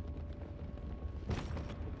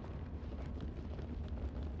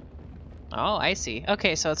 Oh, I see.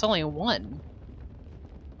 Okay, so it's only one.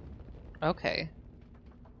 Okay.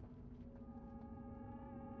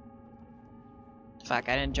 Fuck,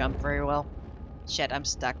 I didn't jump very well. Shit, I'm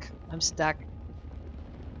stuck. I'm stuck.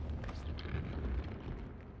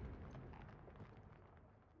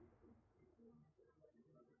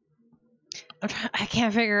 I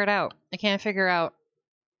can't figure it out. I can't figure out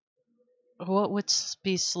what would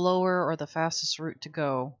be slower or the fastest route to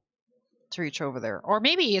go to reach over there. Or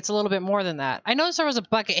maybe it's a little bit more than that. I noticed there was a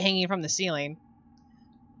bucket hanging from the ceiling.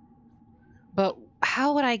 But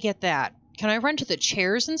how would I get that? Can I run to the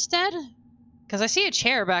chairs instead? Because I see a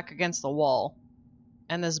chair back against the wall.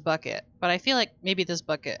 And this bucket. But I feel like maybe this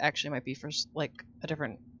bucket actually might be for, like, a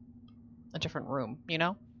different room, you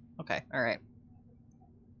know? Okay, alright.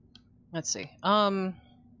 Let's see. Ugh,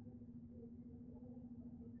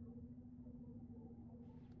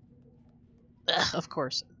 of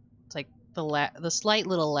course. It's like the slight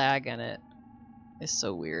little lag in it is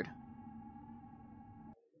so weird.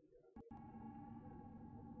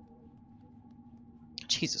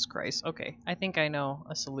 Jesus Christ. Okay, I think I know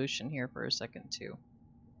a solution here for a second too.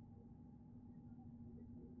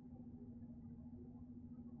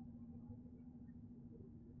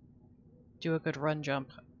 Do a good run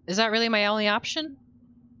jump. Is that really my only option?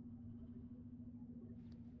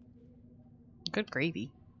 Good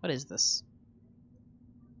gravy. What is this?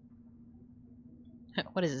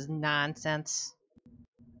 What is this nonsense?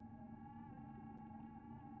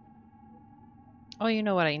 Oh, you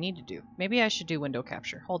know what I need to do. Maybe I should do window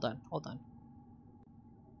capture. Hold on, hold on.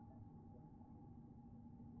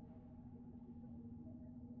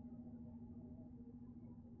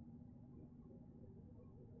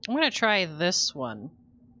 I'm gonna try this one.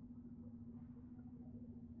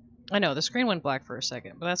 I know, the screen went black for a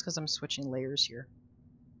second, but that's because I'm switching layers here.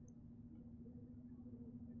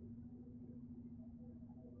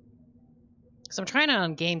 Because I'm trying it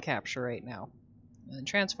on game capture right now. And then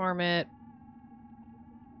transform it.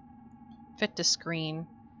 Fit to screen.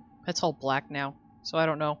 It's all black now, so I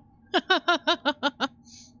don't know.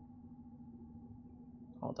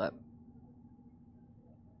 Hold up.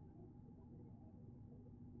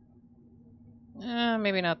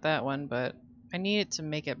 Maybe not that one, but I need it to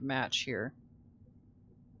make it match here.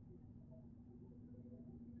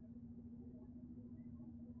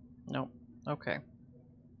 Nope. Okay.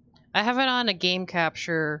 I have it on a game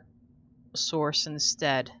capture source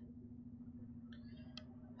instead.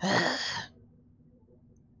 Can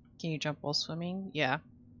you jump while swimming? Yeah.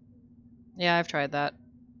 Yeah, I've tried that.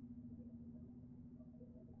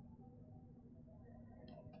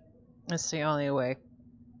 That's the only way.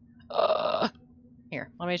 Here,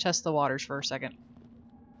 let me test the waters for a second.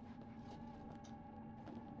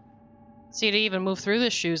 See, to even move through the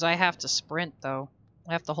shoes, I have to sprint, though.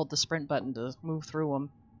 I have to hold the sprint button to move through them.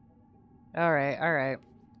 Alright, alright.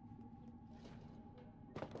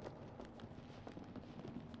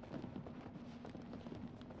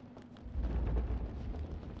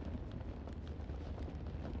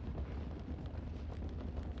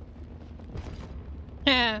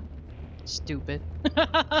 Stupid.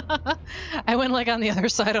 I went like on the other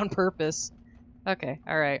side on purpose. Okay,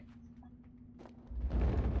 alright.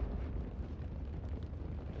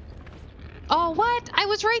 Oh, what? I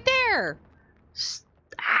was right there!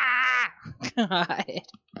 Ah! God.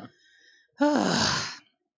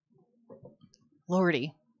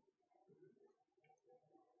 Lordy.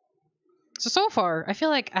 So far, I feel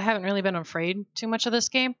like I haven't really been afraid too much of this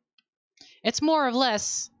game. It's more or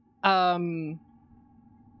less puzzle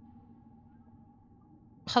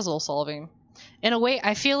solving. In a way,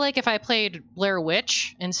 I feel like if I played Blair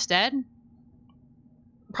Witch instead,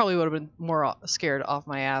 probably would have been more scared off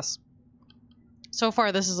my ass. So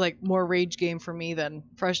far, this is like more rage game for me than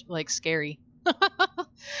fresh, like scary. I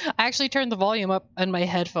actually turned the volume up on my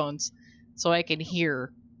headphones so I can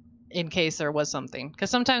hear in case there was something. Because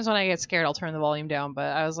sometimes when I get scared, I'll turn the volume down.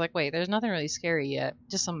 But I was like, wait, there's nothing really scary yet.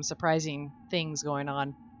 Just some surprising things going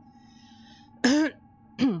on.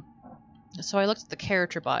 So I looked at the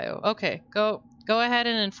character bio. Okay, go ahead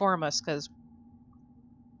and inform us, because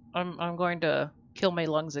I'm going to kill my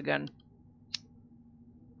lungs again.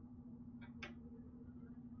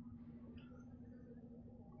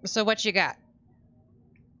 So what you got?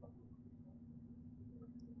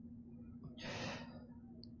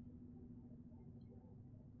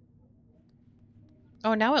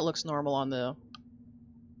 Oh, now it looks normal on the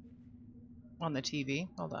TV.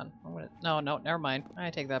 Hold on. No, never mind. I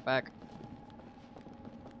take that back.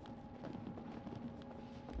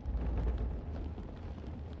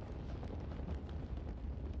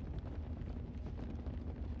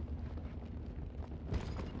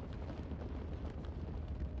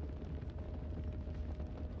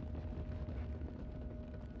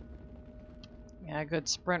 Yeah, a good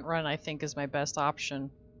sprint run, I think, is my best option.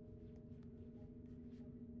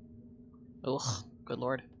 Ugh, good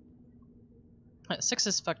lord. 6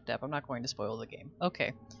 is fucked up. I'm not going to spoil the game.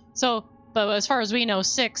 Okay. So, but as far as we know,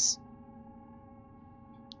 6...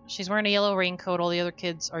 She's wearing a yellow raincoat. All the other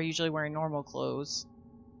kids are usually wearing normal clothes.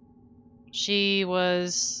 She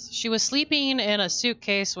was sleeping in a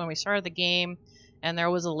suitcase when we started the game, and there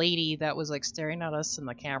was a lady that was like staring at us in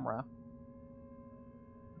the camera.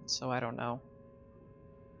 So I don't know.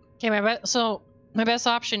 Okay, my best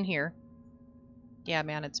option here. Yeah,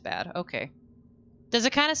 man, it's bad. Okay. Does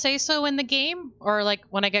it kind of say so in the game? Or like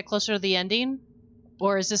when I get closer to the ending?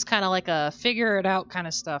 Or is this kind of like a figure it out kind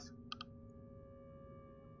of stuff?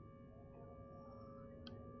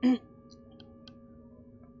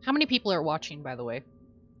 How many people are watching, by the way?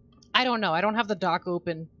 I don't know. I don't have the doc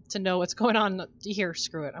open to know what's going on here.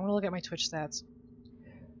 Screw it. I'm gonna look at my Twitch stats.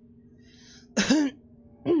 I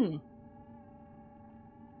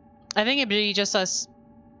think it'd be just us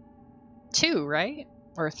 2, right?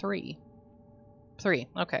 Or 3? 3.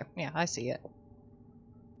 Okay. Yeah, I see it.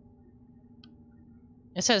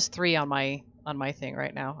 It says 3 on my thing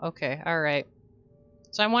right now. Okay. All right.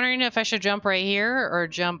 So I'm wondering if I should jump right here or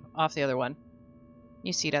jump off the other one.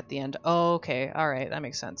 You see it at the end. Oh, okay. All right. That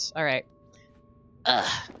makes sense. All right. Ugh.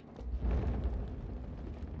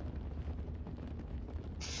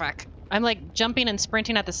 Fuck. I'm like jumping and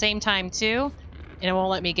sprinting at the same time too, and it won't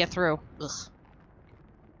let me get through. Ugh.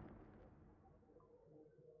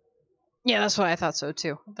 Yeah, that's what I thought so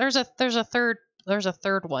too. There's a third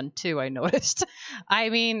one too, I noticed. I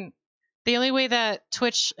mean, the only way that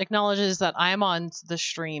Twitch acknowledges that I'm on the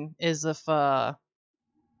stream is if I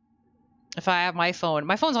have my phone.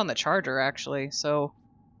 My phone's on the charger actually, so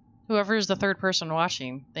whoever's the third person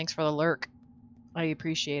watching, thanks for the lurk. I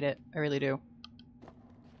appreciate it. I really do.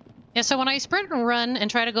 Yeah, so when I sprint and run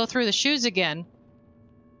and try to go through the shoes again,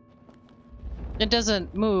 it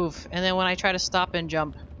doesn't move, and then when I try to stop and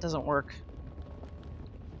jump, it doesn't work.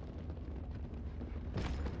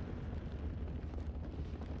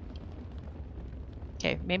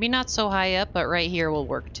 Okay, maybe not so high up, but right here will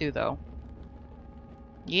work too, though.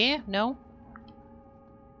 Yeah? No?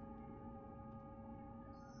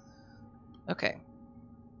 Okay.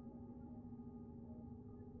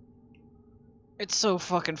 It's so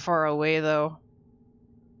fucking far away, though.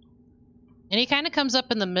 And he kind of comes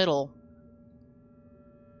up in the middle.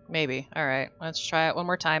 Maybe. Alright, let's try it one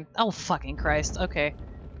more time. Oh, fucking Christ. Okay.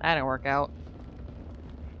 That didn't work out.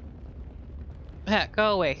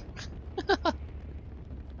 Go away.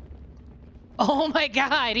 Oh my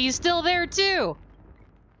god, he's still there too!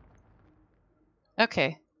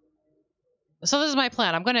 Okay. So this is my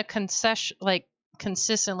plan. I'm gonna consistently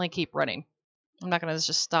keep running. I'm not gonna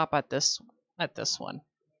just stop at this one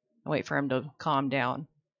and wait for him to calm down.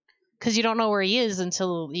 Because you don't know where he is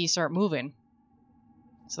until you start moving.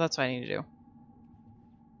 So that's what I need to do.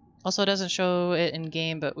 Also, it doesn't show it in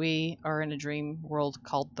game, but we are in a dream world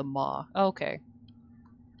called the Maw. Okay.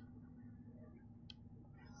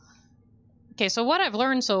 Okay, so what I've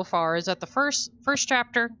learned so far is that the first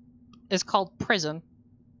chapter is called Prison.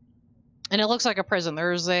 And it looks like a prison.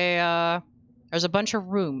 There's a bunch of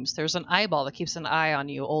rooms. There's an eyeball that keeps an eye on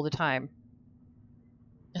you all the time.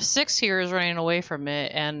 6 here is running away from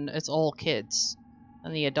it, and it's all kids.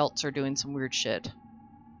 And the adults are doing some weird shit.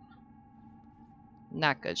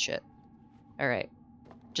 Not good shit. Alright.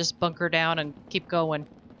 Just bunker down and keep going.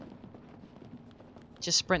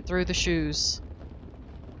 Just sprint through the shoes.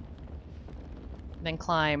 Then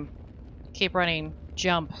climb. Keep running.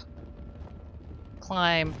 Jump.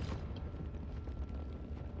 Climb.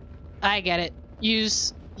 I get it.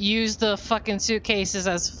 Use the fucking suitcases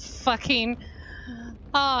as fucking...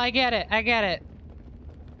 Oh, I get it. I get it.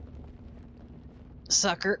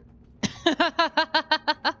 Sucker.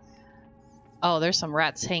 Oh, there's some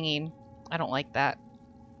rats hanging. I don't like that.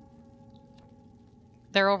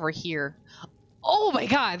 They're over here. Oh my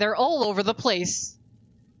god, they're all over the place.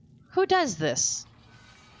 Who does this?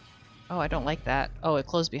 Oh, I don't like that. Oh, it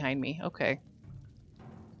closed behind me. Okay.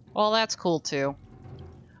 Well, that's cool too.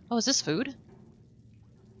 Oh, is this food?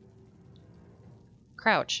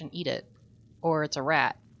 Crouch and eat it. Or it's a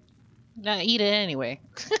rat. Nah, eat it anyway.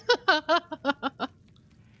 How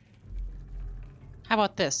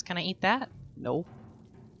about this? Can I eat that? No.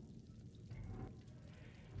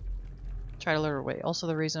 Try to lure her away. Also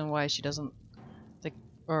the reason why she doesn't...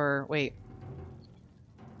 Or, wait.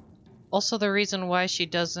 Also the reason why she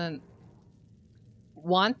doesn't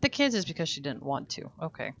want the kids is because she didn't want to.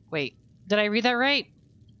 Okay, wait. Did I read that right?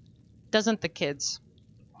 Doesn't the kids.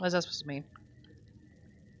 What is that supposed to mean?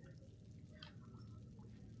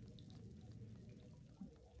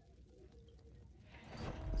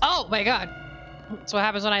 Oh my god! That's what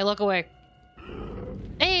happens when I look away.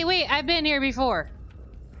 Hey, wait, I've been here before.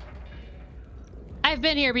 I've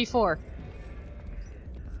been here before.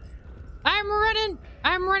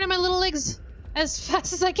 I'm running my little legs as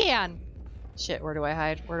fast as I can. Shit, where do I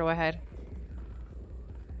hide? Where do I hide?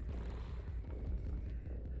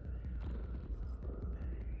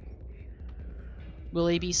 Will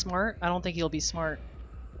he be smart? I don't think he'll be smart.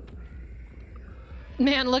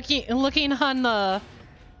 Man, looking on the...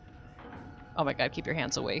 Oh my god, keep your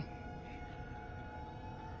hands away.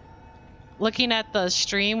 Looking at the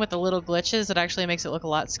stream with the little glitches, it actually makes it look a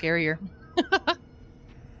lot scarier.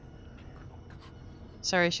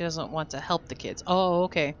 Sorry, she doesn't want to help the kids. Oh,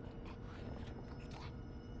 okay.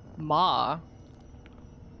 Ma.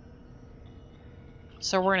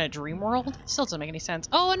 So we're in a dream world? Still doesn't make any sense.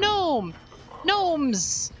 Oh, a gnome!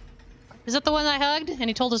 Gnomes! Is that the one I hugged and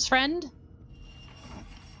he told his friend?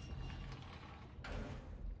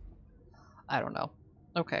 I don't know.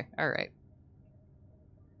 Okay, alright.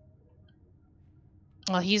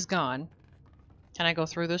 Well, he's gone. Can I go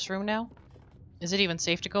through this room now? Is it even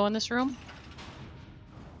safe to go in this room?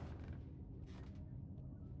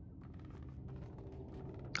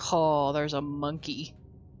 Oh, there's a monkey.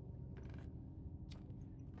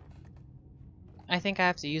 I think I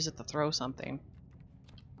have to use it to throw something.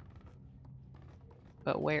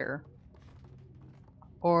 But where?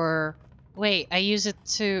 Or... Wait, I use it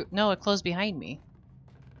to... No, it closed behind me.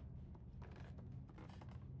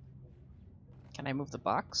 Can I move the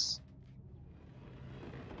box?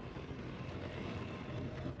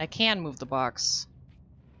 I can move the box.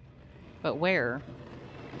 But where?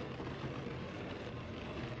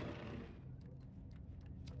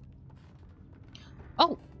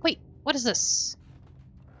 Oh, wait, what is this?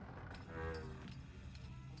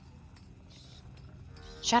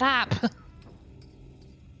 Shut up!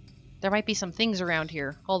 There might be some things around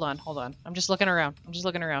here. Hold on, hold on. I'm just looking around. I'm just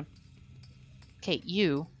looking around. Okay,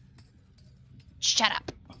 you. Shut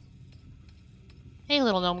up! Hey,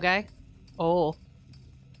 little gnome guy. Oh.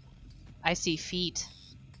 I see feet.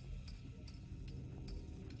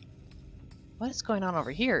 What is going on over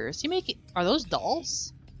here? Is he making... Are those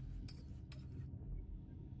dolls?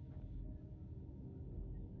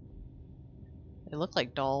 They look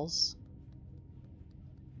like dolls.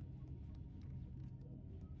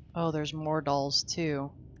 Oh, there's more dolls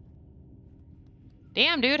too.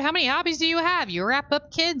 Damn, dude, how many hobbies do you have? You wrap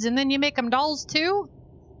up kids and then you make them dolls too?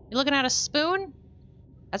 You looking at a spoon?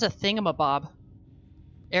 That's a thingamabob.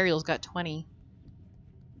 Ariel's got 20.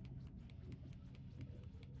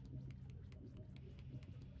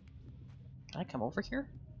 Can I come over here?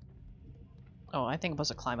 Oh, I think I'm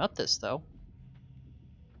supposed to climb up this though.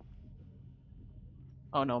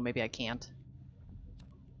 Oh no, maybe I can't.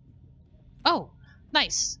 Oh,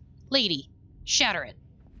 nice. Lady, shatter it.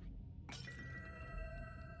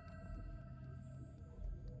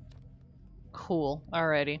 Cool,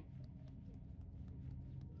 alrighty.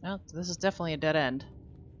 Well, this is definitely a dead end.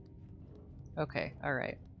 Okay,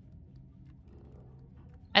 alright.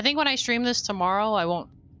 I think when I stream this tomorrow, I won't...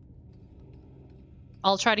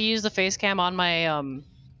 I'll try to use the face cam on my, Oh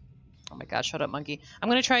my god, shut up, monkey. I'm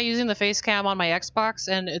gonna try using the face cam on my Xbox,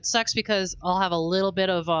 and it sucks because I'll have a little bit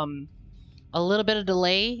of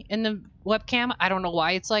delay in the webcam. I don't know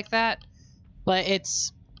why it's like that, but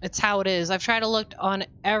it's how it is. I've tried to look on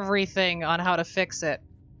everything on how to fix it.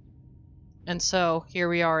 And so, here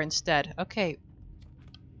we are instead. Okay.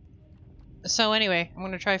 So anyway, I'm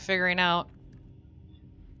gonna try figuring out...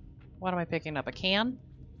 What am I picking up? A can?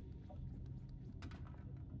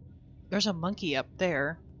 There's a monkey up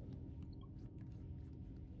there.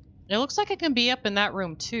 It looks like it can be up in that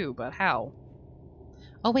room too, but how?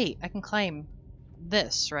 Oh wait, I can climb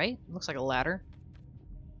this, right? It looks like a ladder.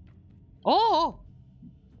 Oh!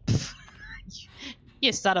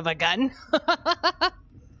 You son of a gun!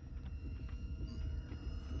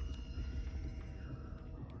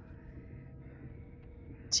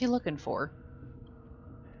 What's he looking for?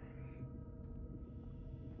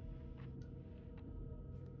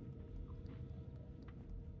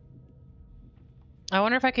 I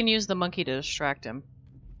wonder if I can use the monkey to distract him.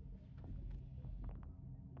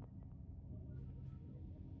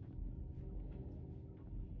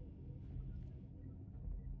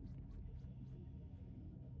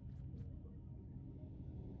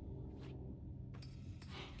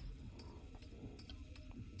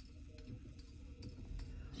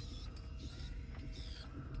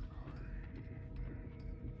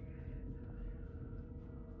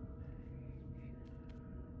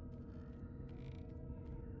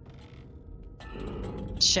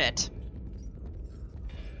 Shit.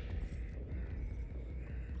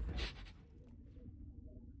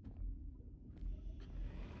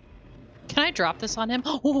 Can I drop this on him?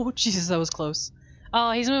 Oh, Jesus, that was close.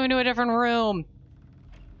 Oh, he's moving to a different room.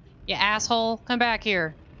 You asshole. Come back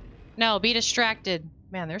here. No, be distracted.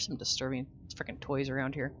 Man, there's some disturbing freaking toys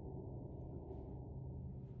around here.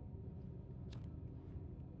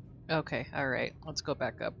 Okay, alright. Let's go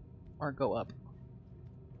back up. Or go up.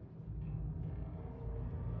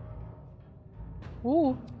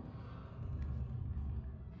 Ooh.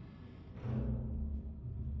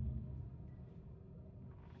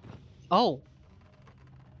 Oh.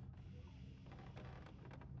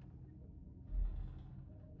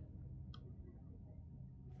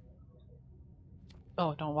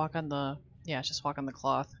 Oh, don't walk on the... Yeah, just walk on the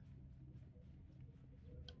cloth.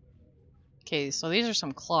 Okay, so these are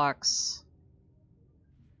some clocks.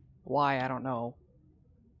 Why, I don't know.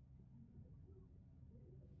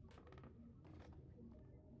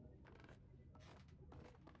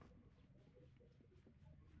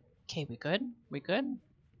 Okay, we good? We good?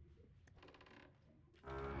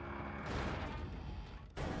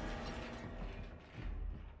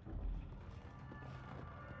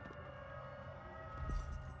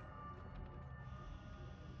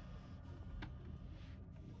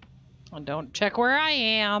 And don't check where I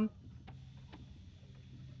am.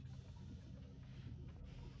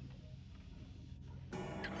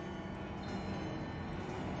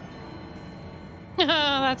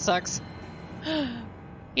 That sucks.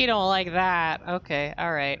 You don't like that. Okay,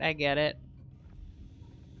 alright, I get it.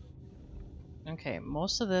 Okay,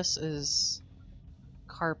 most of this is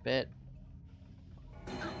carpet.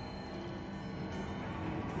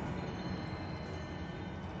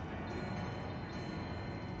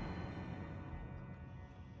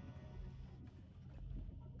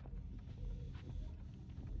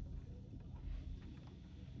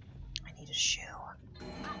 I need a shoe.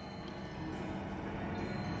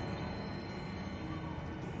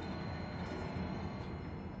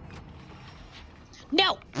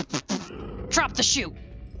 No! Drop the shoe!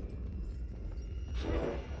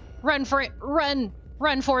 Run for it! Run!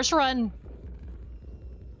 Run, Forrest, run!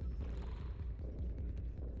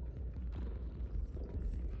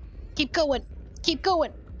 Keep going! Keep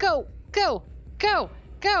going! Go! Go! Go!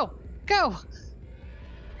 Go! Go!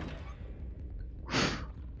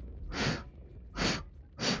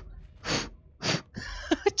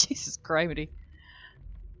 Jesus Christ.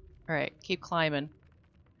 Alright, keep climbing.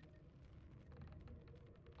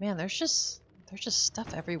 Man, there's just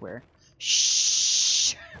stuff everywhere.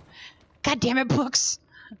 Shh! God damn it, books!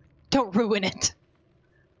 Don't ruin it.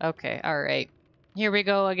 Okay, alright. Here we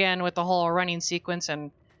go again with the whole running sequence and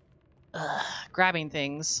grabbing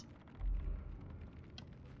things.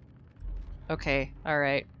 Okay,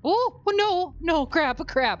 alright. Oh, no! No, crap.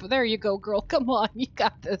 There you go, girl. Come on, you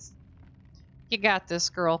got this. You got this,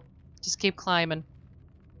 girl. Just keep climbing.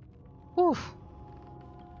 Whew.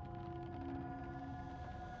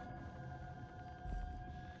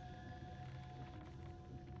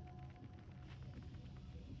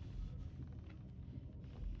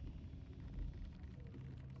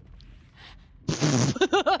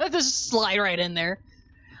 Just slide right in there.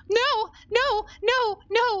 No! No! No!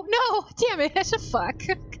 No! No! Damn it! Fuck.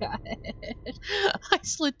 God. I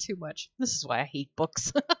slid too much. This is why I hate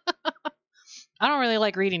books. I don't really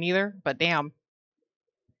like reading either, but damn.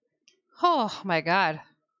 Oh my god.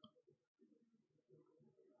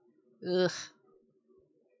 Ugh.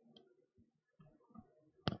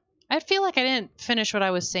 I feel like I didn't finish what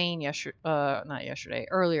I was saying not yesterday,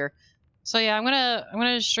 earlier. So yeah, I'm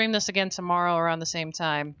gonna stream this again tomorrow around the same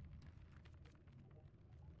time.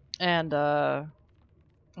 And I'm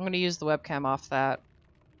gonna use the webcam off the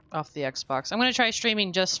Xbox. I'm gonna try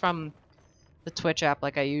streaming just from the Twitch app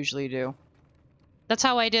like I usually do. That's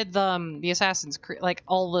how I did the Assassin's Creed, like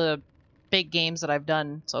all the big games that I've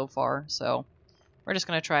done so far. So we're just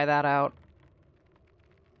gonna try that out.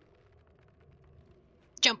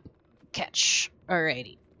 Jump, catch.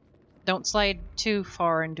 Alrighty. Don't slide too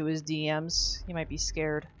far into his DMs. He might be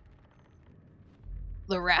scared.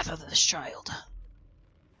 The wrath of this child.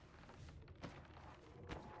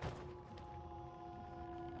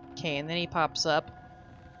 Okay, and then he pops up.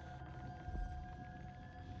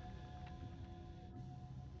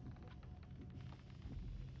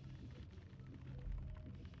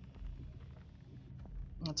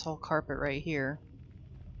 That's all carpet right here.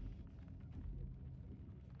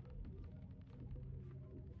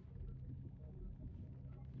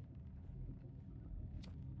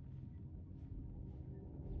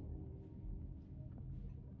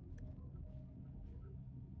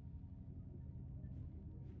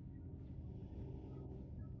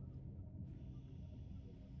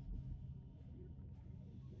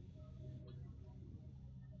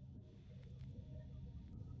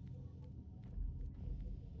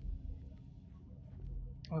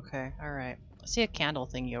 Okay, alright. I see a candle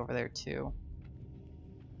thingy over there too.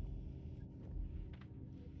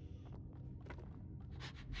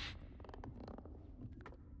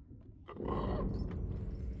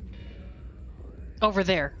 Over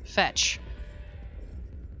there. Fetch.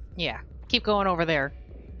 Yeah. Keep going over there.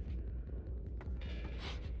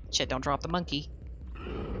 Shit, don't drop the monkey.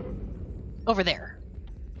 Over there.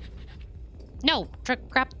 No!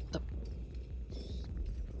 Grab the...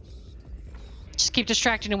 Just keep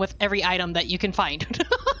distracting him with every item that you can find.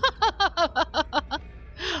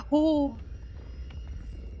 Ooh.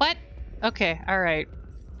 What? Okay, alright.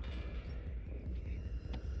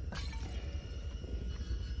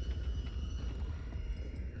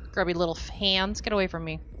 Grubby little hands, get away from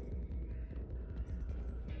me.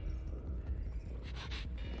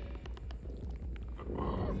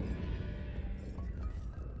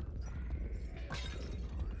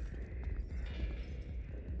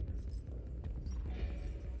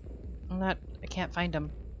 I can't find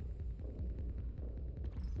him.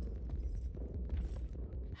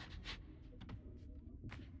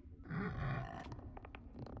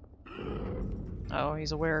 Oh,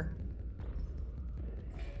 he's aware.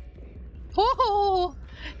 Whoa!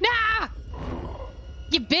 Nah!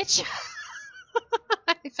 You bitch!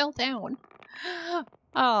 I fell down.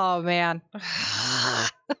 Oh, man.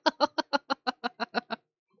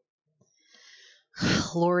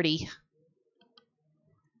 Lordy.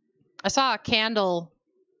 I saw a candle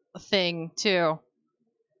thing, too.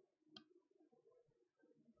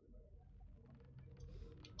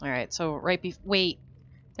 Alright, so wait.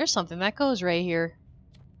 There's something that goes right here.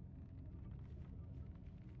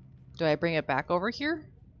 Do I bring it back over here?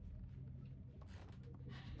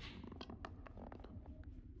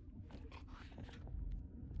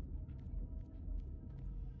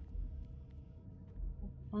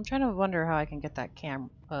 I'm trying to wonder how I can get that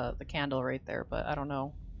the candle right there, but I don't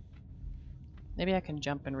know. Maybe I can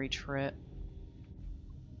jump and reach for it.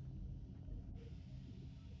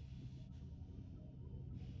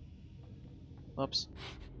 Whoops.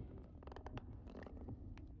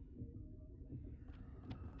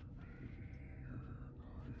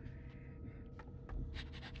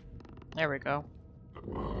 There we go.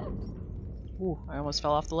 Ooh, I almost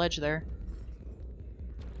fell off the ledge there.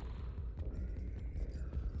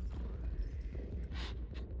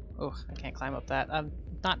 Oh, I can't climb up that. I'm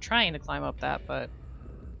not trying to climb up that, but...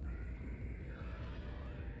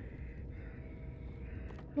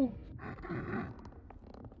 Ooh.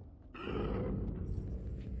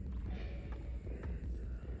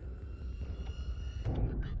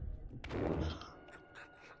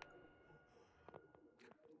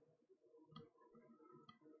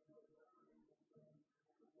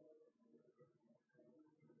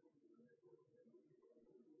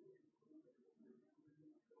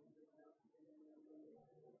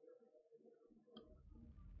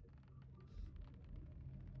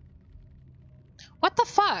 What the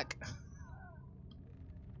fuck?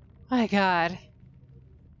 My god.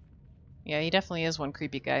 Yeah, he definitely is one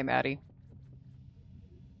creepy guy, Maddie.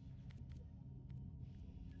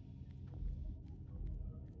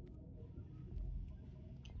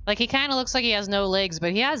 Like, he kind of looks like he has no legs,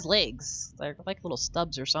 but he has legs. They're like little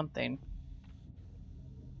stubs or something.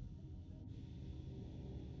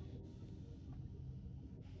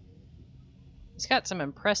 He's got some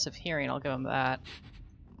impressive hearing, I'll give him that.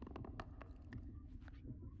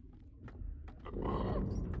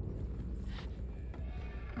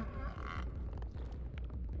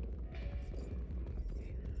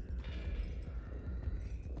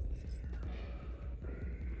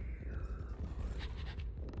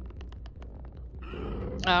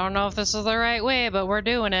 I don't know if this is the right way, but we're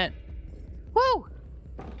doing it. Woo!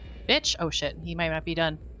 Bitch! Oh shit, he might not be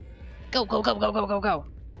done. Go, go, go, go, go, go, go!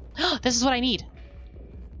 This is what I need!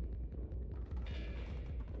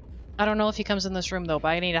 I don't know if he comes in this room though, but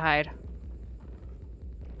I need to hide.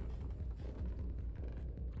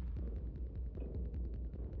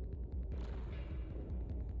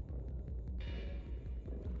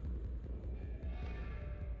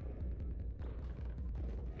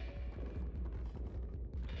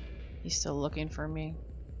 He's still looking for me.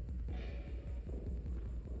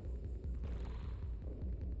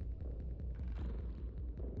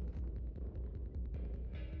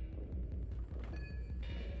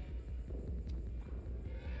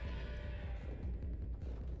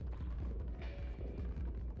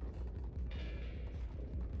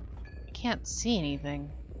 I can't see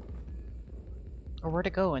anything. Or where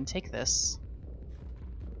to go and take this.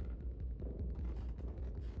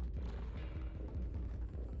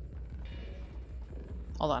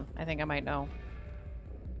 Hold on, I think I might know.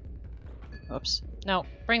 Oops. No,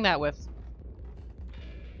 bring that with.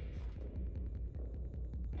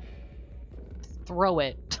 Throw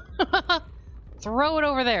it. Throw it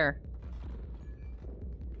over there.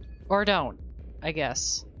 Or don't, I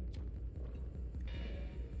guess.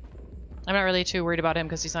 I'm not really too worried about him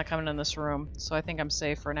because he's not coming in this room, so I think I'm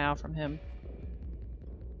safe for now from him.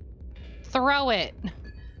 Throw it!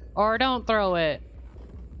 Or don't throw it.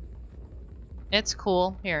 It's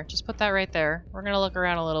cool. Here, just put that right there. We're gonna look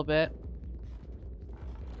around a little bit.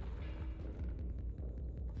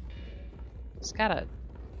 It's got a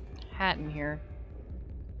hat in here.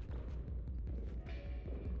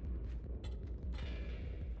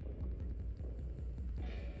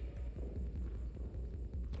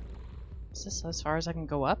 Is this as far as I can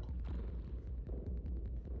go up?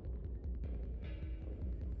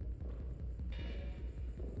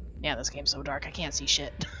 Yeah, this game's so dark, I can't see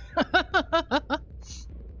shit.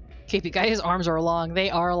 KP guy, his arms are long. They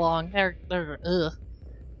are long. They're ugh.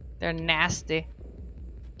 They're nasty.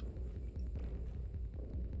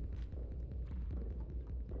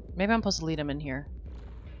 Maybe I'm supposed to lead him in here.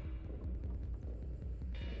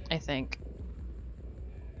 I think.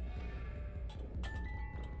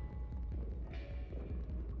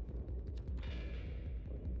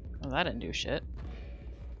 Oh, that didn't do shit.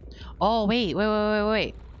 Oh, wait.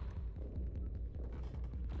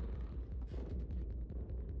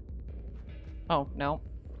 Oh, no.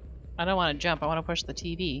 I don't want to jump. I want to push the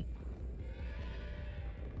TV.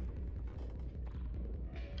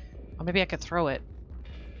 Oh, maybe I could throw it.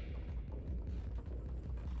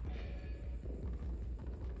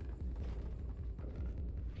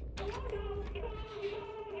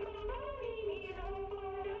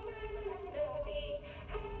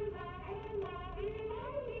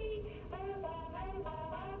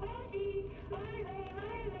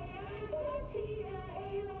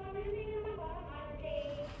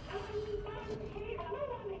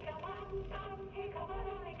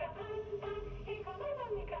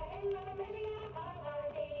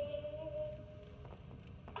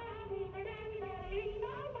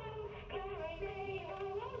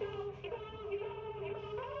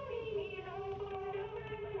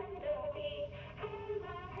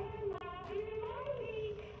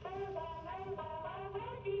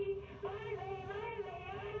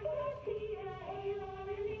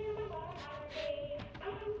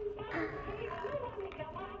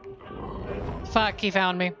 Fuck, he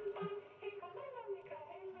found me.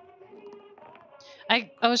 I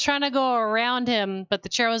was trying to go around him, but the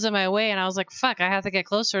chair was in my way, and I was like, fuck, I have to get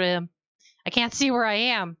closer to him. I can't see where I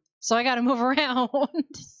am, so I gotta move around.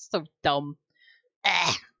 So dumb.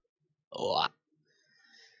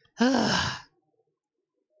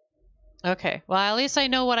 Okay, well, at least I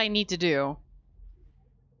know what I need to do.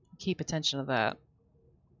 Keep attention to that.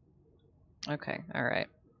 Okay, alright.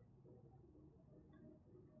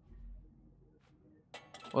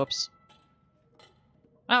 Whoops.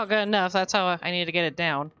 Oh, good enough. That's how I need to get it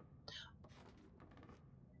down.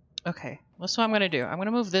 Okay, that's what I'm gonna do. I'm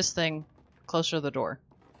gonna move this thing closer to the door.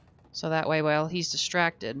 So that way, while he's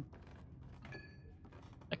distracted,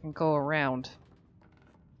 I can go around.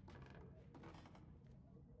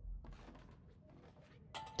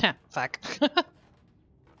 Heh, fuck.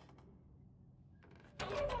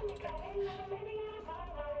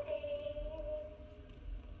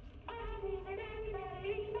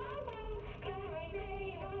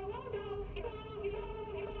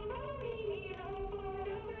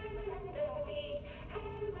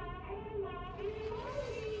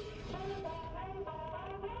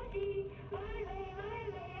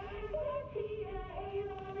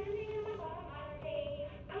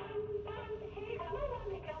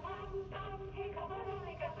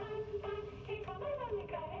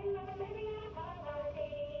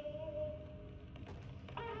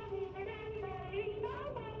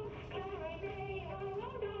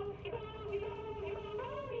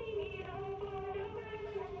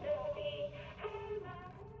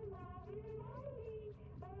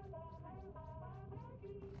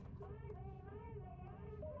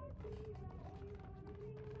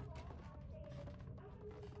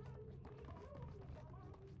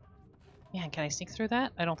 Man, can I sneak through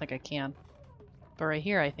that? I don't think I can. But right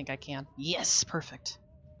here, I think I can. Yes, perfect.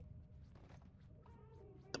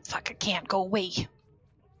 The fuck, I can't. Go away.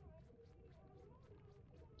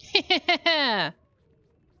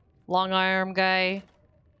 Long arm guy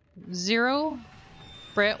 0.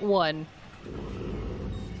 Britt 1.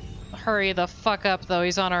 Hurry the fuck up, though.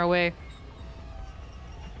 He's on our way.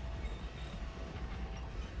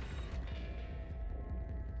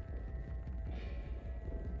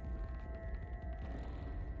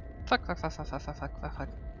 Fuck, fuck, fuck, fuck, fuck, fuck, fuck, fuck, fuck.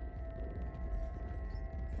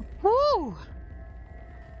 Woo!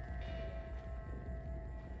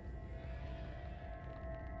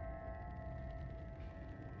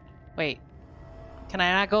 Wait. Can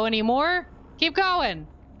I not go anymore? Keep going!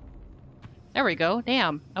 There we go.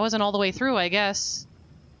 Damn. I wasn't all the way through, I guess.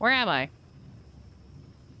 Where am I?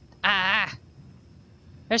 Ah!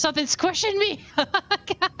 There's something squishing me!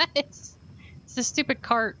 Guys! It's this stupid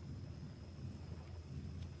cart.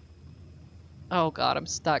 Oh god, I'm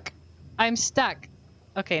stuck. I'm stuck!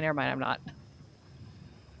 Okay, never mind, I'm not.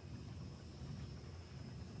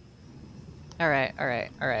 Alright,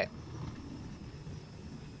 alright, alright.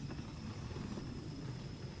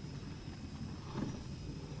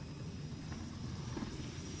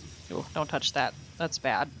 Ooh, don't touch that. That's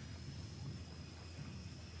bad.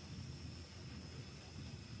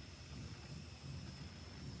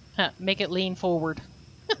 Huh, make it lean forward.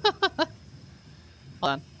 Hold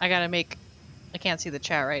on, I gotta make... I can't see the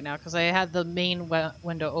chat right now because I had the main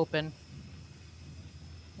window open.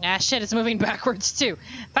 Ah, shit, it's moving backwards too.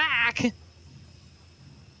 Fuck!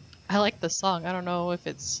 I like the song. I don't know if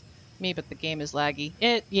it's me, but the game is laggy.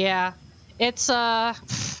 Yeah. It's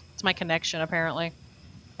my connection, apparently.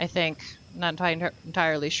 I think. Not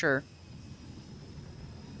entirely sure.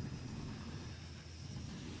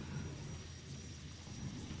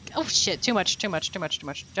 Oh shit, too much, too much, too much, too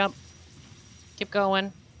much. Jump. Keep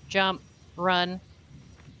going. Jump. Run.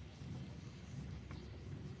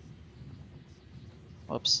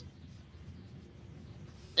 Whoops.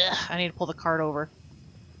 Ugh, I need to pull the cart over.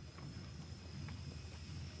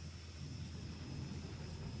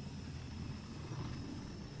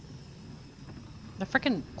 The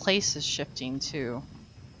frickin' place is shifting too.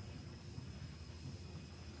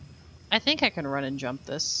 I think I can run and jump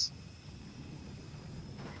this.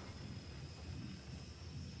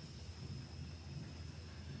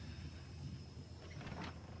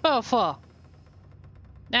 Oh, fuck.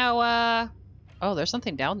 Now, oh, there's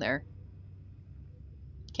something down there.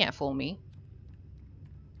 Can't fool me.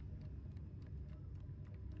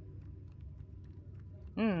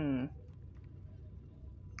 Hmm.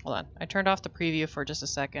 Hold on. I turned off the preview for just a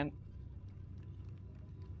second.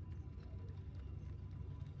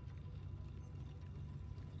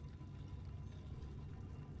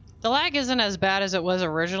 The lag isn't as bad as it was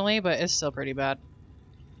originally, but it's still pretty bad.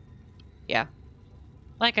 Yeah.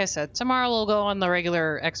 Like I said, tomorrow we'll go on the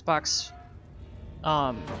regular Xbox,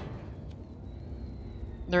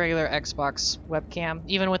 webcam,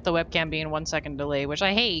 even with the webcam being 1 second delay, which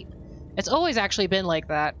I hate. It's always actually been like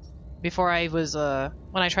that before I was,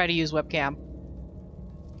 when I try to use webcam.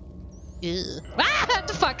 Ew. Ah! What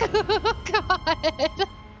the fuck? God!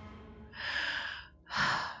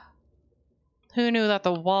 Who knew that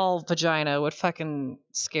the wall vagina would fucking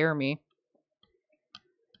scare me?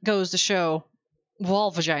 Goes to show.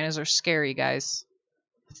 Wall vaginas are scary, guys.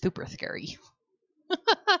 Super scary.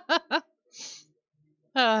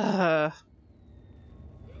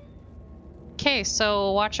 Okay,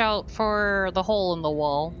 so watch out for the hole in the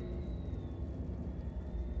wall.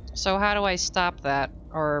 So how do I stop that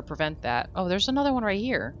or prevent that? Oh, there's another one right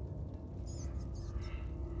here.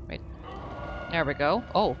 Wait. There we go.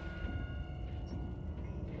 Oh.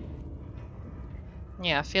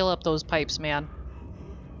 Yeah, fill up those pipes, man.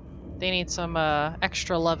 They need some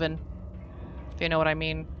extra lovin', if you know what I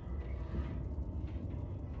mean.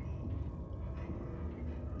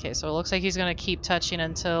 Okay, so it looks like he's gonna keep touching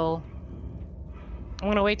until... I'm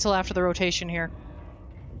gonna wait till after the rotation here.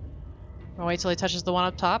 I'm gonna wait till he touches the one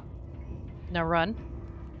up top. Now run.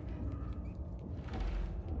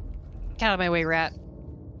 Get out of my way, rat.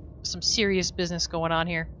 Some serious business going on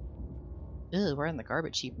here. Ew, we're in the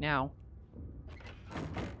garbage heap now.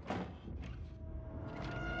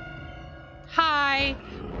 Hi!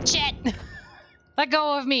 Shit! Let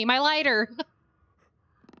go of me! My lighter!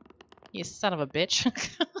 You son of a bitch.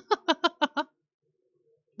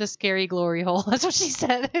 The scary glory hole. That's what she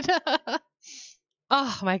said.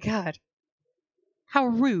 Oh my god. How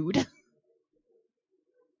rude.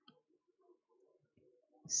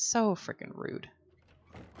 So freaking rude.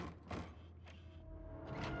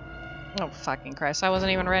 Oh, fucking Christ. I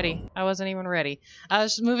wasn't even ready. I wasn't even ready. I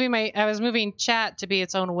was moving chat to be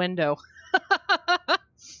its own window.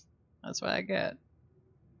 That's what I get.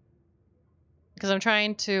 Because I'm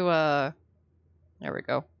trying to, there we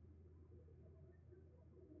go.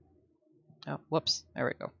 Oh, whoops. There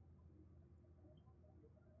we go.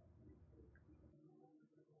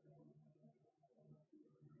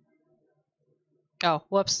 Oh,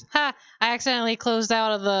 whoops. Ha! I accidentally closed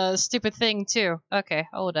out of the stupid thing, too. Okay,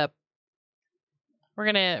 hold up. We're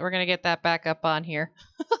gonna get that back up on here.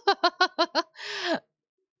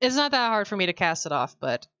 It's not that hard for me to cast it off,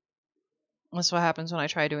 but that's what happens when I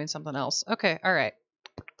try doing something else. Okay, alright.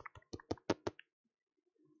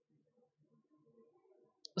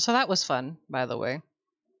 So that was fun, by the way.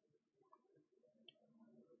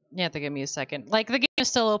 You have to give me a second. Like, the game is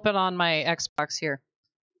still open on my Xbox here.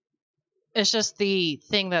 It's just the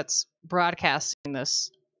thing that's broadcasting this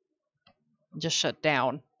just shut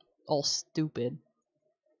down. All stupid.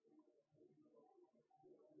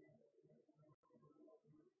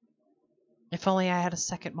 If only I had a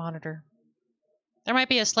second monitor. There might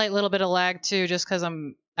be a slight little bit of lag, too, just because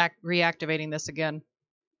I'm reactivating this again.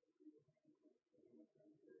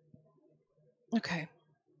 Okay.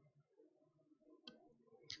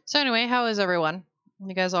 So anyway, how is everyone?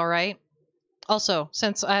 You guys alright? Also,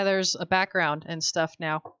 since there's a background and stuff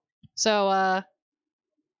now. So,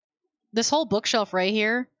 this whole bookshelf right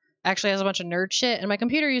here actually has a bunch of nerd shit, and my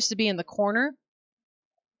computer used to be in the corner.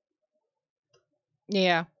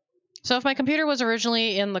 Yeah. So if my computer was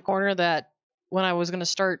originally in the corner that when I was going to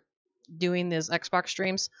start doing these Xbox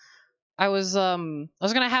streams, I was going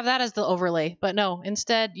to have that as the overlay, but no,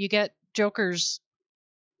 instead you get Joker's,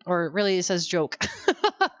 or really it says joke.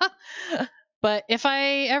 But if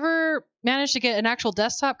I ever manage to get an actual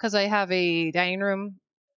desktop, because I have a dining room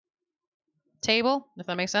table, if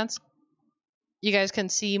that makes sense, you guys can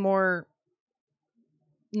see more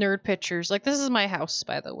nerd pictures. Like, this is my house,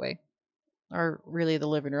 by the way. Or really the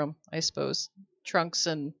living room, I suppose. Trunks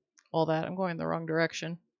and all that. I'm going the wrong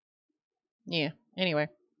direction. Yeah, anyway.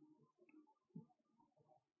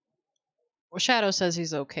 Well, Shadow says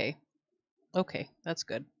he's okay. Okay, that's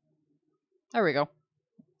good. There we go.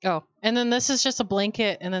 Oh, and then this is just a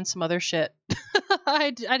blanket and then some other shit. I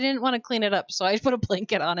didn't want to clean it up, so I put a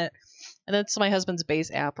blanket on it. And that's my husband's base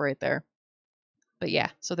app right there. But yeah,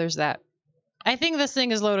 so there's that. I think this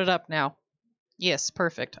thing is loaded up now. Yes,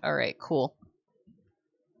 perfect. All right, cool.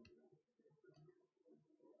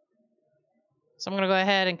 So I'm going to go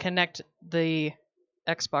ahead and connect the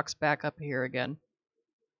Xbox back up here again.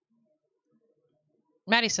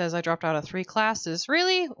 Maddie says I dropped out of 3 classes.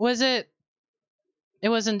 Really? Was it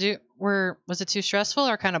wasn't was it too stressful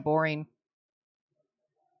or kind of boring?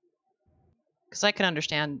 Because I can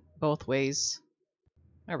understand both ways.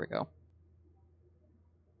 There we go.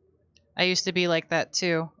 I used to be like that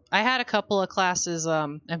too. I had a couple of classes,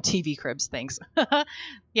 MTV Cribs, thanks.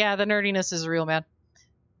 Yeah, the nerdiness is real, man.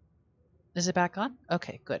 Is it back on?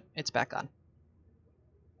 Okay, good. It's back on.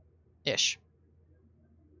 Ish.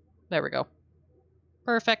 There we go.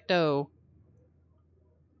 Perfecto.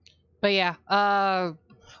 But yeah,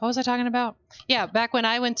 what was I talking about? Yeah, back when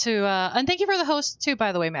I went to, and thank you for the host too,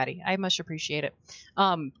 by the way, Maddie. I much appreciate it.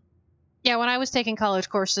 Yeah, when I was taking college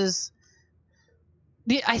courses,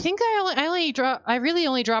 I think I really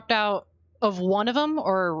only dropped out of one of them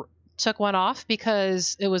or took one off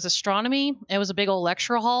because it was astronomy. It was a big old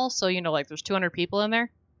lecture hall, so you know, like there's 200 people in there.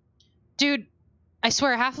 Dude, I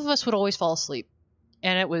swear half of us would always fall asleep,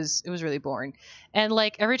 and it was really boring. And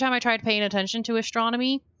like every time I tried paying attention to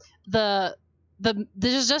astronomy, there's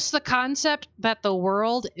just the concept that the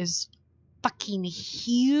world is fucking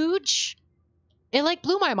huge. It like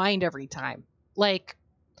blew my mind every time. Like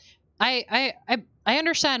I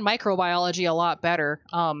understand microbiology a lot better.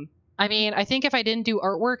 I mean, I think if I didn't do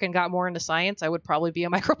artwork and got more into science, I would probably be a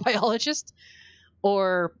microbiologist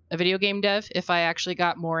or a video game dev if I actually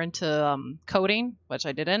got more into coding, which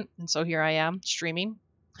I didn't. And so here I am streaming.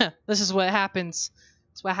 This is what happens.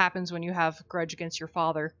 It's what happens when you have a grudge against your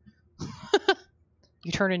father.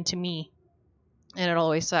 You turn into me, and it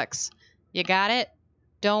always sucks. You got it?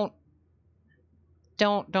 Don't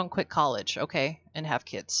quit college, okay? And have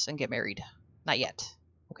kids and get married. Not yet.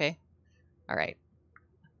 Okay? All right.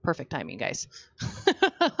 Perfect timing, guys.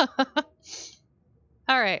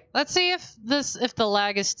 All right. Let's see if the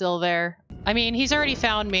lag is still there. I mean, he's already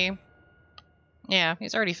found me. Yeah,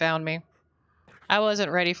 he's already found me. I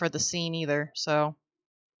wasn't ready for the scene either, so.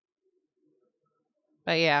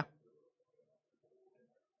 But yeah.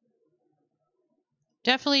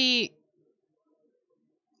 Definitely,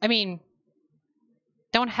 I mean,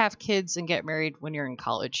 don't have kids and get married when you're in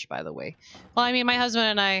college, by the way. Well, I mean, my husband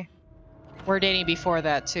and I, We're dating before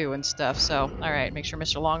that too and stuff, so alright, make sure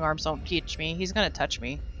Mr. Longarms don't teach me. He's gonna touch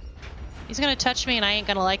me. He's gonna touch me and I ain't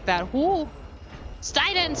gonna like that. Whoo!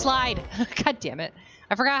 Slide and slide! God damn it.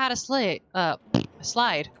 I forgot how to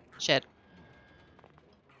slide. Shit.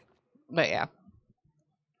 But yeah.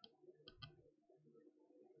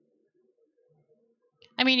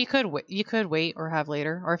 I mean, you could wait or have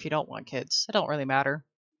later, or if you don't want kids. It don't really matter.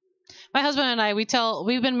 My husband and I,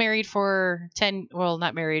 we've been married for 10, well,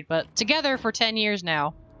 not married, but together for 10 years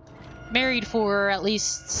now. Married for at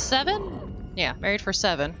least 7? Yeah, married for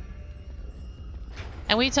 7.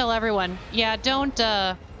 And we tell everyone, yeah, don't,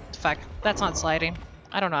 fuck, that's not sliding.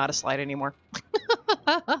 I don't know how to slide anymore.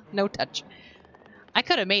 No touch. I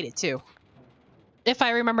could have made it too. If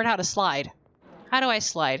I remembered how to slide. How do I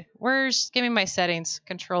slide? Give me my settings,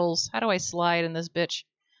 controls. How do I slide in this bitch?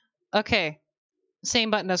 Okay.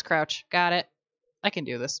 Same button as crouch. Got it. I can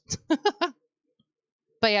do this.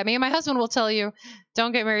 But yeah, me and my husband will tell you,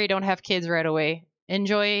 don't get married, don't have kids right away.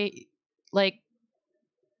 Enjoy, like,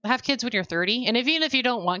 have kids when you're 30. And even if you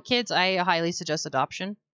don't want kids, I highly suggest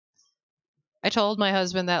adoption. I told my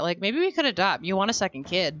husband that, like, maybe we could adopt. You want a second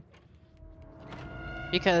kid.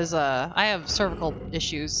 Because I have cervical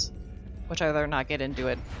issues, which I'd rather not get into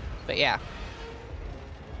it. But yeah.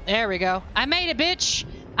 There we go. I made it, bitch!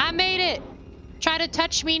 I made it! Try to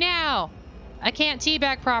touch me now! I can't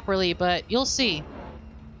teabag properly, but you'll see.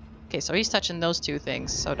 Okay, so he's touching those two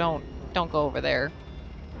things, so don't go over there.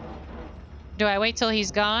 Do I wait till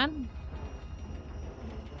he's gone?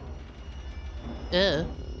 Ugh.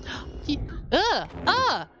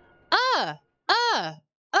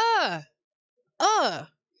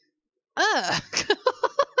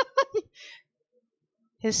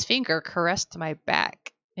 His finger caressed my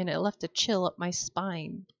back, and it left a chill up my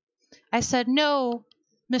spine. I said, no,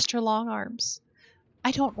 Mr. Longarms.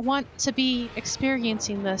 I don't want to be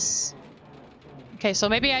experiencing this. Okay, so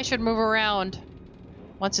maybe I should move around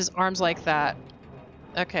once his arm's like that.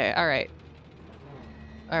 Okay, alright.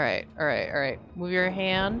 Alright. Move your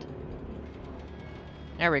hand.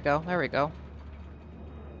 There we go, there we go.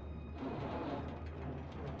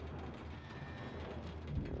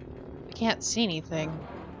 I can't see anything.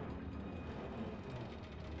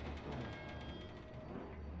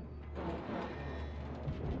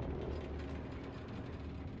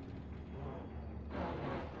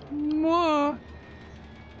 More.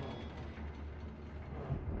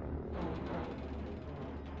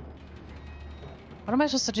 What am I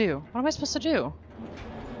supposed to do? What am I supposed to do?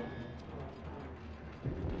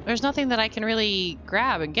 There's nothing that I can really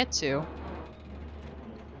grab and get to.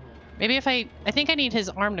 Maybe if I think I need his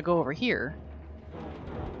arm to go over here.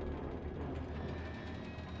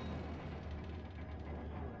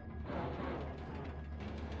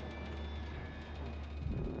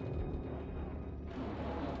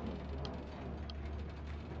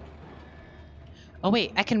 Oh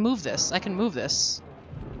wait, I can move this. I can move this.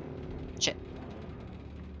 Shit.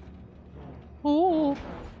 Ooh.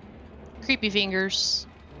 Creepy fingers.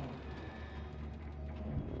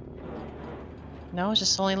 No, it's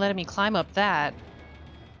just only letting me climb up that.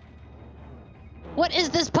 What is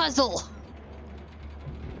this puzzle?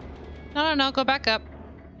 No, go back up.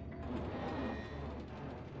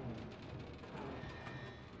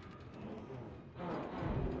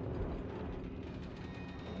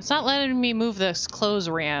 It's not letting me move this clothes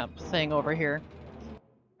ramp thing over here.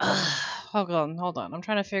 Hold on. I'm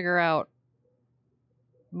trying to figure out.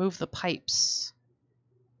 Move the pipes.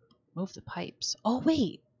 Move the pipes. Oh,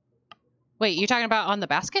 wait. Wait, you're talking about on the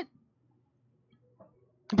basket?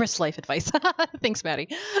 Britt's life advice. Thanks, Maddie.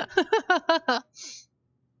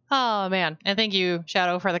 Oh, man. And thank you,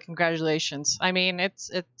 Shadow, for the congratulations. I mean, it's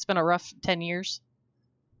been a rough 10 years.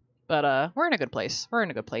 But we're in a good place. We're in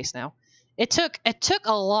a good place now. It took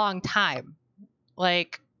a long time.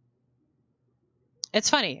 Like, it's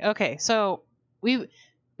funny. Okay, so we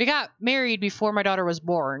got married before my daughter was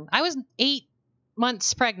born. I was 8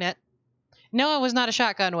 months pregnant. No, it was not a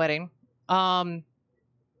shotgun wedding.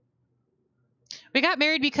 We got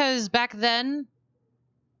married because back then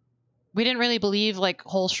we didn't really believe like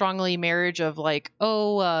whole strongly marriage of like,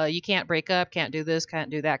 oh, you can't break up, can't do this, can't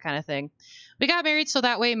do that kind of thing. We got married so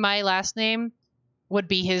that way my last name would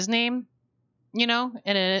be his name, you know,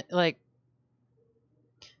 and it like,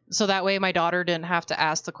 so that way my daughter didn't have to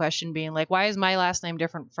ask the question being like, why is my last name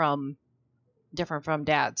different from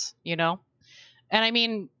dad's, you know? And I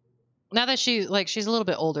mean, now that she's a little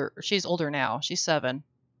bit older, she's older now, she's 7.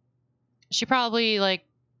 She probably, like,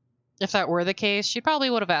 if that were the case, she probably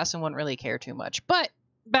would have asked and wouldn't really care too much. But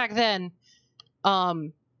back then,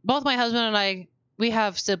 both my husband and I, we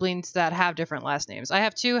have siblings that have different last names. I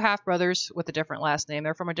have 2 half brothers with a different last name.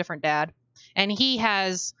 They're from a different dad. And he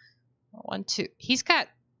has one, two. He's got.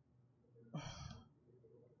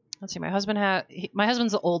 Let's see. My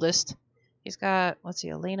husband's the oldest. He's got. Let's see.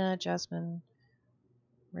 Elena, Jasmine,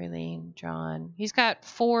 Raylene, John. He's got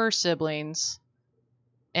 4 siblings,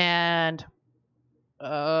 and 2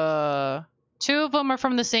 of them are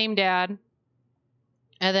from the same dad.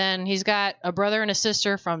 And then he's got a brother and a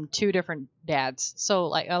sister from 2 different dads. So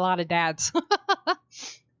like a lot of dads.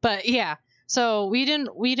 But yeah. So we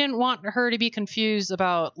didn't want her to be confused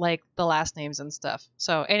about like the last names and stuff.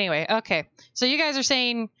 So anyway, okay. So you guys are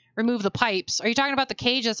saying remove the pipes. Are you talking about the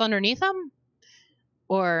cage that's underneath them?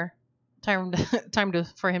 Or time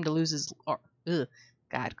for him to lose his ugh,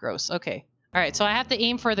 God, gross. Okay. All right, so I have to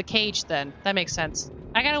aim for the cage then. That makes sense.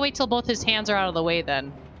 I got to wait till both his hands are out of the way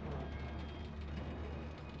then.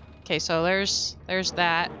 Okay, so there's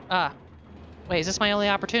that. Wait, is this my only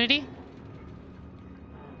opportunity?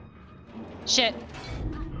 Shit.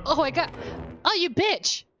 Oh my god. Oh, you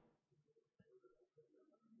bitch.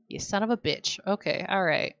 You son of a bitch. Okay, all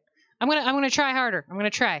right. I'm gonna try harder. I'm gonna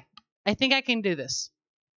try. I think I can do this.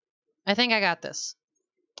 I think I got this.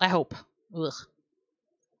 I hope. Ugh.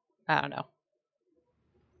 I don't know.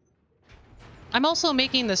 I'm also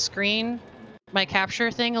making the screen, my capture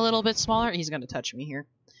thing, a little bit smaller. He's gonna touch me here.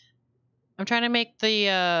 I'm trying to make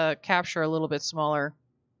the capture a little bit smaller,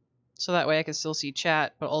 so that way I can still see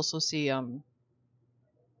chat, but also see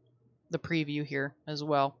the preview here as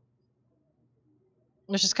well.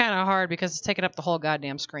 Which is kind of hard because it's taking up the whole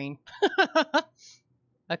goddamn screen.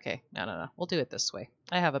 Okay, no. We'll do it this way.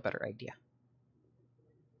 I have a better idea.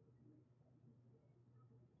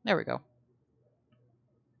 There we go.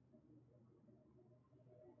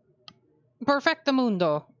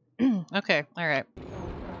 Perfectamundo. Okay, alright.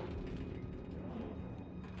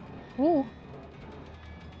 Ooh.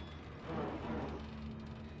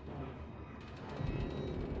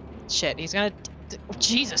 Shit, he's gonna...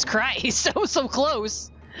 Jesus Christ, he's so close.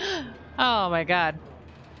 Oh my god.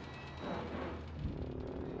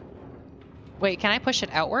 Wait, can I push it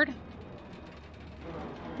outward?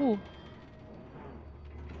 Ooh.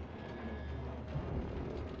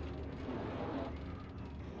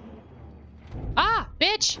 Ah,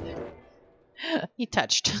 bitch! He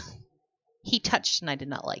touched. He touched and I did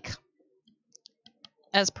not like.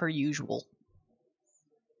 As per usual.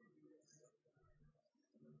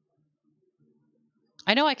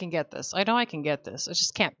 I know I can get this. I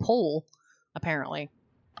just can't pull, apparently.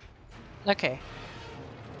 Okay.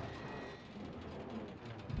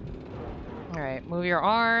 Alright, move your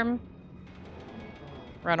arm.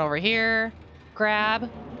 Run over here.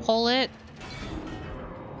 Grab. Pull it.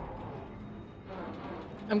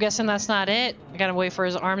 I'm guessing that's not it. I gotta wait for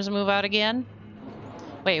his arms to move out again.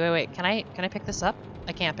 Wait. Can I pick this up?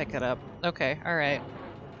 I can't pick it up. Okay, alright.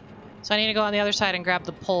 So I need to go on the other side and grab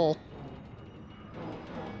the pole.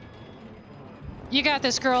 You got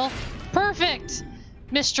this, girl. Perfect!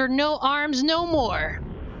 Mr. No Arms No More.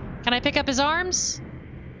 Can I pick up his arms?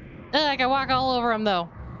 Ugh, I can walk all over him, though.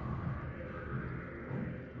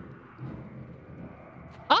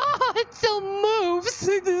 Oh, it still moves!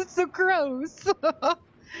 It's so gross.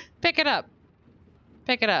 Pick it up.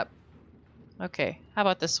 Pick it up. Okay, how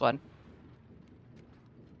about this one?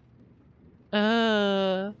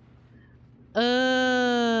 It's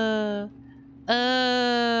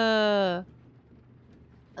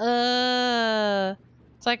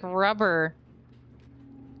like rubber.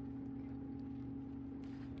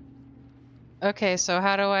 Okay, so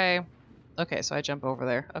how do I... Okay, so I jump over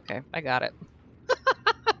there. Okay, I got it.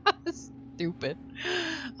 Stupid.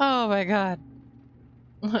 Oh my god.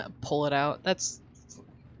 Pull it out. That's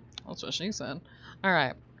what she said.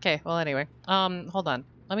 Alright. Okay, well anyway. Hold on.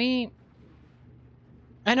 Let me...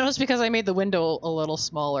 I noticed because I made the window a little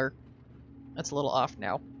smaller. That's a little off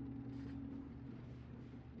now.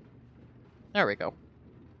 There we go.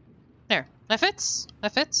 There. That fits?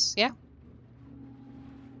 That fits? Yeah?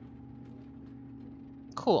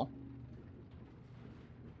 Cool.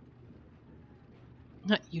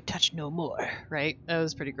 You touch no more, right? That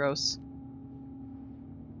was pretty gross.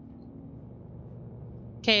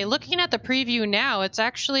 Okay, looking at the preview now, it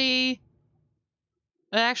actually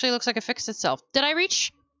looks like it fixed itself. Did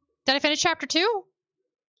I finish chapter 2?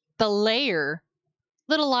 The lair.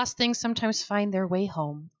 Little lost things sometimes find their way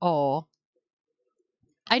home. Oh.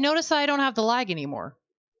 I noticed that I don't have the lag anymore.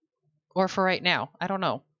 Or for right now. I don't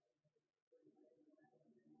know.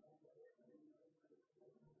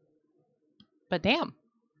 But damn.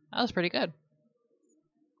 That was pretty good.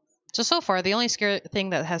 So far, the only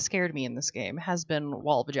thing that has scared me in this game has been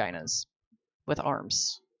wall vaginas. With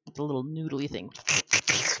arms. With the little noodly thing.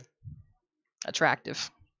 Attractive.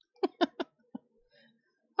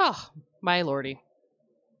 Oh. My lordy.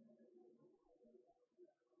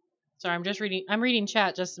 Sorry, I'm just reading. I'm reading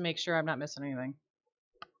chat just to make sure I'm not missing anything.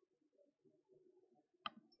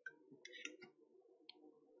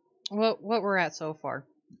 What we're at so far?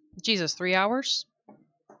 Jesus, 3 hours?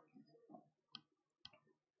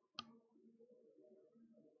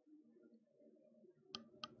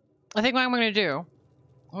 I think what I'm going to do,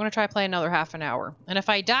 I'm going to try play another half an hour. And if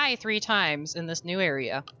I die 3 times in this new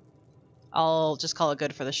area, I'll just call it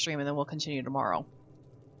good for the stream and then we'll continue tomorrow.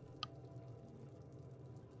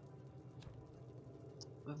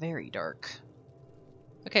 Very dark.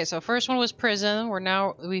 Okay, so first one was prison.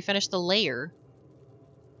 We finished the lair.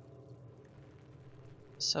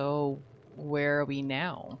 So where are we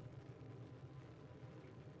now?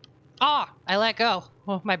 Ah, I let go.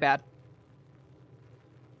 Oh, my bad.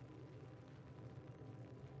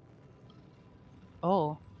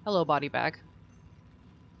 Oh, hello, body bag.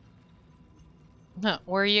 Huh,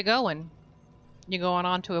 where are you going? You going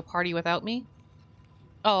on to a party without me?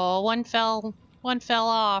 Oh, one fell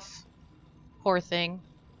off. Poor thing.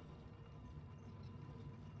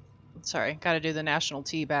 Sorry, gotta do the national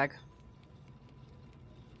tea bag.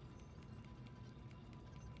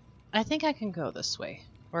 I think I can go this way.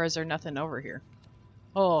 Or is there nothing over here?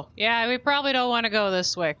 Oh, yeah, we probably don't want to go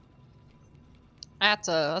this way. That's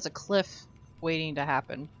a cliff waiting to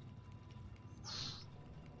happen.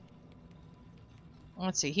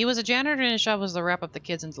 Let's see. He was a janitor and his job was to wrap up the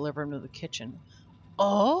kids and deliver them to the kitchen.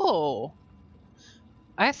 Oh!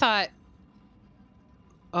 I thought...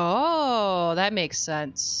 Oh, that makes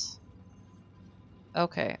sense.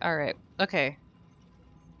 Okay, alright. Okay.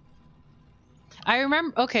 I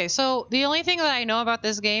remember... Okay, so the only thing that I know about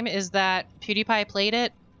this game is that PewDiePie played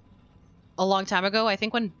it a long time ago. I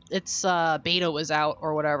think when its beta was out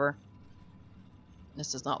or whatever.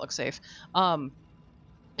 This does not look safe.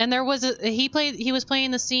 And there was he was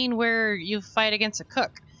playing the scene where you fight against a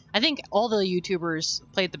cook. I think all the YouTubers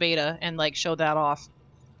played the beta and like showed that off.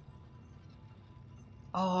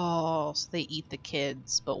 Oh, so they eat the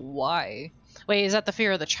kids, but why? Wait, is that the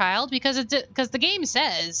fear of the child? Because the game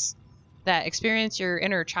says that experience your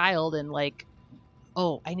inner child and like,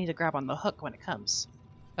 oh, I need to grab on the hook when it comes.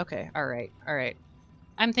 Okay, all right.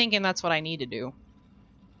 I'm thinking that's what I need to do.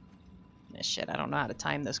 Shit, I don't know how to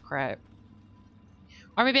time this crap.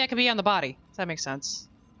 Or maybe I could be on the body. If that makes sense.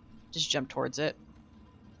 Just jump towards it.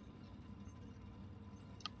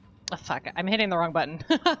 Oh, fuck. I'm hitting the wrong button.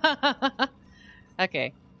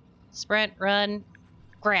 Okay. Sprint, run,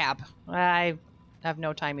 grab. I have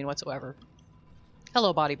no timing whatsoever.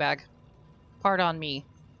 Hello, body bag. Pardon me.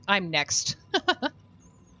 I'm next.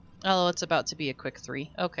 Oh, it's about to be a quick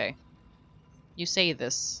 3. Okay. You say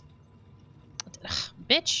this. Ugh,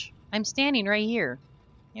 bitch, I'm standing right here.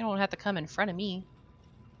 You don't have to come in front of me.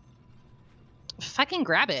 Fucking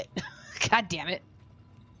grab it. God damn it.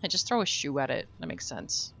 I just throw a shoe at it. That makes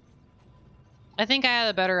sense. I think I had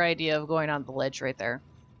a better idea of going on the ledge right there.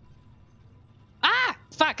 Ah!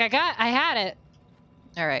 Fuck, I had it.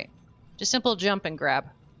 Alright. Just simple jump and grab.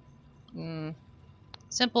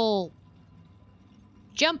 Simple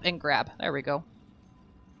jump and grab. There we go.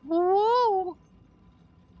 Woo!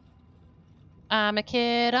 I'm a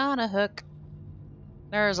kid on a hook.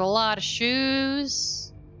 There's a lot of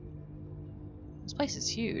shoes. This place is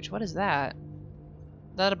huge. What is that?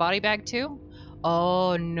 Is that a body bag too?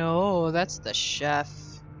 Oh no, that's the chef.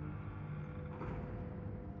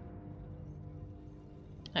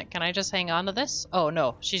 Can I just hang on to this? Oh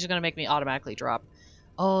no, she's gonna make me automatically drop.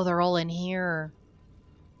 Oh, they're all in here.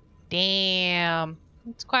 Damn.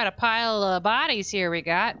 It's quite a pile of bodies here we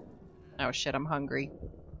got. Oh shit, I'm hungry.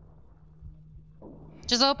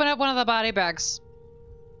 Just open up one of the body bags.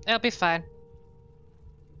 It'll be fine.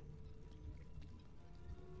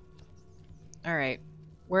 Alright.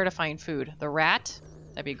 Where to find food? The rat?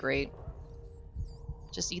 That'd be great.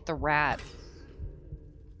 Just eat the rat.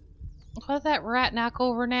 What did that rat knock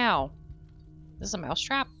over now? This is a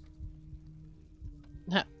mousetrap?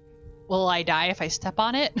 Will I die if I step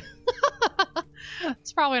on it?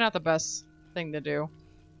 It's probably not the best thing to do.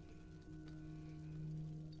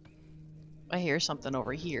 I hear something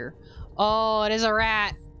over here. Oh, it is a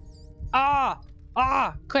rat. Ah!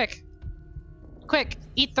 Ah! Quick! Quick!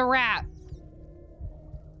 Eat the rat!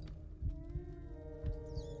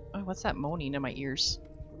 Oh, what's that moaning in my ears?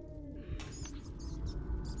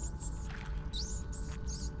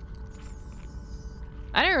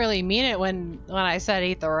 I didn't really mean it when I said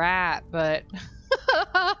eat the rat, but...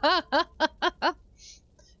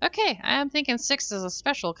 Okay, I'm thinking 6 is a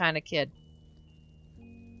special kind of kid.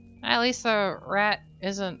 At least the rat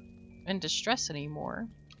isn't in distress anymore.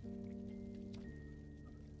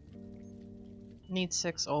 Need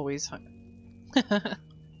 6 always.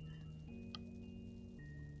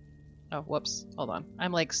 Oh, whoops. Hold on.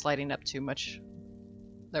 I'm like sliding up too much.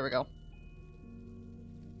 There we go.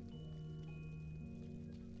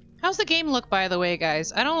 How's the game look, by the way,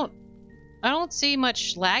 guys? I don't see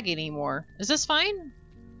much lag anymore. Is this fine?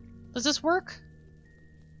 Does this work?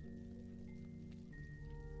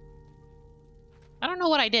 I don't know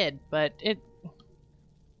what I did, but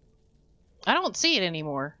I don't see it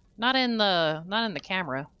anymore. Not in the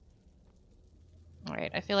camera. All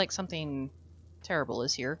right, I feel like something terrible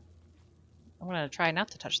is here. I'm gonna try not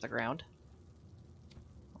to touch the ground.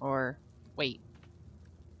 Or wait.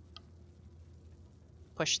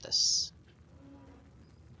 Push this.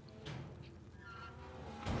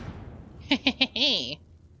 Hehehe.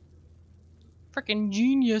 Frickin'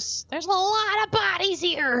 genius. There's a lot of bodies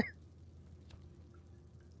here.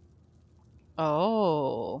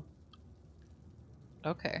 Oh.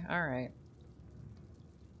 Okay, alright.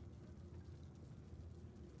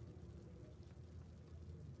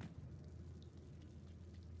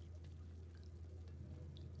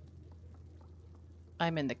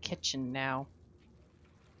 I'm in the kitchen now.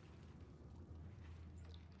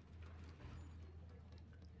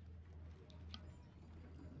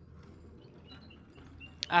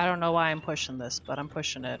 I don't know why I'm pushing this, but I'm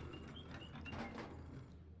pushing it.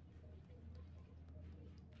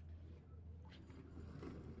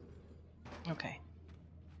 Okay.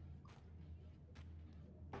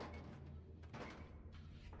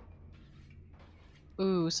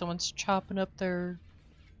 Ooh, someone's chopping up their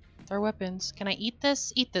weapons. Can I eat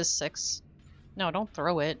this? Eat this, 6. No, don't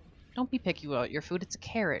throw it. Don't be picky about your food. It's a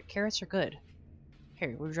carrot. Carrots are good.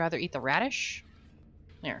 Here, would you rather eat the radish?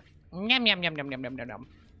 Here. Yum yum yum yum yum yum yum yum.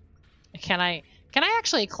 Can I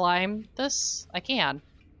actually climb this? I can.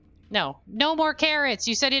 No. No more carrots!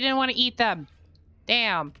 You said you didn't want to eat them!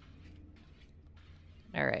 Damn.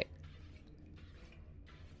 Alright.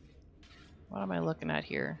 What am I looking at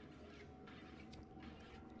here?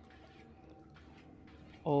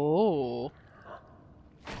 Oh.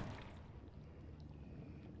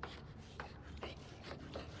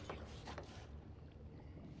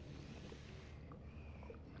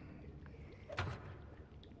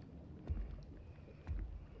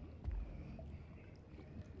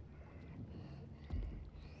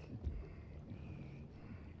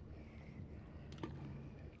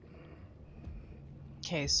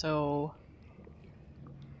 Okay, so...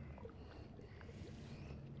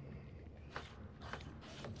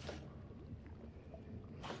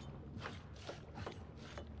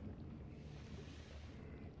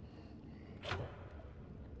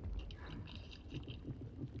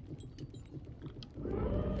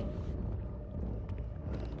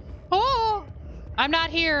 Oh! I'm not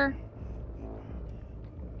here!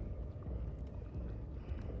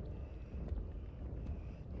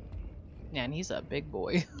 Man, he's a big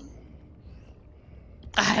boy.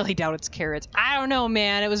 I highly doubt it's carrots. I don't know,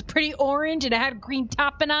 man. It was pretty orange and it had green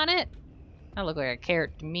topping on it. That looked like a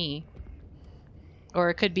carrot to me. Or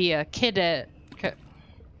it could be a kid. That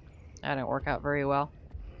didn't work out very well.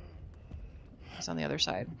 It's on the other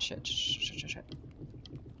side. Shit, shit, shit, shit, shit.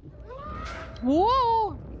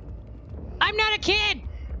 Whoa! I'm not a kid!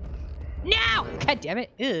 No! God damn it.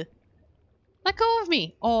 Ew. Let go of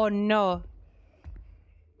me. Oh, no.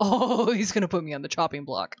 Oh, he's gonna put me on the chopping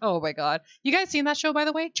block. Oh my god. You guys seen that show, by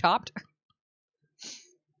the way? Chopped?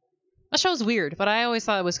 That show's weird, but I always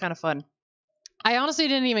thought it was kind of fun. I honestly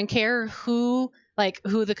didn't even care who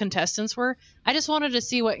the contestants were. I just wanted to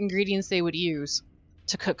see what ingredients they would use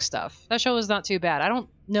to cook stuff. That show was not too bad. I don't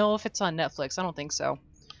know if it's on Netflix. I don't think so.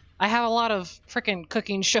 I have a lot of freaking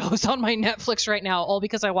cooking shows on my Netflix right now, all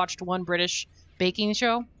because I watched one British baking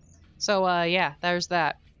show. So, yeah, there's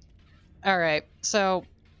that. Alright, so...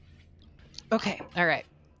 Okay, alright.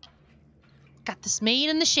 Got this made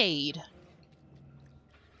in the shade.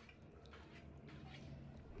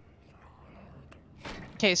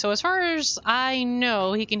 Okay, so as far as I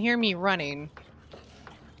know, he can hear me running.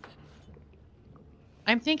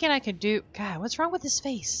 I'm thinking I could do... God, what's wrong with his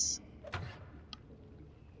face?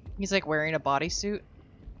 He's like wearing a bodysuit.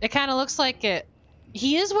 It kind of looks like it.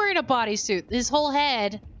 He is wearing a bodysuit. His whole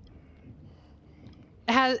head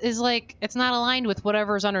is like... It's not aligned with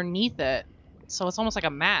whatever's underneath it. So it's almost like a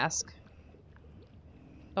mask.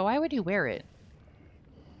 But why would he wear it?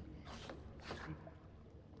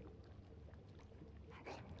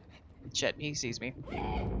 Shit, he sees me.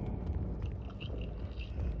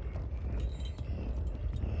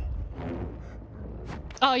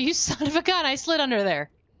 Oh, you son of a gun! I slid under there.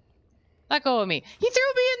 Let go of me. He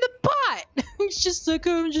threw me in the pot! He's just like,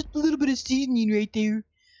 oh, just a little bit of seasoning right there.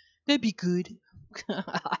 That'd be good. God.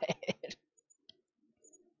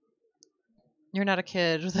 You're not a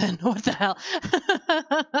kid, then what the hell?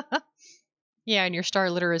 Yeah, and your star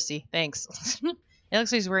literacy. Thanks. It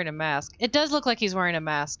looks like he's wearing a mask. It does look like he's wearing a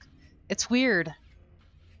mask. It's weird.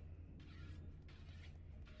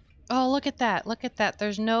 Oh, look at that. Look at that.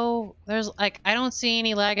 There's like, I don't see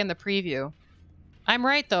any lag in the preview. I'm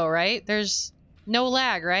right though, right? There's no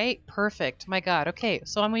lag, right? Perfect. My god. Okay,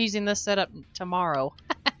 so I'm using this setup tomorrow.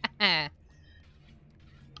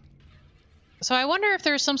 So I wonder if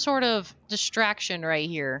there's some sort of distraction right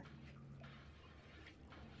here.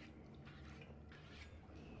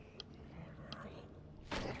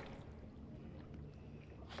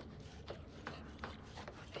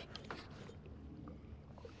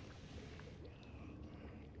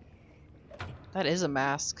 That is a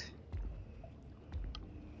mask.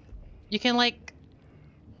 You can like...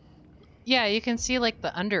 Yeah, you can see like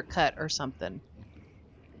the undercut or something.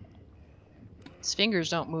 His fingers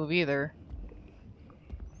don't move either.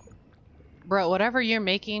 Bro, whatever you're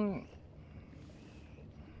making...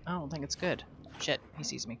 I don't think it's good. Shit, he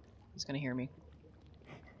sees me. He's gonna hear me.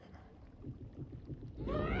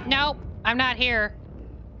 Nope, I'm not here.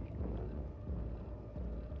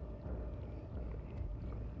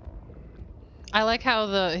 I like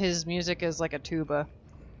how his music is like a tuba.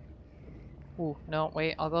 Ooh, no,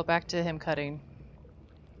 wait, I'll go back to him cutting.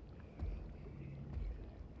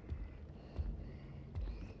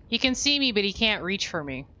 He can see me, but he can't reach for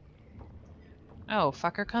me. Oh,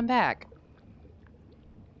 fucker, come back.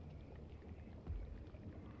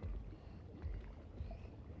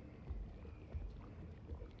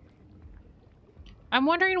 I'm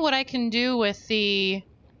wondering what I can do with the...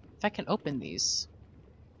 If I can open these.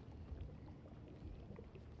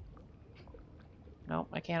 Nope,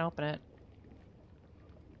 I can't open it.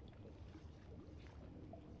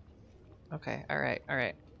 Okay, alright,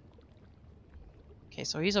 alright. Okay,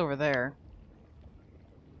 so he's over there.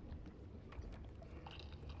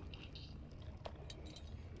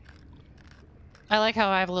 I like how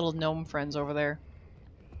I have little gnome friends over there.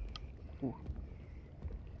 Ooh.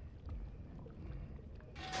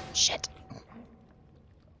 Shit!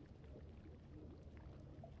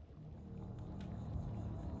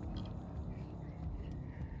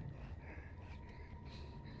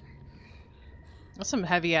 That's some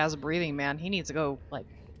heavy-ass breathing, man. He needs to go, like,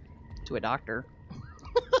 to a doctor.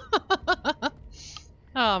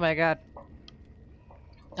 Oh my god.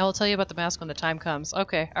 I will tell you about the mask when the time comes.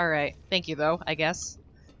 Okay, alright. Thank you, though, I guess.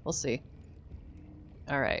 We'll see.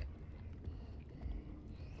 Alright.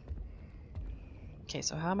 Okay,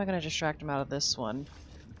 so how am I going to distract him out of this one?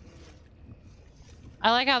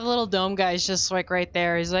 I like how the little dome guy's just, like, right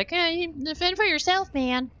there. He's like, eh, you defend for yourself,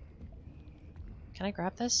 man. Can I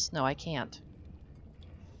grab this? No, I can't.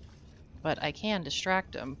 But I can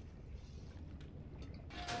distract him.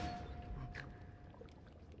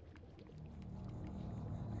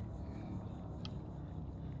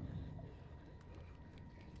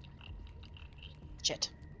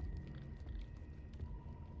 Shit.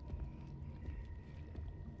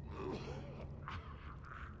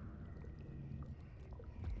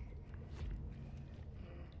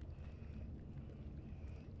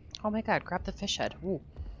 Oh my god, grab the fish head. Ooh.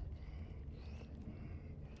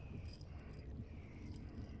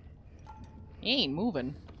 He ain't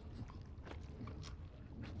moving.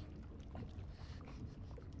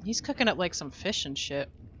 He's cooking up like some fish and shit.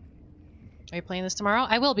 Are you playing this tomorrow?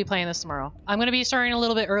 I will be playing this tomorrow. I'm gonna be starting a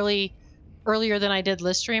little bit earlier than I did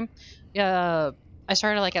list stream. I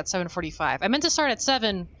started like at 7:45. I meant to start at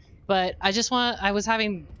 7, but I was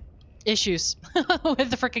having issues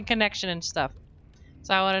with the freaking connection and stuff.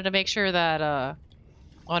 So I wanted to make sure that I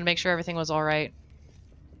want to make sure everything was all right.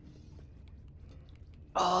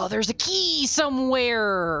 Oh, there's a key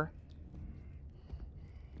somewhere.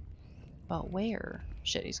 But where?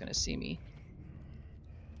 Shit, he's gonna see me.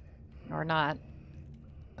 Or not.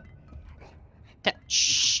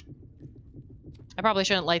 Shh. I probably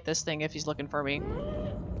shouldn't light this thing if he's looking for me.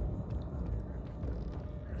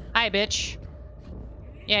 Hi, bitch.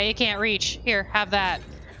 Yeah, you can't reach. Here, have that.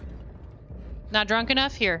 Not drunk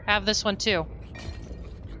enough? Here, have this one too.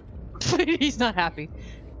 He's not happy.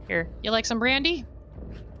 Here, you like some brandy?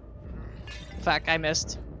 Fuck, I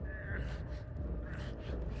missed.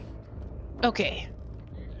 Okay.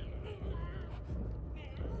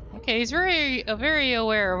 Okay, he's very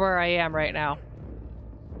aware of where I am right now.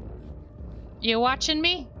 You watching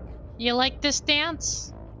me? You like this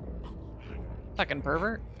dance? Fucking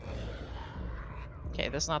pervert. Okay,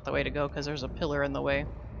 that's not the way to go because there's a pillar in the way.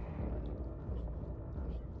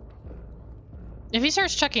 If he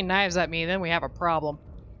starts chucking knives at me, then we have a problem.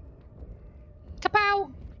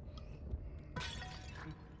 Kapow!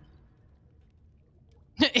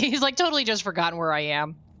 He's like like totally just forgotten where I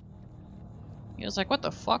am. He was like, what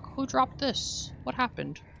the fuck? Who dropped this? What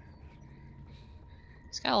happened?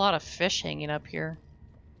 It's got a lot of fish hanging up here.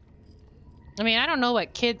 I mean, I don't know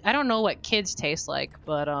what kids taste like,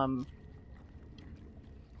 but I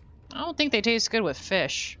don't think they taste good with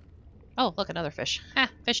fish. Oh, look, another fish. Ha,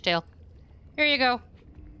 fishtail. Here you go.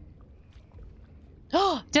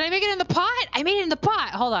 Oh, did I make it in the pot? I made it in the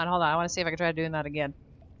pot. Hold on. I want to see if I can try doing that again.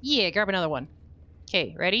 Yeah, grab another one.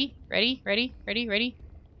 Okay, ready?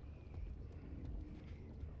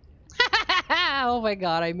 Oh my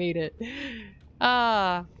god, I made it.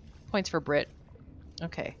 Points for Britt.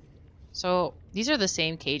 Okay. So, these are the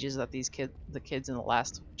same cages that the kids in the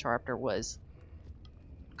last chapter was.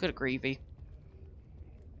 Good gravy.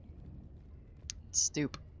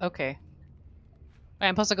 Stoop. Okay.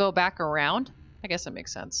 I'm supposed to go back around? I guess that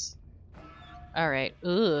makes sense. Alright.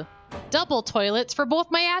 Ugh. Double toilets for both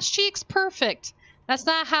my ass cheeks? Perfect! That's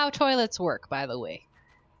not how toilets work, by the way.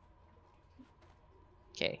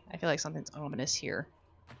 Okay, I feel like something's ominous here.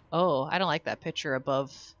 Oh, I don't like that picture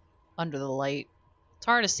above, under the light. It's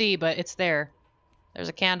hard to see, but it's there. There's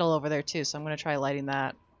a candle over there too, so I'm gonna try lighting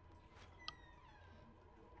that.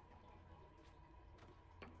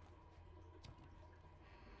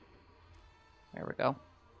 There we go.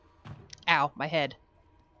 Ow, my head.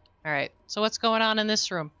 Alright, so what's going on in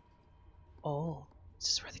this room? Oh,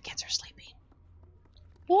 this is where the kids are sleeping.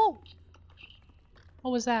 Whoa!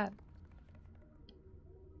 What was that?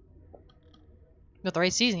 With the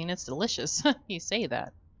right seasoning, it's delicious. You say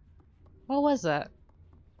that. What was that?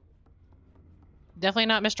 Definitely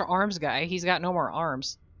not Mr. Arms guy. He's got no more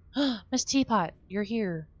arms. Miss Teapot, you're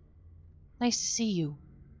here. Nice to see you.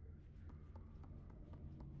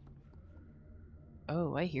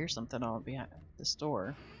 Oh, I hear something all behind this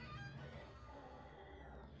door.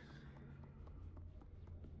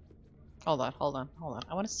 Hold on.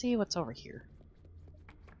 I want to see what's over here.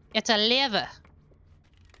 It's a lever.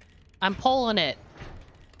 I'm pulling it.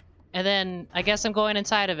 And then I guess I'm going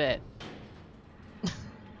inside of it.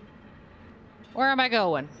 Where am I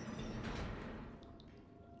going?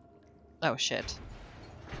 Oh, shit.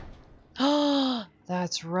 Oh,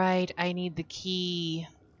 that's right. I need the key.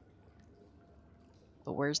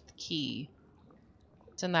 But where's the key?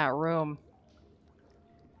 It's in that room.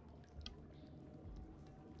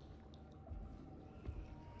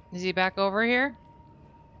 Is he back over here?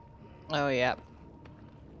 Oh, yeah.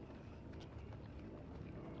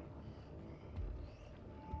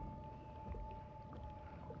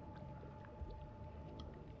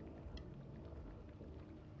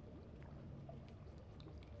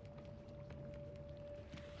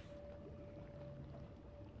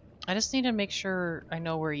 I just need to make sure I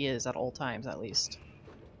know where he is at all times, at least.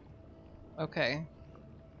 Okay.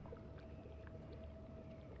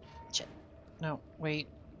 Shit. No, wait.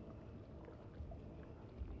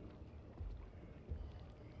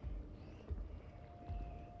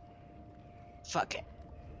 Fuck it.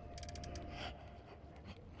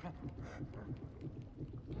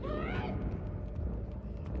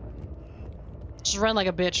 Just run like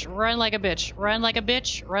a bitch. Run like a bitch. Run like a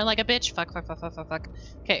bitch. Run like a bitch. Fuck.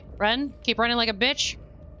 Okay, run. Keep running like a bitch.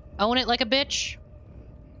 Own it like a bitch.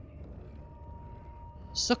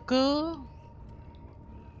 Sucker.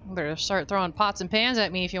 Better start throwing pots and pans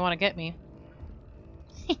at me if you want to get me.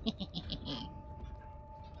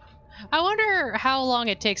 I wonder how long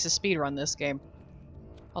it takes to speedrun this game.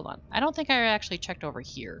 Hold on. I don't think I actually checked over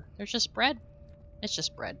here. There's just bread? It's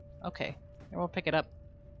just bread. Okay. Here, we'll pick it up.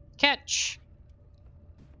 Catch!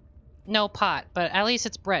 No pot, but at least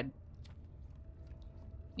it's bread.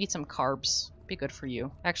 Eat some carbs. Be good for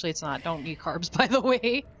you. Actually, it's not. Don't eat carbs, by the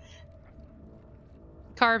way.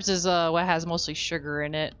 Carbs is what has mostly sugar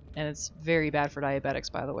in it, and it's very bad for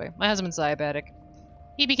diabetics, by the way. My husband's diabetic.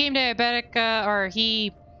 He became diabetic, or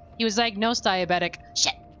he was diagnosed diabetic.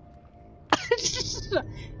 Shit!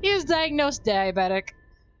 He was diagnosed diabetic.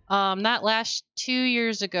 Not last 2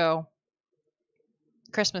 years ago.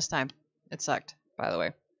 Christmas time. It sucked, by the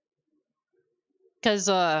way. Because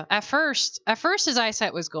at first his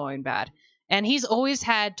eyesight was going bad. And he's always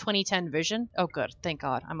had 20/10 vision. Oh, good. Thank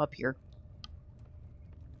God. I'm up here.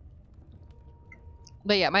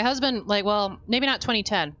 But yeah, my husband, like, well, maybe not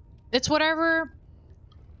 20/10. It's whatever.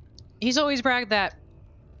 He's always bragged that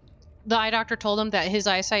the eye doctor told him that his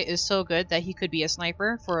eyesight is so good that he could be a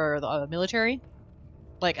sniper for the military.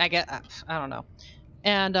 Like, I don't know.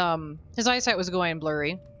 And his eyesight was going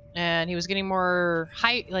blurry. And he was getting more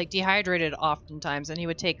dehydrated oftentimes, and he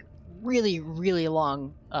would take really, really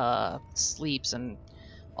long sleeps and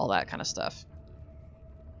all that kind of stuff.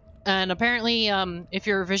 And apparently, if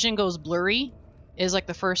your vision goes blurry, is like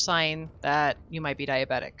the first sign that you might be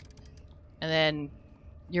diabetic. and then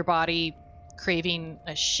your body craving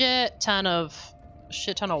a shit ton of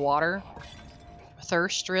water,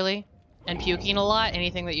 thirst really, and puking a lot.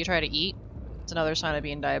 Anything that you try to eat, it's another sign of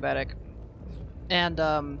being diabetic. And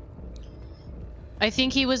I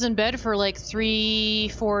think he was in bed for like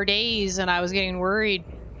 3-4 days, and I was getting worried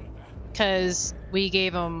because we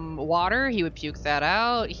gave him water, he would puke that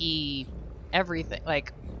out, everything,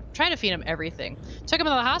 like, trying to feed him everything. Took him to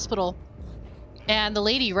the hospital, and the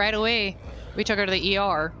lady right away, we took her to the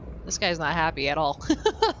ER. This guy's not happy at all.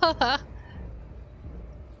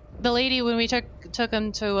 The lady, when we took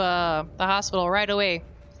him to the hospital right away,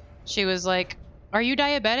 she was like, "Are you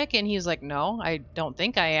diabetic?" And he was like, "No, I don't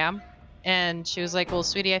think I am." And she was like, "Well,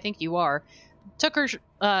 sweetie, I think you are."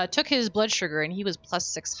 Took his blood sugar, and he was plus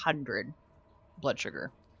 600 blood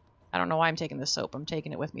sugar. I don't know why I'm taking this soap. I'm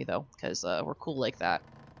taking it with me though, because we're cool like that,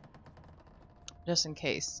 just in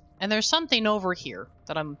case. And there's something over here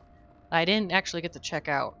that I didn't actually get to check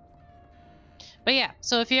out. But yeah,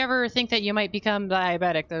 so if you ever think that you might become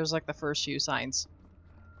diabetic, there's like the first few signs.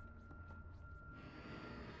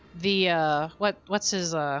 The what's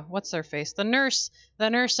their face? The nurse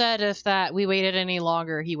said if that we waited any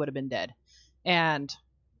longer, he would have been dead. And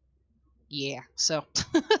yeah, so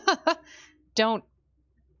don't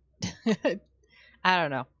I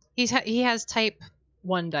don't know. He has type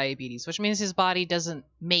 1 diabetes, which means his body doesn't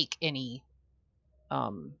make any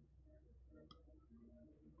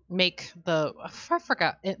make the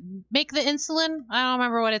make the insulin. I don't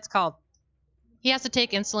remember what it's called. He has to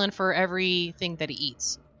take insulin for everything that he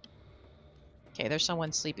eats. Okay, there's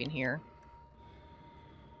someone sleeping here.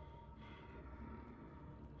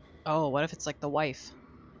 Oh, what if it's like the wife?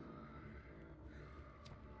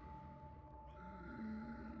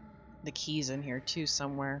 The key's in here too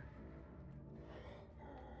somewhere.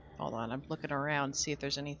 Hold on, I'm looking around, see if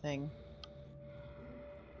there's anything.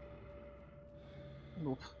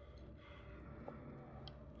 Oop.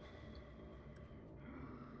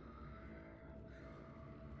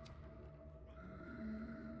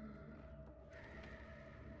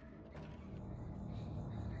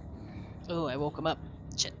 Oh, I woke him up.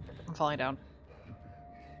 Shit, I'm falling down.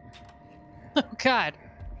 Oh god,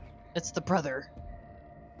 it's the brother.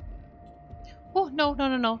 Oh, no, no,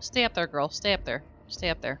 no, no. Stay up there, girl. Stay up there. Stay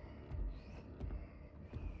up there.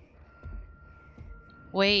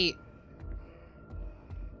 Wait.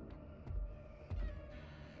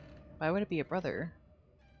 Why would it be a brother?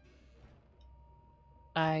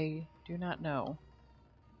 I do not know.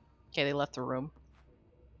 Okay, they left the room.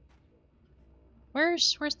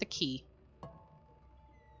 Where's the key?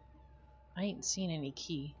 I ain't seen any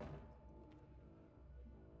key.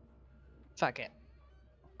 Fuck it.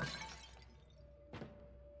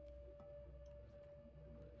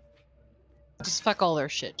 Just fuck all their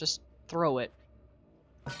shit. Just throw it.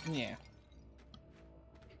 Yeah.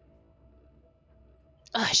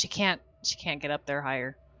 Ugh, she can't get up there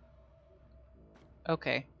higher.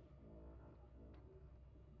 Okay.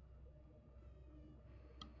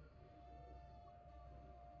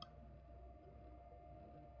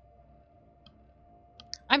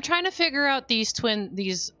 I'm trying to figure out these twin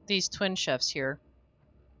chefs here.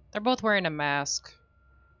 They're both wearing a mask.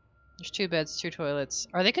 There's 2 beds, 2 toilets.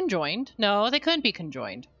 Are they conjoined? No, they couldn't be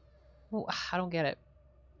conjoined. Ooh, I don't get it.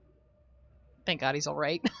 Thank God he's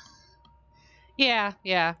alright. Yeah,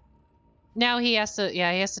 yeah. Now he has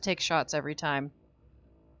to take shots every time.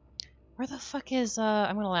 Where the fuck is,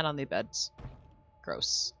 I'm gonna land on the beds.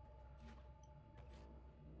 Gross.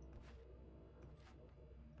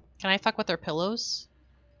 Can I fuck with their pillows?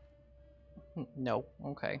 No.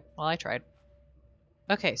 Okay. Well, I tried.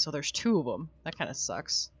 Okay, so there's 2 of them. That kind of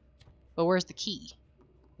sucks. But where's the key?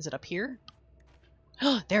 Is it up here?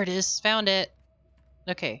 Oh, there it is. Found it.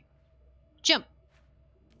 Okay. Jump.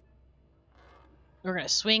 We're gonna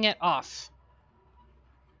swing it off.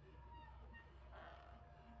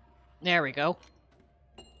 There we go.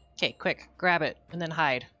 Okay, quick. Grab it and then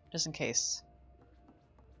hide, just in case.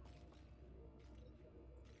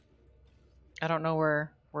 I don't know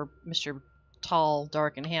where Mr. Tall,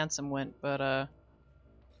 Dark, and Handsome went, but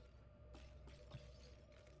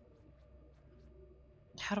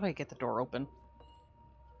how do I get the door open?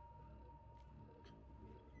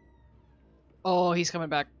 Oh, he's coming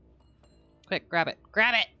back. Quick, grab it.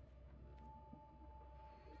 Grab it!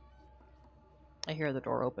 I hear the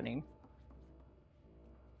door opening.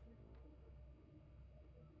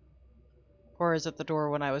 Or is it the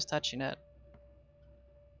door when I was touching it?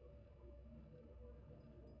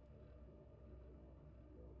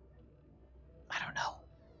 I don't know.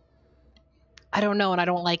 I don't know, and I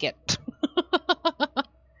don't like it.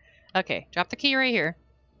 Okay, drop the key right here.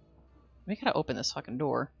 We gotta open this fucking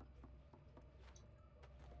door.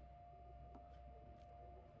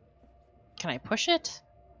 Can I push it?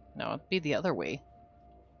 No, it'd be the other way.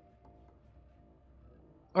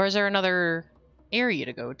 Or is there another area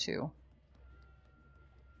to go to?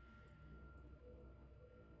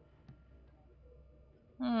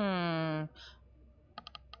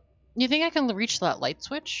 You think I can reach that light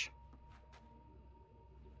switch?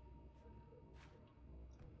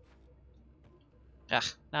 Ugh,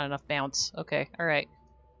 not enough bounce. Okay, alright.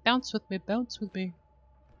 Bounce with me, bounce with me.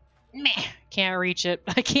 Meh! Can't reach it.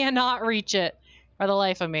 I cannot reach it. For the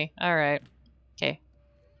life of me. Alright. Okay.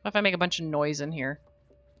 What if I make a bunch of noise in here?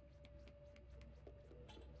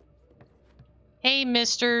 Hey,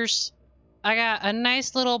 misters. I got a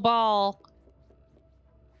nice little ball.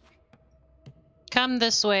 Come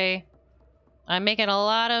this way. I'm making a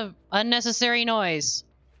lot of unnecessary noise.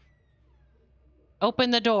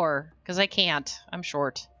 Open the door, because I can't. I'm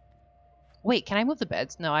short. Wait, can I move the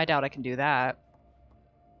beds? No, I doubt I can do that.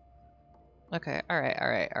 Okay,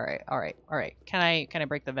 alright. Can I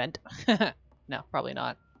break the vent? No, probably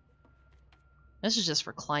not. This is just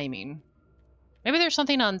for climbing. Maybe there's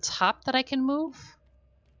something on top that I can move?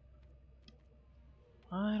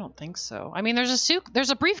 I don't think so. I mean,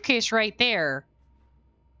 there's a briefcase right there.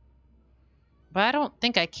 But I don't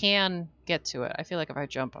think I can get to it. I feel like if I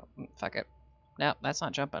jump... Fuck it. No, that's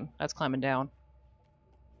not jumping. That's climbing down.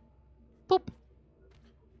 Boop.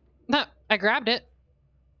 No, I grabbed it.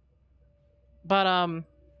 But,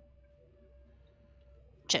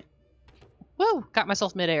 shit. Woo! Got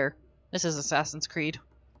myself midair. This is Assassin's Creed.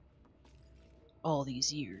 All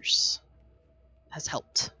these years has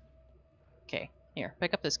helped. Okay, here.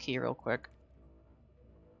 Pick up this key real quick.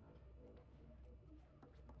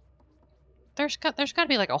 There's got to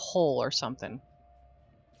be like a hole or something.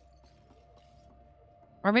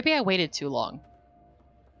 Or maybe I waited too long.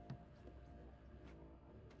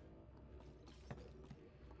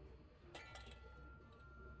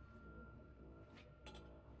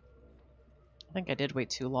 I think I did wait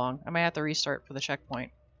too long. I might have to restart for the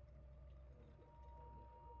checkpoint.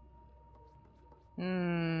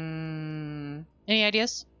 Any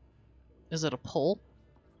ideas? Is it a pull?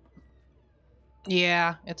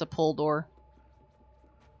 Yeah, it's a pull door.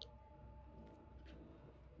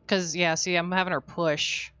 Because, yeah, see, I'm having her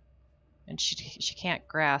push. And she can't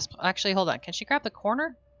grasp. Actually, hold on. Can she grab the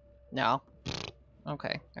corner? No.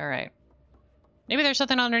 Okay, alright. Maybe there's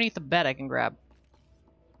something underneath the bed I can grab.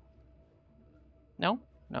 No?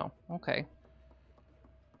 No. Okay.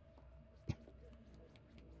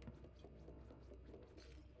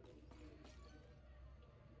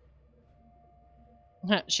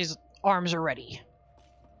 She's... arms are ready.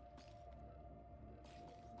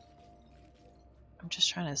 I'm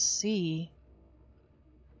just trying to see...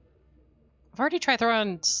 I've already tried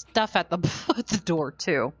throwing stuff at the, at the door,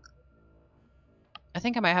 too. I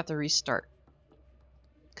think I might have to restart.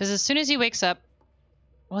 Because as soon as he wakes up...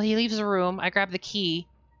 Well, he leaves the room. I grab the key.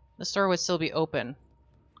 The store would still be open.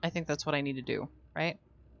 I think that's what I need to do, right?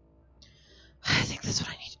 I think that's what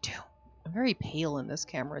I need to do. I'm very pale in this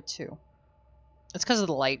camera, too. It's because of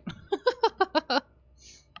the light.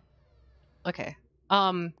 Okay.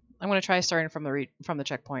 I'm gonna try starting from the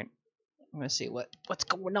checkpoint. I'm gonna see what's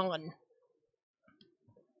going on.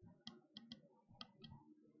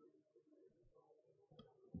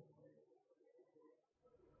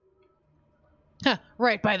 Huh,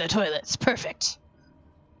 right by the toilets. Perfect.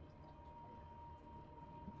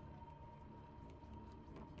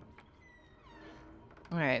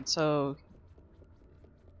 Alright, so...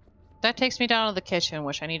 that takes me down to the kitchen,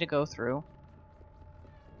 which I need to go through.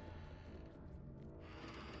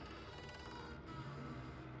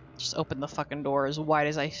 Just open the fucking door as wide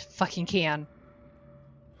as I fucking can.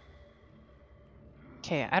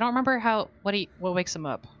 Okay, I don't remember how... what wakes him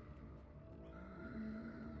up.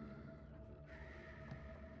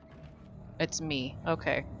 It's me.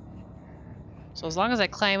 Okay. So as long as I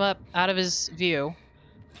climb up out of his view...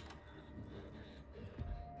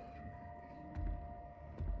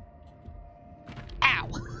 Ow!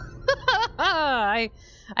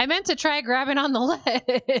 I meant to try grabbing on the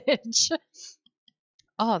ledge.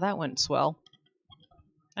 Oh, that went swell.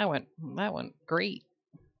 That went great.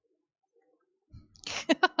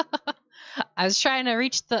 I was trying to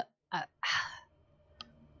reach the...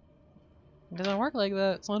 it doesn't work like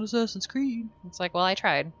that. It's not Assassin's Creed. It's like, well, I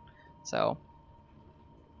tried. So...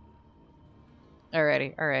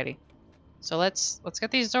 Alrighty. So let's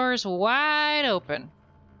get these doors wide open.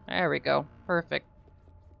 There we go. Perfect.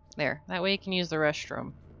 There. That way you can use the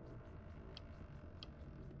restroom.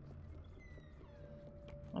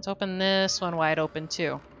 Let's open this one wide open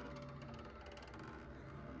too.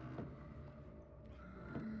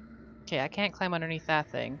 Okay, I can't climb underneath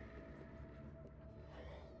that thing.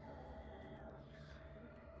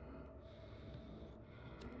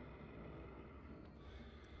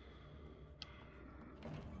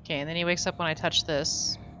 Okay, and then he wakes up when I touch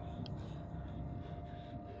this.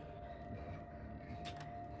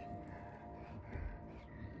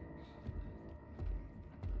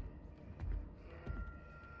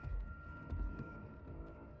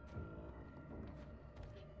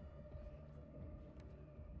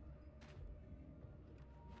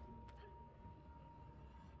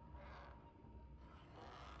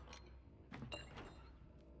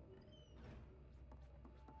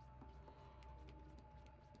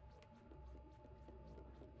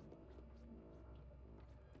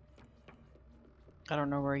 I don't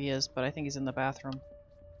know where he is, but I think he's in the bathroom.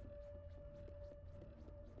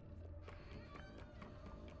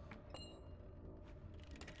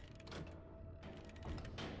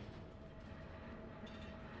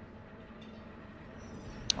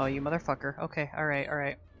 Oh, you motherfucker. Okay, alright,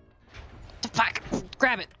 alright. The fuck!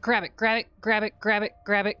 Grab it! Grab it! Grab it! Grab it! Grab it!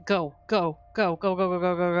 Grab it! Go! Go! Go! Go! Go! Go!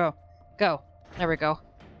 Go! Go! Go! Go! There we go.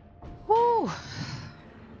 Whoo!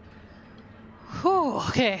 Whew,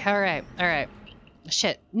 okay, alright, alright.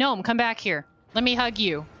 Shit. Gnome, come back here. Let me hug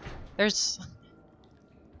you. That's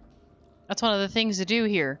one of the things to do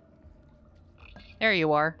here. There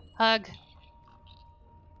you are. Hug.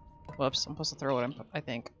 Whoops, I'm supposed to throw it, I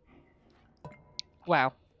think.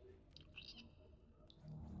 Wow.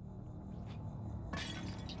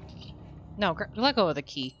 No, let go of the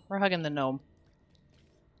key. We're hugging the gnome.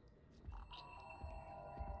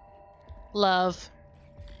 Love.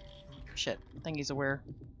 Shit, I think he's aware.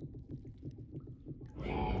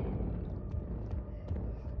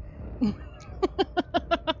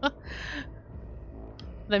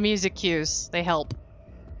 The music cues, they help.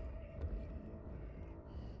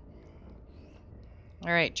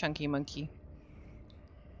 Alright, chunky monkey.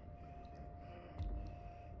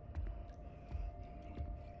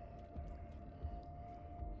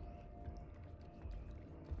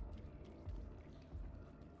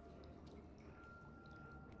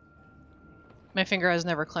 My finger has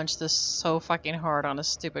never clenched this so fucking hard on a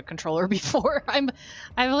stupid controller before.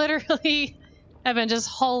 I've literally have been just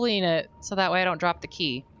holding it so that way I don't drop the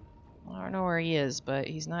key. I don't know where he is, but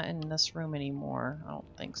he's not in this room anymore. I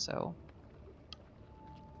don't think so.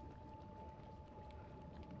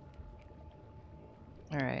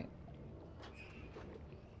 Alright.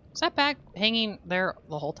 Is that bag hanging there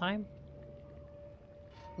the whole time?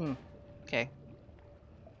 Hmm. Okay.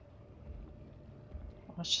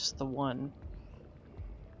 That's just the one.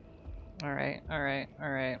 Alright, alright,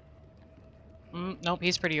 alright. Nope,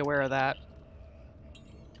 he's pretty aware of that.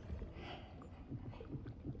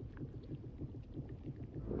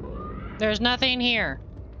 There's nothing here.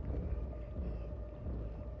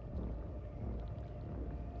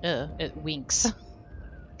 Ugh, it winks.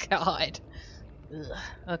 God. Ugh.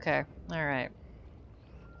 Okay, alright.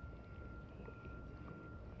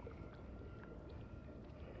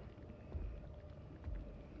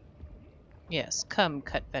 Yes, come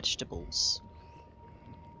cut vegetables.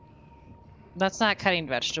 That's not cutting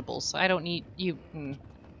vegetables. I don't need you.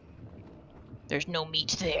 There's no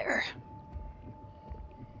meat there.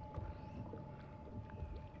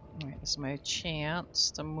 Alright, this is my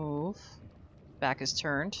chance to move. Back is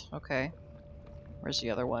turned. Okay. Where's the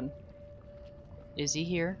other one? Is he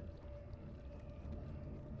here?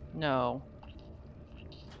 No.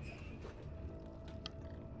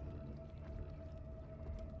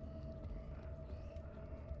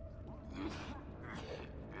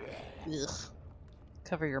 Ugh.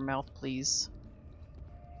 Cover your mouth, please.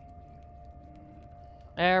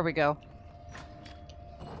 There we go.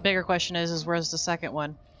 Bigger question is where's the second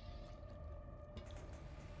one?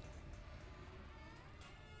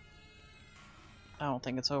 I don't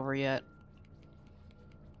think it's over yet.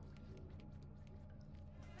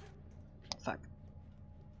 Fuck.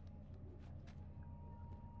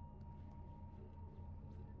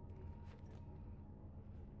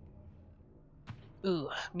 Ooh,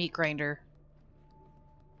 meat grinder.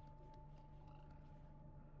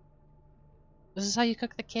 This is how you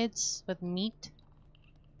cook the kids? With meat?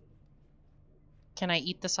 Can I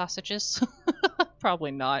eat the sausages?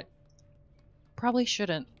 Probably not. Probably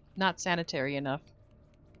shouldn't. Not sanitary enough.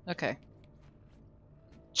 Okay.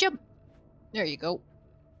 Jump! There you go.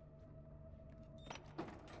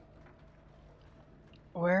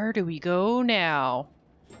 Where do we go now?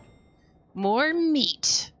 More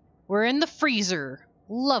meat. We're in the freezer.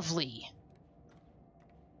 Lovely.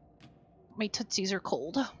 My tootsies are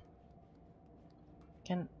cold.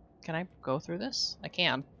 Can I go through this? I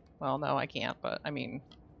can. Well, no, I can't, but I mean...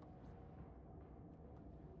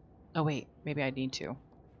 Oh wait, maybe I need to.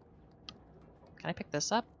 Can I pick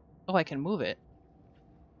this up? Oh, I can move it.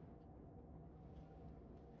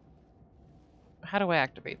 How do I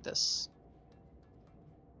activate this?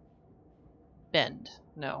 Bend.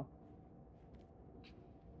 No.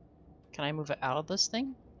 Can I move it out of this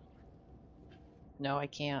thing? No, I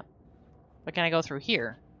can't. But can I go through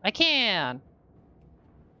here? I can!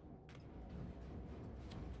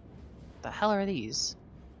 The hell are these?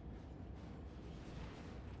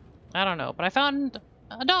 I don't know, but I found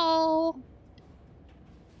a doll!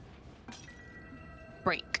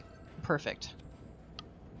 Break. Perfect.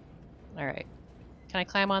 Alright. Can I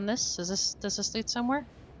climb on this? Does this lead somewhere?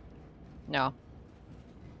 No.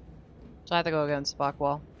 So I have to go against the block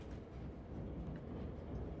wall.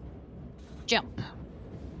 Jump.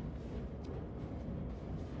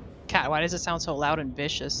 God, why does it sound so loud and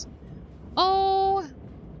vicious? Oh!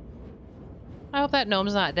 I hope that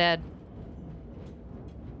gnome's not dead.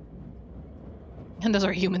 And those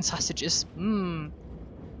are human sausages. Mmm.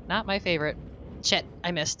 Not my favorite. Shit,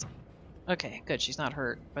 I missed. Okay, good, she's not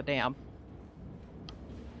hurt, but damn.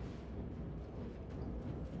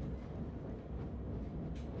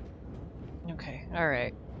 Okay,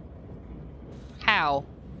 alright. How?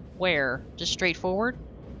 Where? Just straight forward?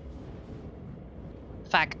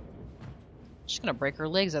 Fuck. She's gonna break her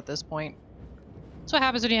legs at this point. That's what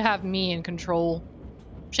happens when you have me in control.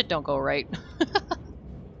 Shit don't go right.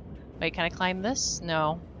 Wait, can I climb this?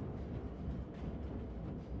 No.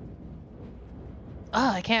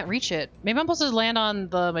 Ah, I can't reach it. Maybe I'm supposed to land on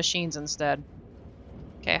the machines instead.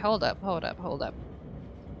 Okay, hold up, hold up, hold up.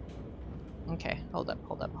 Okay, hold up,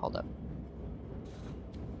 hold up, hold up.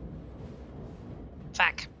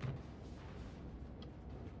 Fuck.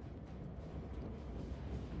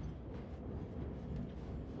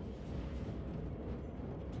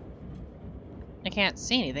 I can't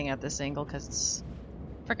see anything at this angle because it's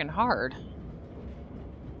freaking hard.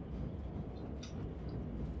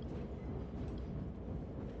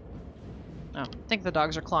 Oh, I think the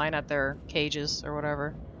dogs are clawing at their cages or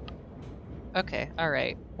whatever. Okay,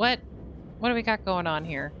 alright. What do we got going on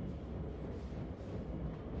here?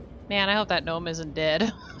 Man, I hope that gnome isn't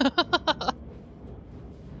dead.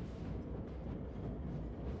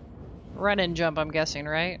 Run and jump, I'm guessing,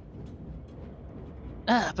 right?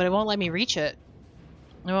 Ugh, but it won't let me reach it.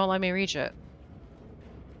 It won't let me reach it.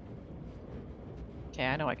 Okay,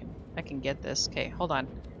 I know I can get this. Okay, hold on.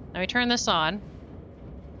 Let me turn this on.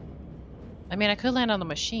 I mean, I could land on the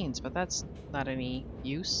machines, but that's not any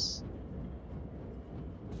use.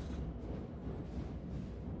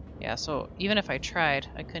 Yeah, so even if I tried,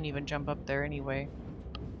 I couldn't even jump up there anyway.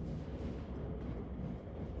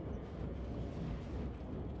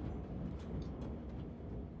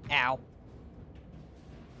 Ow.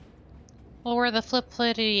 Well, where the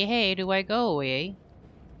flip-flippity hey do I go, eh?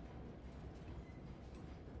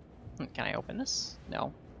 Can I open this?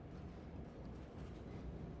 No.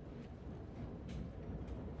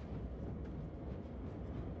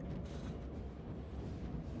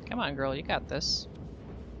 Come on, girl, you got this.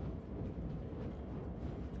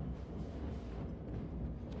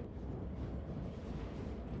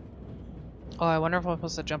 Oh, I wonder if I'm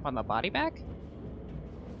supposed to jump on the body bag?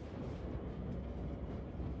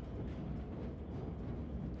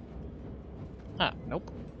 Huh,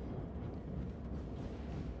 nope.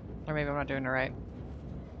 Or maybe I'm not doing it right.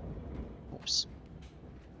 Oops.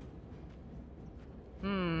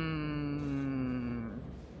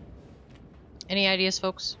 Any ideas,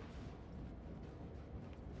 folks?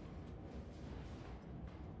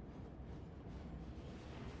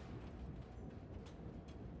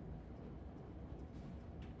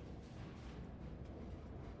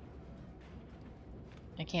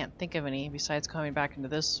 I can't think of any besides coming back into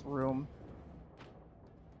this room.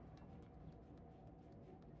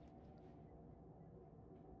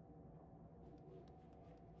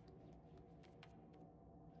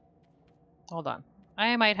 Hold on.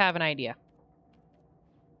 I might have an idea.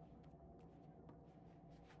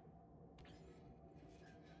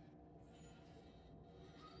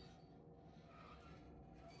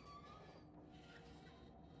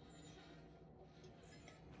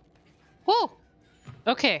 Whoa!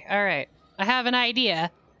 Okay, alright. I have an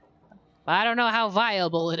idea. But I don't know how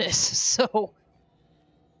viable it is, so...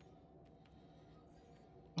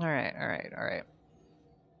 Alright, alright, alright.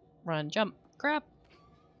 Run, jump, grab.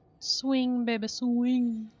 Swing, baby,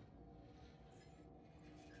 swing.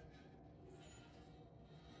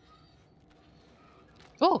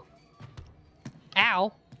 Oh!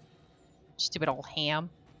 Ow! Stupid old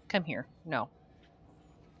ham. Come here. No.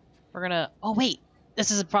 We're gonna... Oh, wait!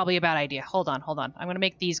 This is probably a bad idea. Hold on, hold on. I'm gonna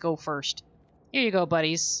make these go first. Here you go,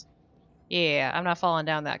 buddies. Yeah, I'm not falling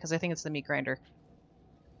down that, because I think it's the meat grinder.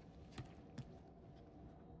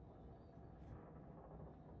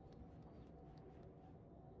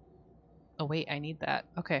 Oh, wait, I need that.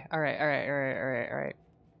 Okay, alright, alright, alright, alright, alright.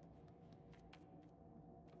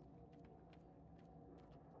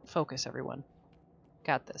 Focus, everyone.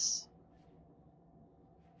 Got this.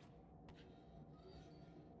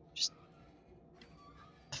 Just...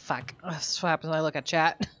 Fuck. That's what happens when I look at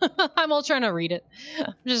chat. I'm all trying to read it.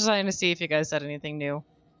 I'm just trying to see if you guys said anything new.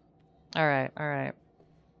 Alright, alright.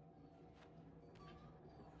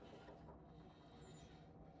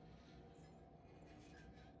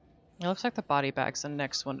 It looks like the body bag's the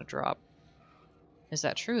next one to drop. Is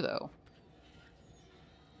that true, though?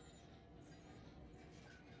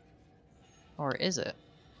 Or is it?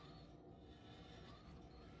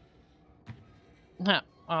 Well,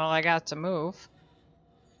 I got to move.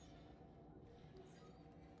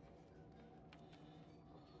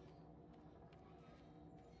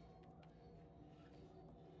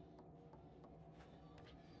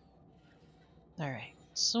 Alright.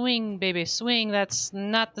 Swing, baby, swing. That's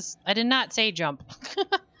not the... I did not say jump.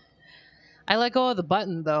 I let go of the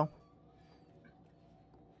button, though.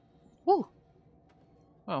 Woo!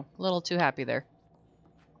 Oh, a little too happy there.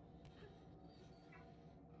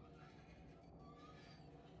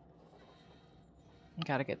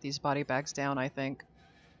 Gotta get these body bags down, I think.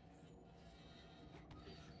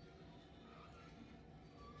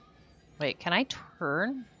 Wait, can I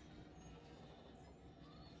turn?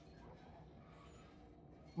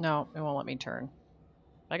 No, it won't let me turn.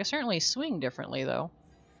 I can certainly swing differently, though.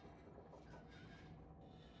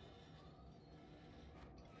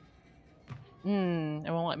 It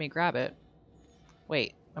won't let me grab it.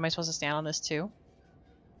 Wait, am I supposed to stand on this too?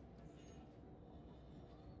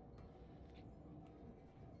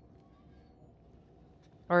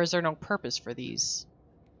 Or is there no purpose for these?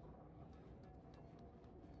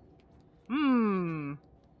 I'm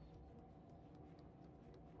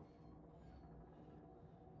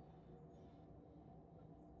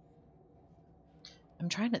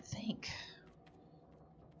trying to think.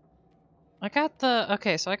 I got the...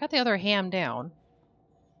 Okay, so I got the other ham down.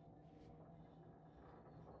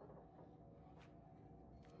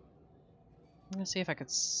 I'm gonna see if I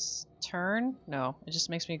could turn. No, it just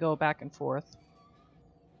makes me go back and forth.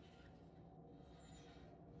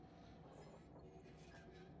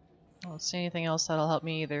 I don't see anything else that'll help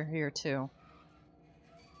me either here, too.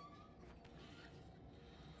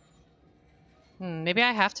 Maybe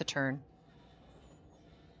I have to turn.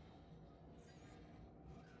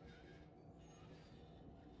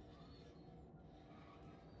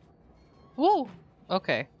 Whoa!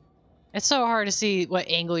 Okay. It's so hard to see what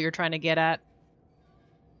angle you're trying to get at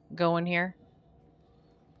going here.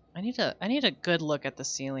 I need a good look at the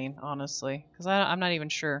ceiling, honestly, because I'm not even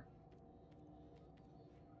sure.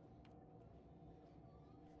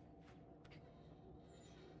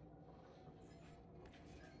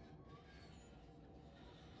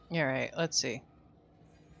 Alright, let's see.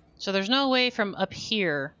 So there's no way from up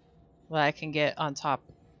here that I can get on top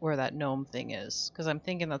where that gnome thing is, because I'm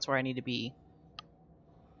thinking that's where I need to be.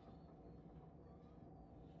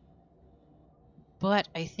 But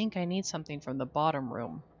I think I need something from the bottom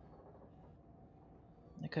room.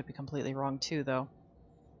 I could be completely wrong too, though.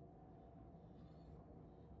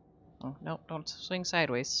 Oh, no, don't swing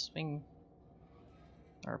sideways. Swing...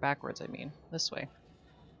 Or backwards, I mean. This way.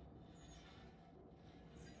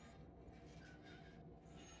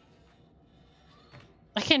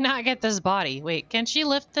 I cannot get this body. Wait, can she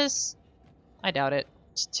lift this? I doubt it.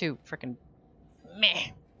 It's too freaking meh.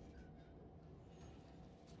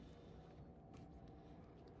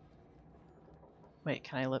 Wait,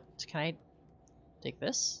 can I take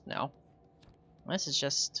this? No. This is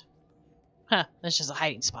just... Huh, that's just a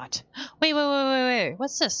hiding spot. Wait.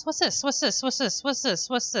 What's this? What's this? What's this? What's this? What's this?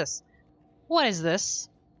 What's this? What is this?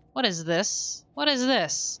 What is this? What is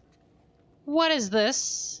this? What is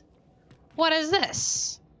this? What is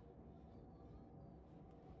this?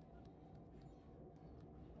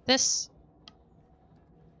 This...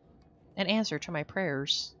 An answer to my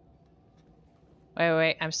prayers.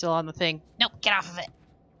 Wait, I'm still on the thing. Nope, get off of it.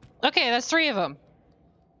 Okay, that's 3 of them.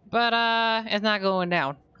 But, it's not going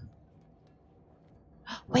down.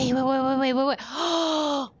 Wait.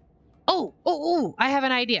 Oh, I have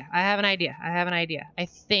an idea. I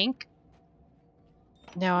think...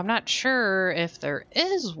 Now, I'm not sure if there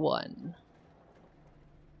is one.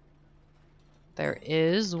 There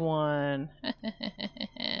is one.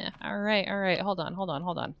 Alright. Hold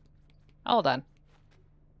on.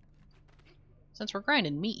 Since we're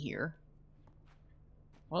grinding meat here.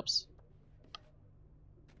 Whoops.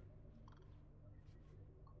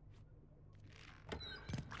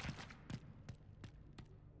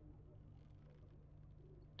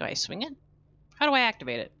 Do I swing it? How do I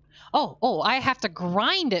activate it? Oh, I have to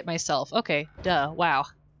grind it myself. Okay, duh, wow.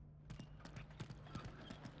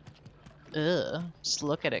 Ugh, just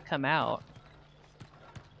look at it come out.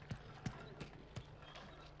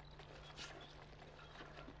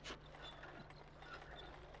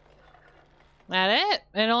 That it?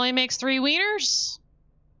 It only makes 3 wieners?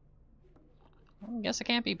 I guess I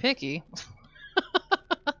can't be picky.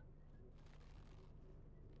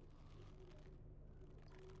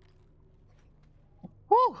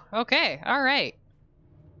 Whew, okay, alright.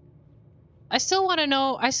 I still want to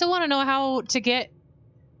know how to get...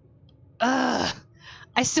 I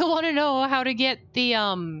still want to know how to get the,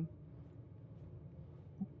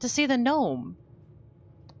 to see the gnome.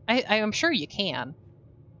 I'm sure you can.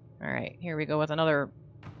 Alright, here we go with another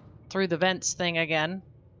through the vents thing again.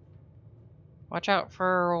 Watch out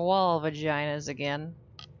for wall vaginas again.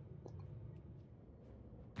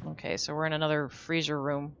 Okay, so we're in another freezer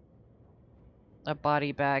room of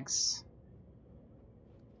body bags.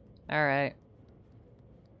 Alright.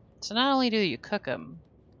 So not only do you cook them,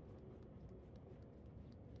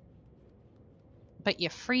 but you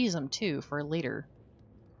freeze them too for later.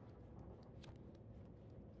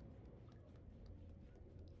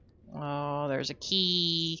 Oh, there's a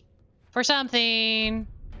key for something.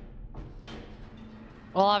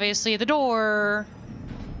 Well, obviously the door.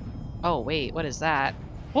 Oh, wait, what is that?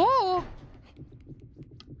 Whoa!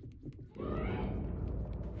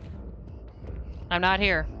 I'm not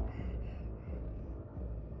here.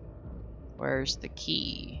 Where's the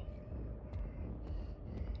key?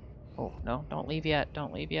 Oh, no, don't leave yet.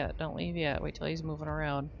 Don't leave yet. Don't leave yet. Wait till he's moving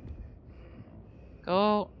around.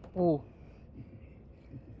 Go. Ooh.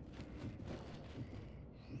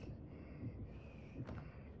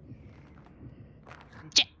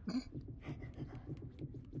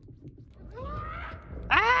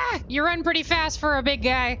 Ah! You run pretty fast for a big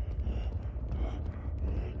guy.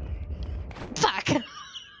 Fuck!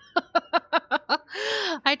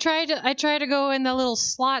 I tried to go in the little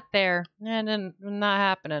slot there, and then not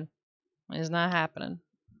happening. It's not happening.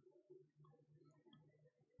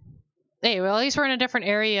 Hey, well, at least we're in a different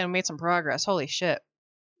area and made some progress. Holy shit.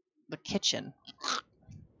 The kitchen.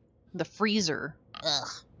 The freezer. Ugh.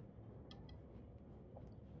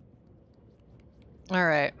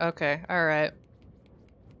 Alright, okay, alright.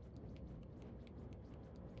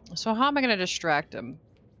 So how am I gonna distract him?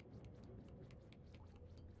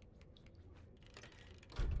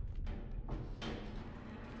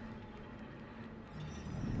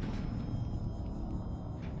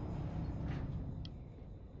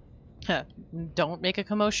 Huh. Don't make a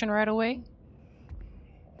commotion right away?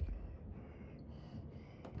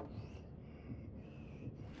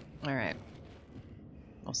 Alright.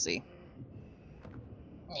 We'll see.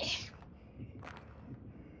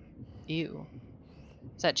 Ew.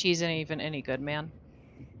 Is that cheese ain't even any good, man?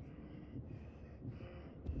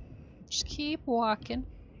 Just keep walking.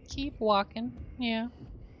 Keep walking. Yeah.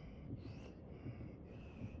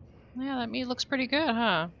 Yeah, that meat looks pretty good,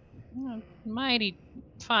 huh? Yeah, mighty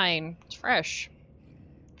fine. It's fresh.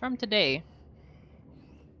 From today.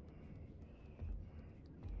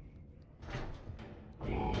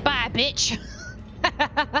 Bye, bitch!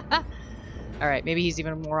 Alright, maybe he's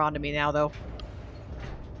even more onto me now, though.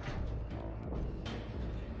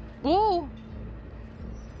 Ooh!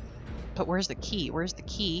 But where's the key? Where's the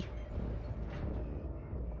key?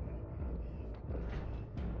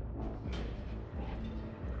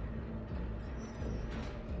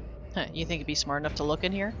 Huh, you think it'd be smart enough to look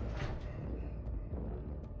in here?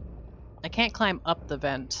 I can't climb up the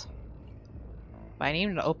vent. But I need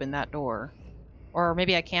him to open that door. Or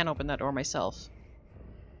maybe I can open that door myself.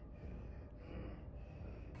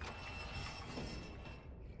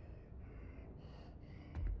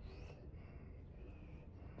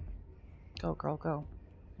 Go, girl, go.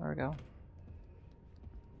 There we go.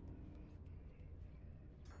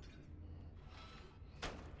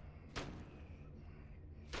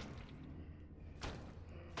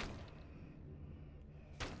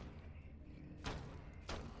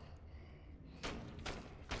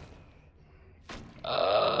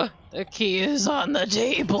 The key is on the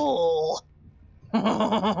table.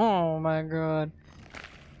 Oh my god.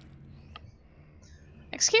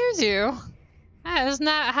 Excuse you. That is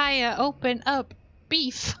not how you open up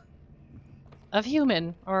beef of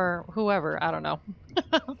human or whoever. I don't know.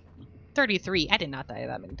 33. I did not die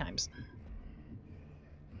that many times.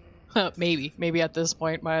 Maybe at this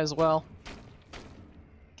point, might as well.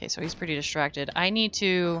 Okay, so he's pretty distracted. I need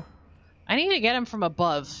to get him from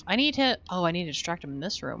above. I need to distract him in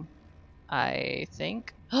this room. I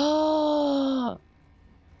think. Oh!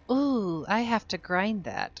 Ooh, I have to grind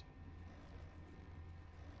that.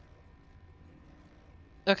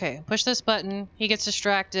 Okay, push this button. He gets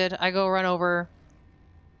distracted. I go run over.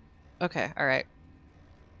 Okay, alright.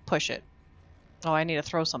 Push it. Oh, I need to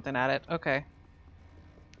throw something at it. Okay.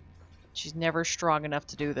 She's never strong enough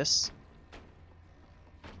to do this.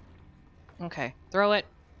 Okay, throw it.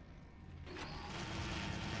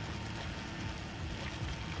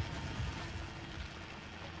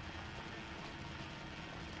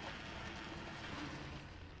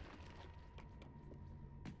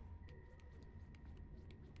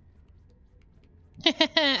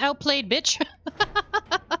 Outplayed, bitch.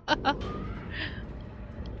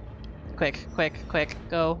 Quick, quick, quick.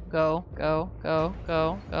 Go, go, go, go,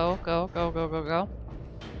 go, go, go, go, go, go, go.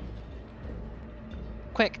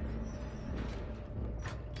 Quick.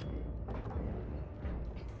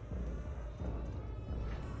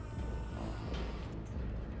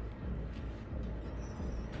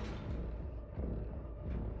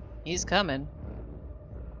 He's coming.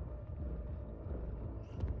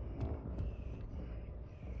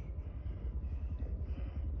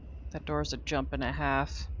 That door's a jump and a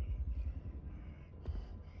half.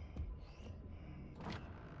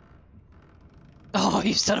 Oh,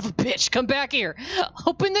 you son of a bitch! Come back here!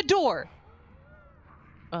 Open the door!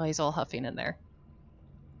 Oh, he's all huffing in there.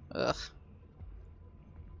 Ugh.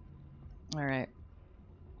 Alright.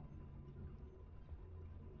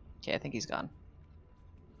 Okay, I think he's gone.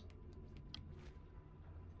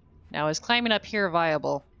 Now, is climbing up here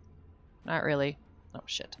viable? Not really. Oh,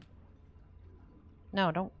 shit.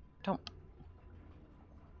 No, don't.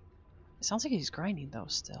 It sounds like he's grinding, though,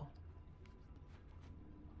 still.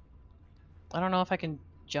 I don't know if I can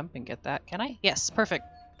jump and get that. Can I? Yes, perfect.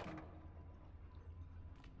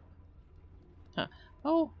 Huh.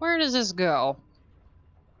 Oh, where does this go?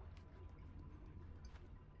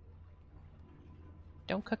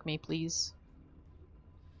 Don't cook me, please.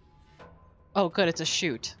 Oh, good, it's a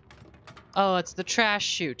chute. Oh, it's the trash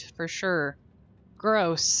chute, for sure.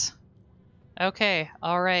 Gross. Okay,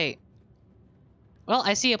 alright. Well,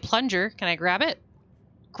 I see a plunger. Can I grab it?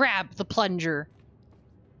 Grab the plunger.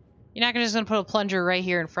 You're not just gonna put a plunger right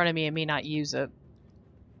here in front of me and me not use it.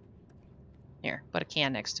 Here, put a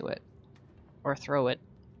can next to it. Or throw it.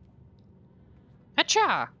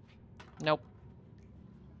 Hacha! Nope.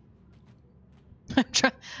 I'm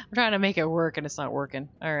trying to make it work and it's not working.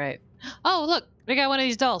 Alright. Oh, look! We got one of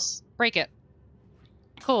these dolls. Break it.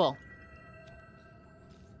 Cool.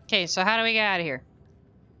 Okay, so how do we get out of here?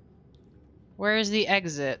 Where's the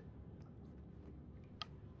exit?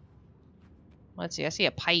 Let's see, I see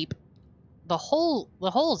a pipe. The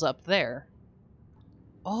hole's up there.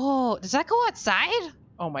 Oh, does that go outside?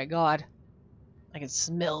 Oh my god. I can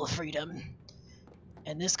smell freedom.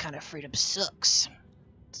 And this kind of freedom sucks.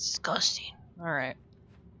 It's disgusting. Alright.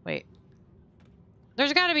 Wait.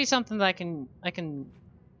 There's gotta be something that I can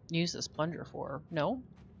use this plunger for. No?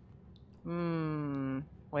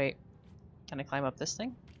 Wait. Can I climb up this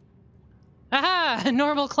thing? Aha!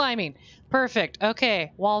 Normal climbing. Perfect.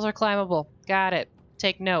 Okay. Walls are climbable. Got it.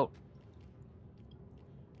 Take note.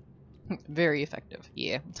 Very effective.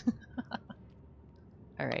 Yeah.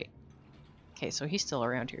 Alright. Okay, so he's still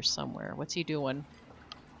around here somewhere. What's he doing?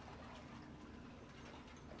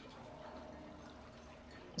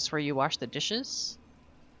 This where you wash the dishes?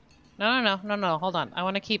 No. Hold on. I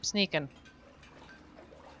want to keep sneaking.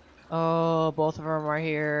 Oh, both of them are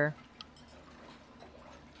here.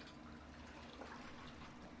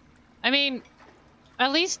 I mean,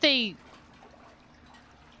 at least they're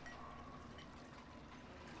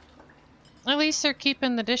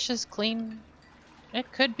keeping the dishes clean.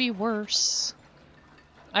 It could be worse.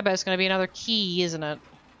 I bet it's gonna be another key, isn't it?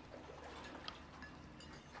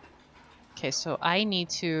 Okay, so I need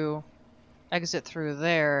to exit through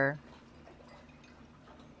there.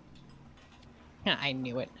 I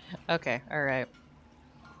knew it. Okay, alright.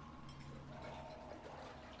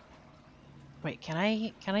 Wait, can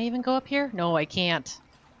I even go up here? No, I can't.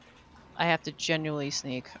 I have to genuinely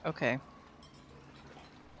sneak. Okay.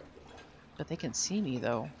 But they can see me,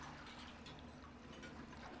 though.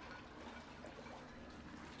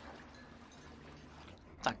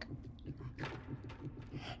 Fuck.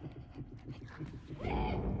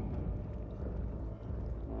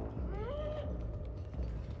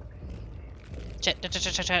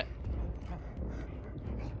 Shit.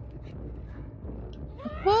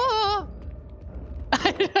 Whoa!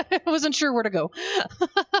 I wasn't sure where to go.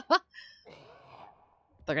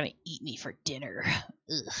 They're gonna eat me for dinner.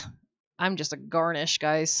 Ugh. I'm just a garnish,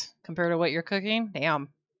 guys, compared to what you're cooking. Damn.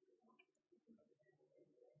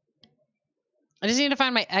 I just need to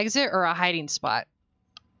find my exit or a hiding spot.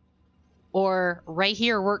 Or right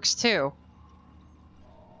here works too.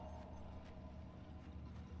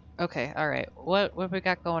 Okay, alright. What we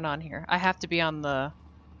got going on here? I have to be on the...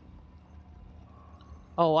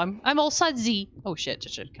 Oh, I'm all sudsy. Oh shit.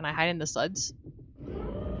 Can I hide in the suds?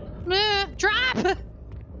 Drop!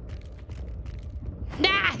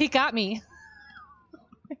 Nah, he got me.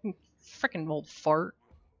 Freaking old fart.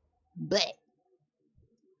 Blech.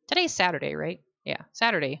 Today's Saturday, right? Yeah,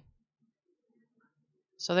 Saturday.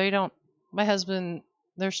 So they don't... My husband,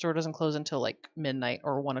 their store doesn't close until like midnight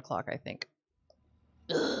or 1 o'clock, I think.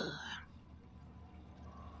 Ugh.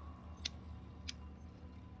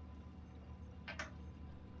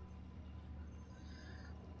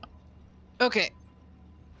 Okay.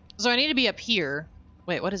 So I need to be up here.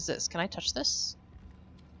 Wait, what is this? Can I touch this?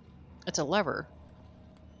 It's a lever.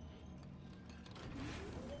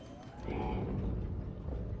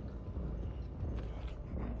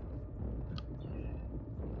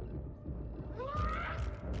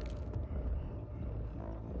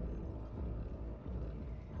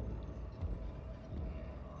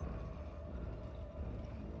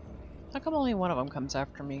 How come only one of them comes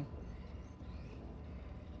after me?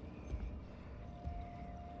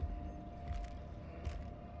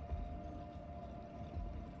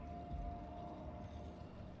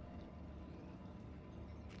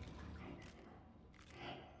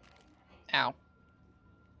 Ow.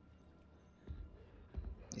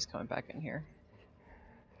 He's coming back in here.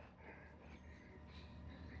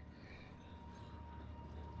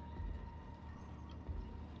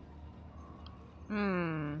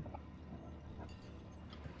 Hmm.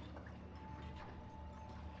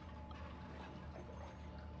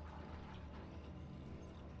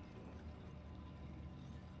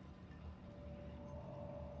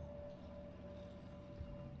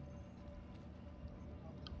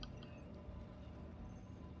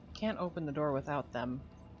 Can't open the door without them.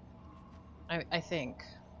 I think.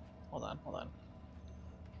 Hold on, hold on.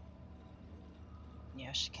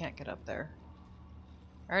 Yeah, she can't get up there.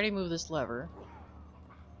 I already moved this lever.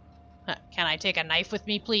 Huh, can I take a knife with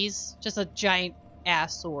me, please? Just a giant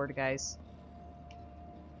ass sword, guys.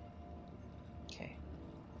 Okay.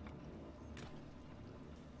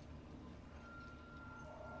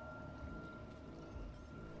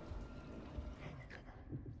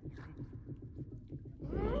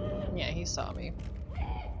 Yeah, he saw me.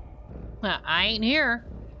 Huh, I ain't here.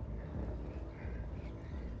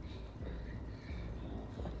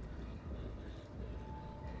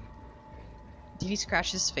 Did he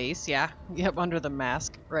scratch his face? Yeah. Yep, under the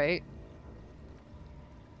mask, right?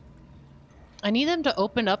 I need them to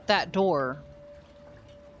open up that door.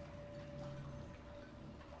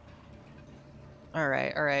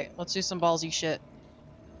 Alright, alright. Let's do some ballsy shit.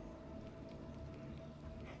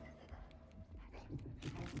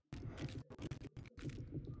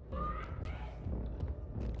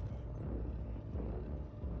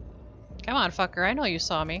 Come on, fucker. I know you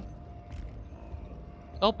saw me.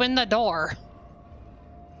 Open the door.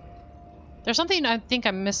 There's something I think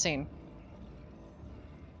I'm missing.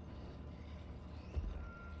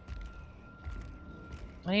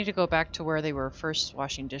 I need to go back to where they were first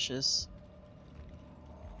washing dishes.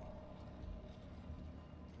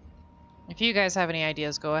 If you guys have any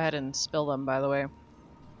ideas, go ahead and spill them, by the way.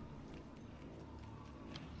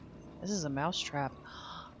 This is a mouse trap.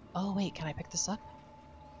 Oh, wait, can I pick this up?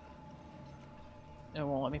 It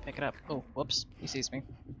won't let me pick it up. Oh, whoops. He sees me.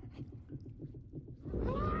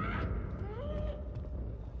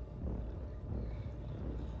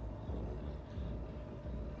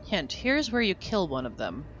 Hint, here's where you kill one of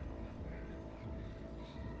them.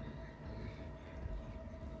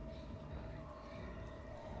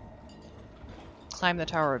 Climb the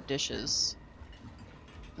tower of dishes.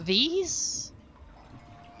 These?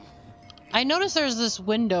 I noticed there's this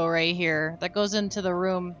window right here that goes into the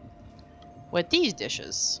room with these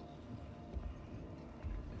dishes.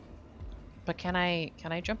 But can I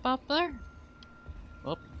jump up there?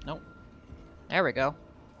 Oh, nope. There we go.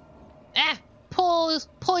 Ah!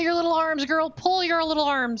 Pull your little arms, girl! Pull your little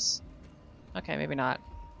arms! Okay, maybe not.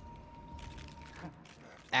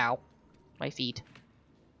 Ow. My feet.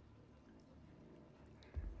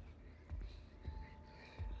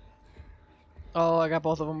 Oh, I got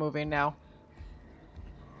both of them moving now.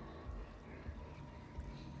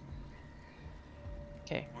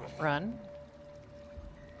 Okay, run.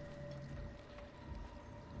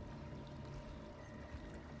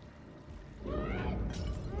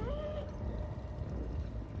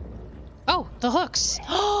 Oh, the hooks!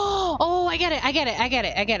 Oh, I get it, I get it, I get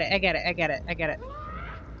it, I get it, I get it, I get it, I get it.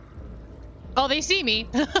 Oh, they see me!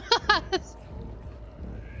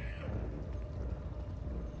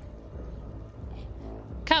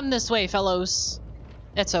 Come this way, fellows.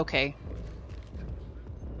 It's okay.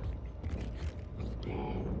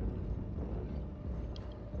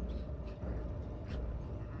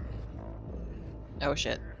 Oh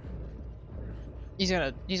shit. He's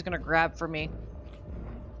gonna grab for me.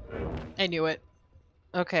 I knew it.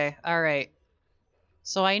 Okay, alright.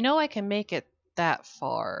 So I know I can make it that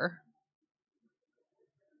far.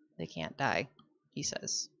 They can't die, he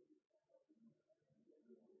says.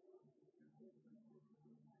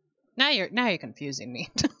 Now you're confusing me.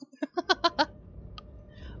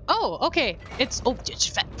 Oh, okay. It's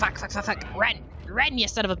fuck. Run, you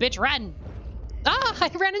son of a bitch, run. Ah, I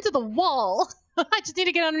ran into the wall. I just need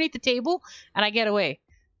to get underneath the table and I get away.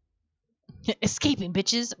 Escaping,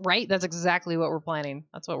 bitches, right? That's exactly what we're planning.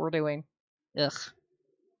 That's what we're doing. Ugh.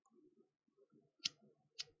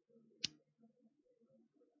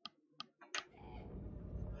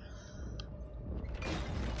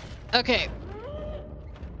 Okay.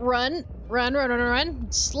 Run, run, run, run,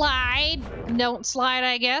 run. Slide. Don't slide,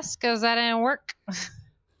 I guess, because that didn't work.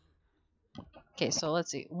 Okay, so let's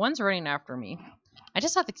see. One's running after me. I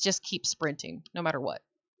just have to just keep sprinting, no matter what.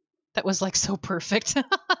 That was like so perfect.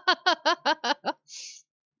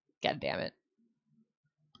 God damn it.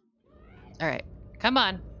 Alright. Come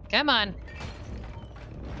on. Come on.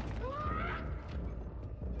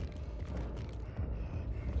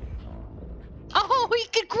 Oh, he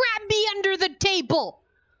could grab me under the table!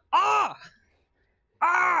 Ah!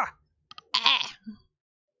 Ah! Ah!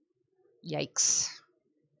 Yikes.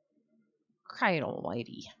 Christ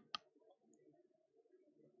almighty.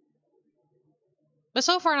 But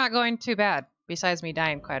so far not going too bad, besides me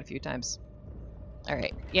dying quite a few times.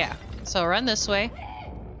 Alright, yeah. So run this way.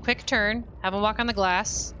 Quick turn. Have him walk on the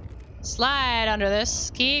glass. Slide under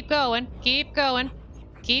this. Keep going. Keep going.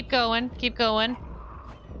 Keep going. Keep going.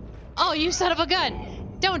 Oh, you son of a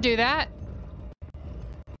gun! Don't do that!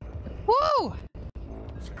 Woo!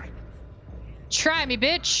 Try me,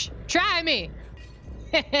 bitch! Try me!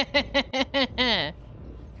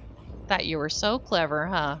 Thought you were so clever,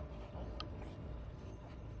 huh?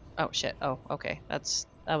 Oh, shit. Oh, okay. That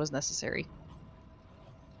was necessary.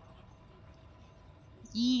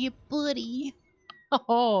 Yeah, buddy.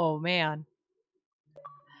 Oh, man.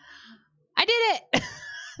 I did it!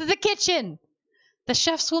 The kitchen! The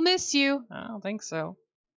chefs will miss you. I don't think so.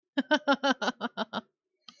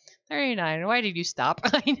 39. Why did you stop?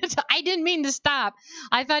 I didn't mean to stop.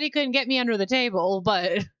 I thought he couldn't get me under the table,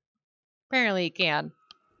 but apparently he can.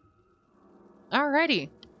 Alrighty.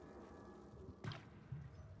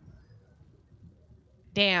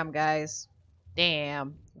 Damn, guys.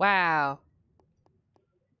 Damn. Wow.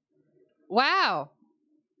 Wow.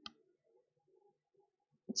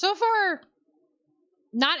 So far,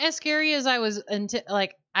 not as scary as I was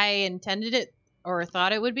I intended it or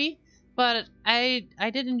thought it would be, but I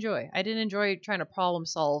did enjoy. I did enjoy trying to problem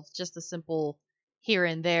solve just the simple here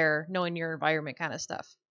and there, knowing your environment kind of stuff.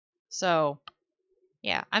 So,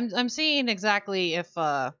 yeah, I'm seeing exactly if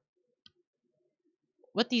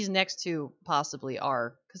what these next two possibly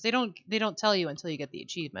are, because they don't tell you until you get the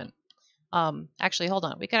achievement. Actually, hold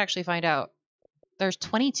on. We could actually find out. There's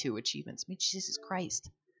 22 achievements. I mean, Jesus Christ.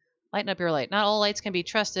 Lighten up your light. Not all lights can be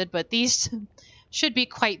trusted, but these should be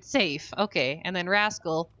quite safe. Okay, and then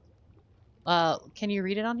Rascal. Can you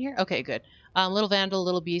read it on here? Okay, good. Little Vandal,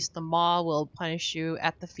 Little Beast, the Maw will punish you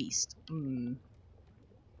at the feast.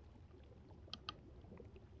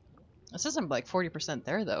 This isn't like 40%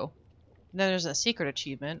 there, though. And then there's a secret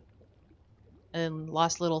achievement. And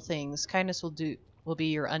Lost Little Things. Kindness will be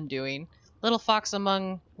your undoing. Little Fox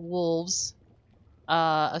Among Wolves.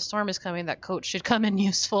 A storm is coming. That coat should come in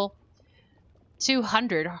useful.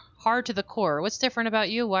 200. Hard to the core. What's different about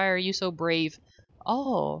you? Why are you so brave?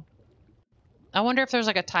 Oh. I wonder if there's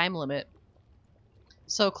like a time limit.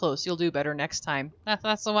 So close. You'll do better next time.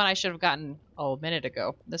 That's the one I should have gotten, a minute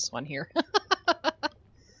ago. This one here.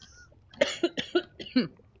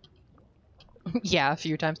 Yeah, a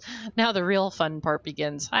few times. Now the real fun part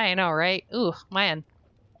begins. I know, right? Ooh, man.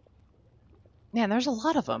 Man, there's a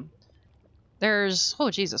lot of them. There's,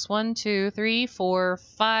 oh Jesus, 1, 2, 3, 4,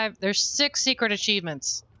 5. There's 6 secret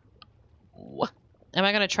achievements. What? Am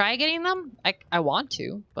I gonna try getting them? I want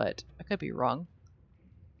to, but I could be wrong.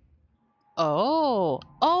 Oh,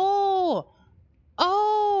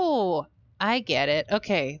 I get it.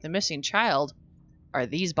 Okay, the missing child are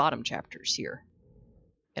these bottom chapters here.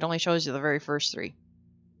 It only shows you the very first 3.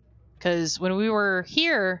 Because when we were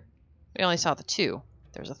here, we only saw the 2.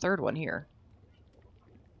 There's a third one here.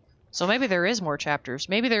 So maybe there is more chapters.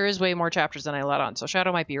 Maybe there is way more chapters than I let on. So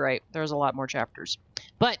Shadow might be right. There's a lot more chapters.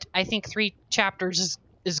 But I think 3 chapters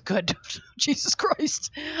is good. Jesus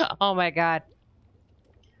Christ. Oh my god.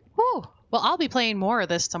 Whew. Well, I'll be playing more of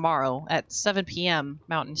this tomorrow at 7 p.m.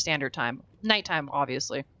 Mountain Standard Time. Nighttime,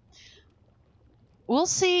 obviously. We'll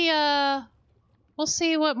see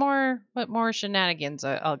what more shenanigans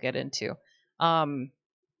I'll get into. Yeah.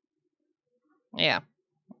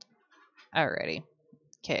 Alrighty.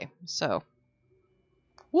 Okay, so.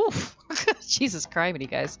 Woof! Jesus criminy,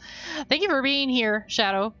 guys. Thank you for being here,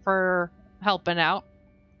 Shadow, for helping out.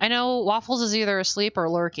 I know Waffles is either asleep or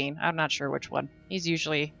lurking. I'm not sure which one. He's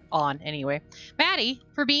usually on anyway. Maddie,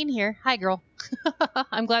 for being here. Hi, girl.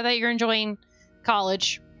 I'm glad that you're enjoying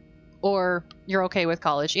college. Or you're okay with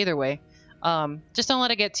college. Either way. Just don't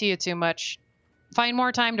let it get to you too much. find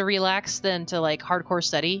more time to relax than to like hardcore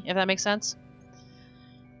study, if that makes sense.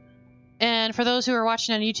 And for those who are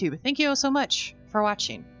watching on YouTube, thank you so much for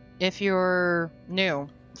watching. If you're new,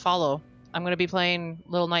 follow. I'm going to be playing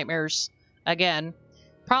Little Nightmares again.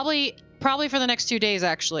 Probably for the next 2 days,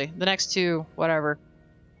 actually. The next two, whatever.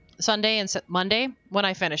 Sunday and Monday when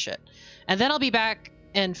I finish it. And then I'll be back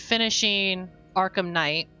and finishing Arkham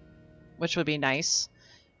Knight, which would be nice.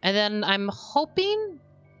 And then I'm hoping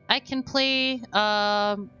I can play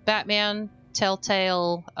Batman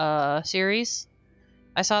Telltale series.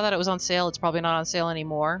 I saw that it was on sale. It's probably not on sale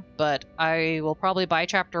anymore, but I will probably buy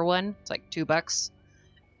chapter 1. It's like $2.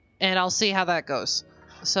 And I'll see how that goes.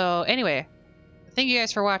 So anyway, thank you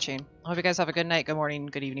guys for watching. I hope you guys have a good night, good morning,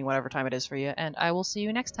 good evening, whatever time it is for you. And I will see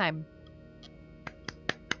you next time.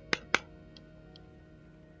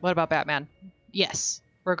 What about Batman? Yes,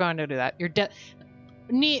 we're going to do that. You're dead.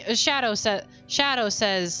 Shadow says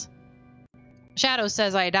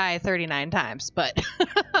I die 39 times, but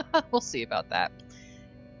we'll see about that.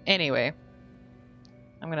 Anyway,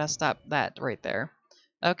 I'm gonna stop that right there.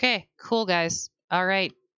 Okay, cool guys. All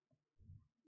right.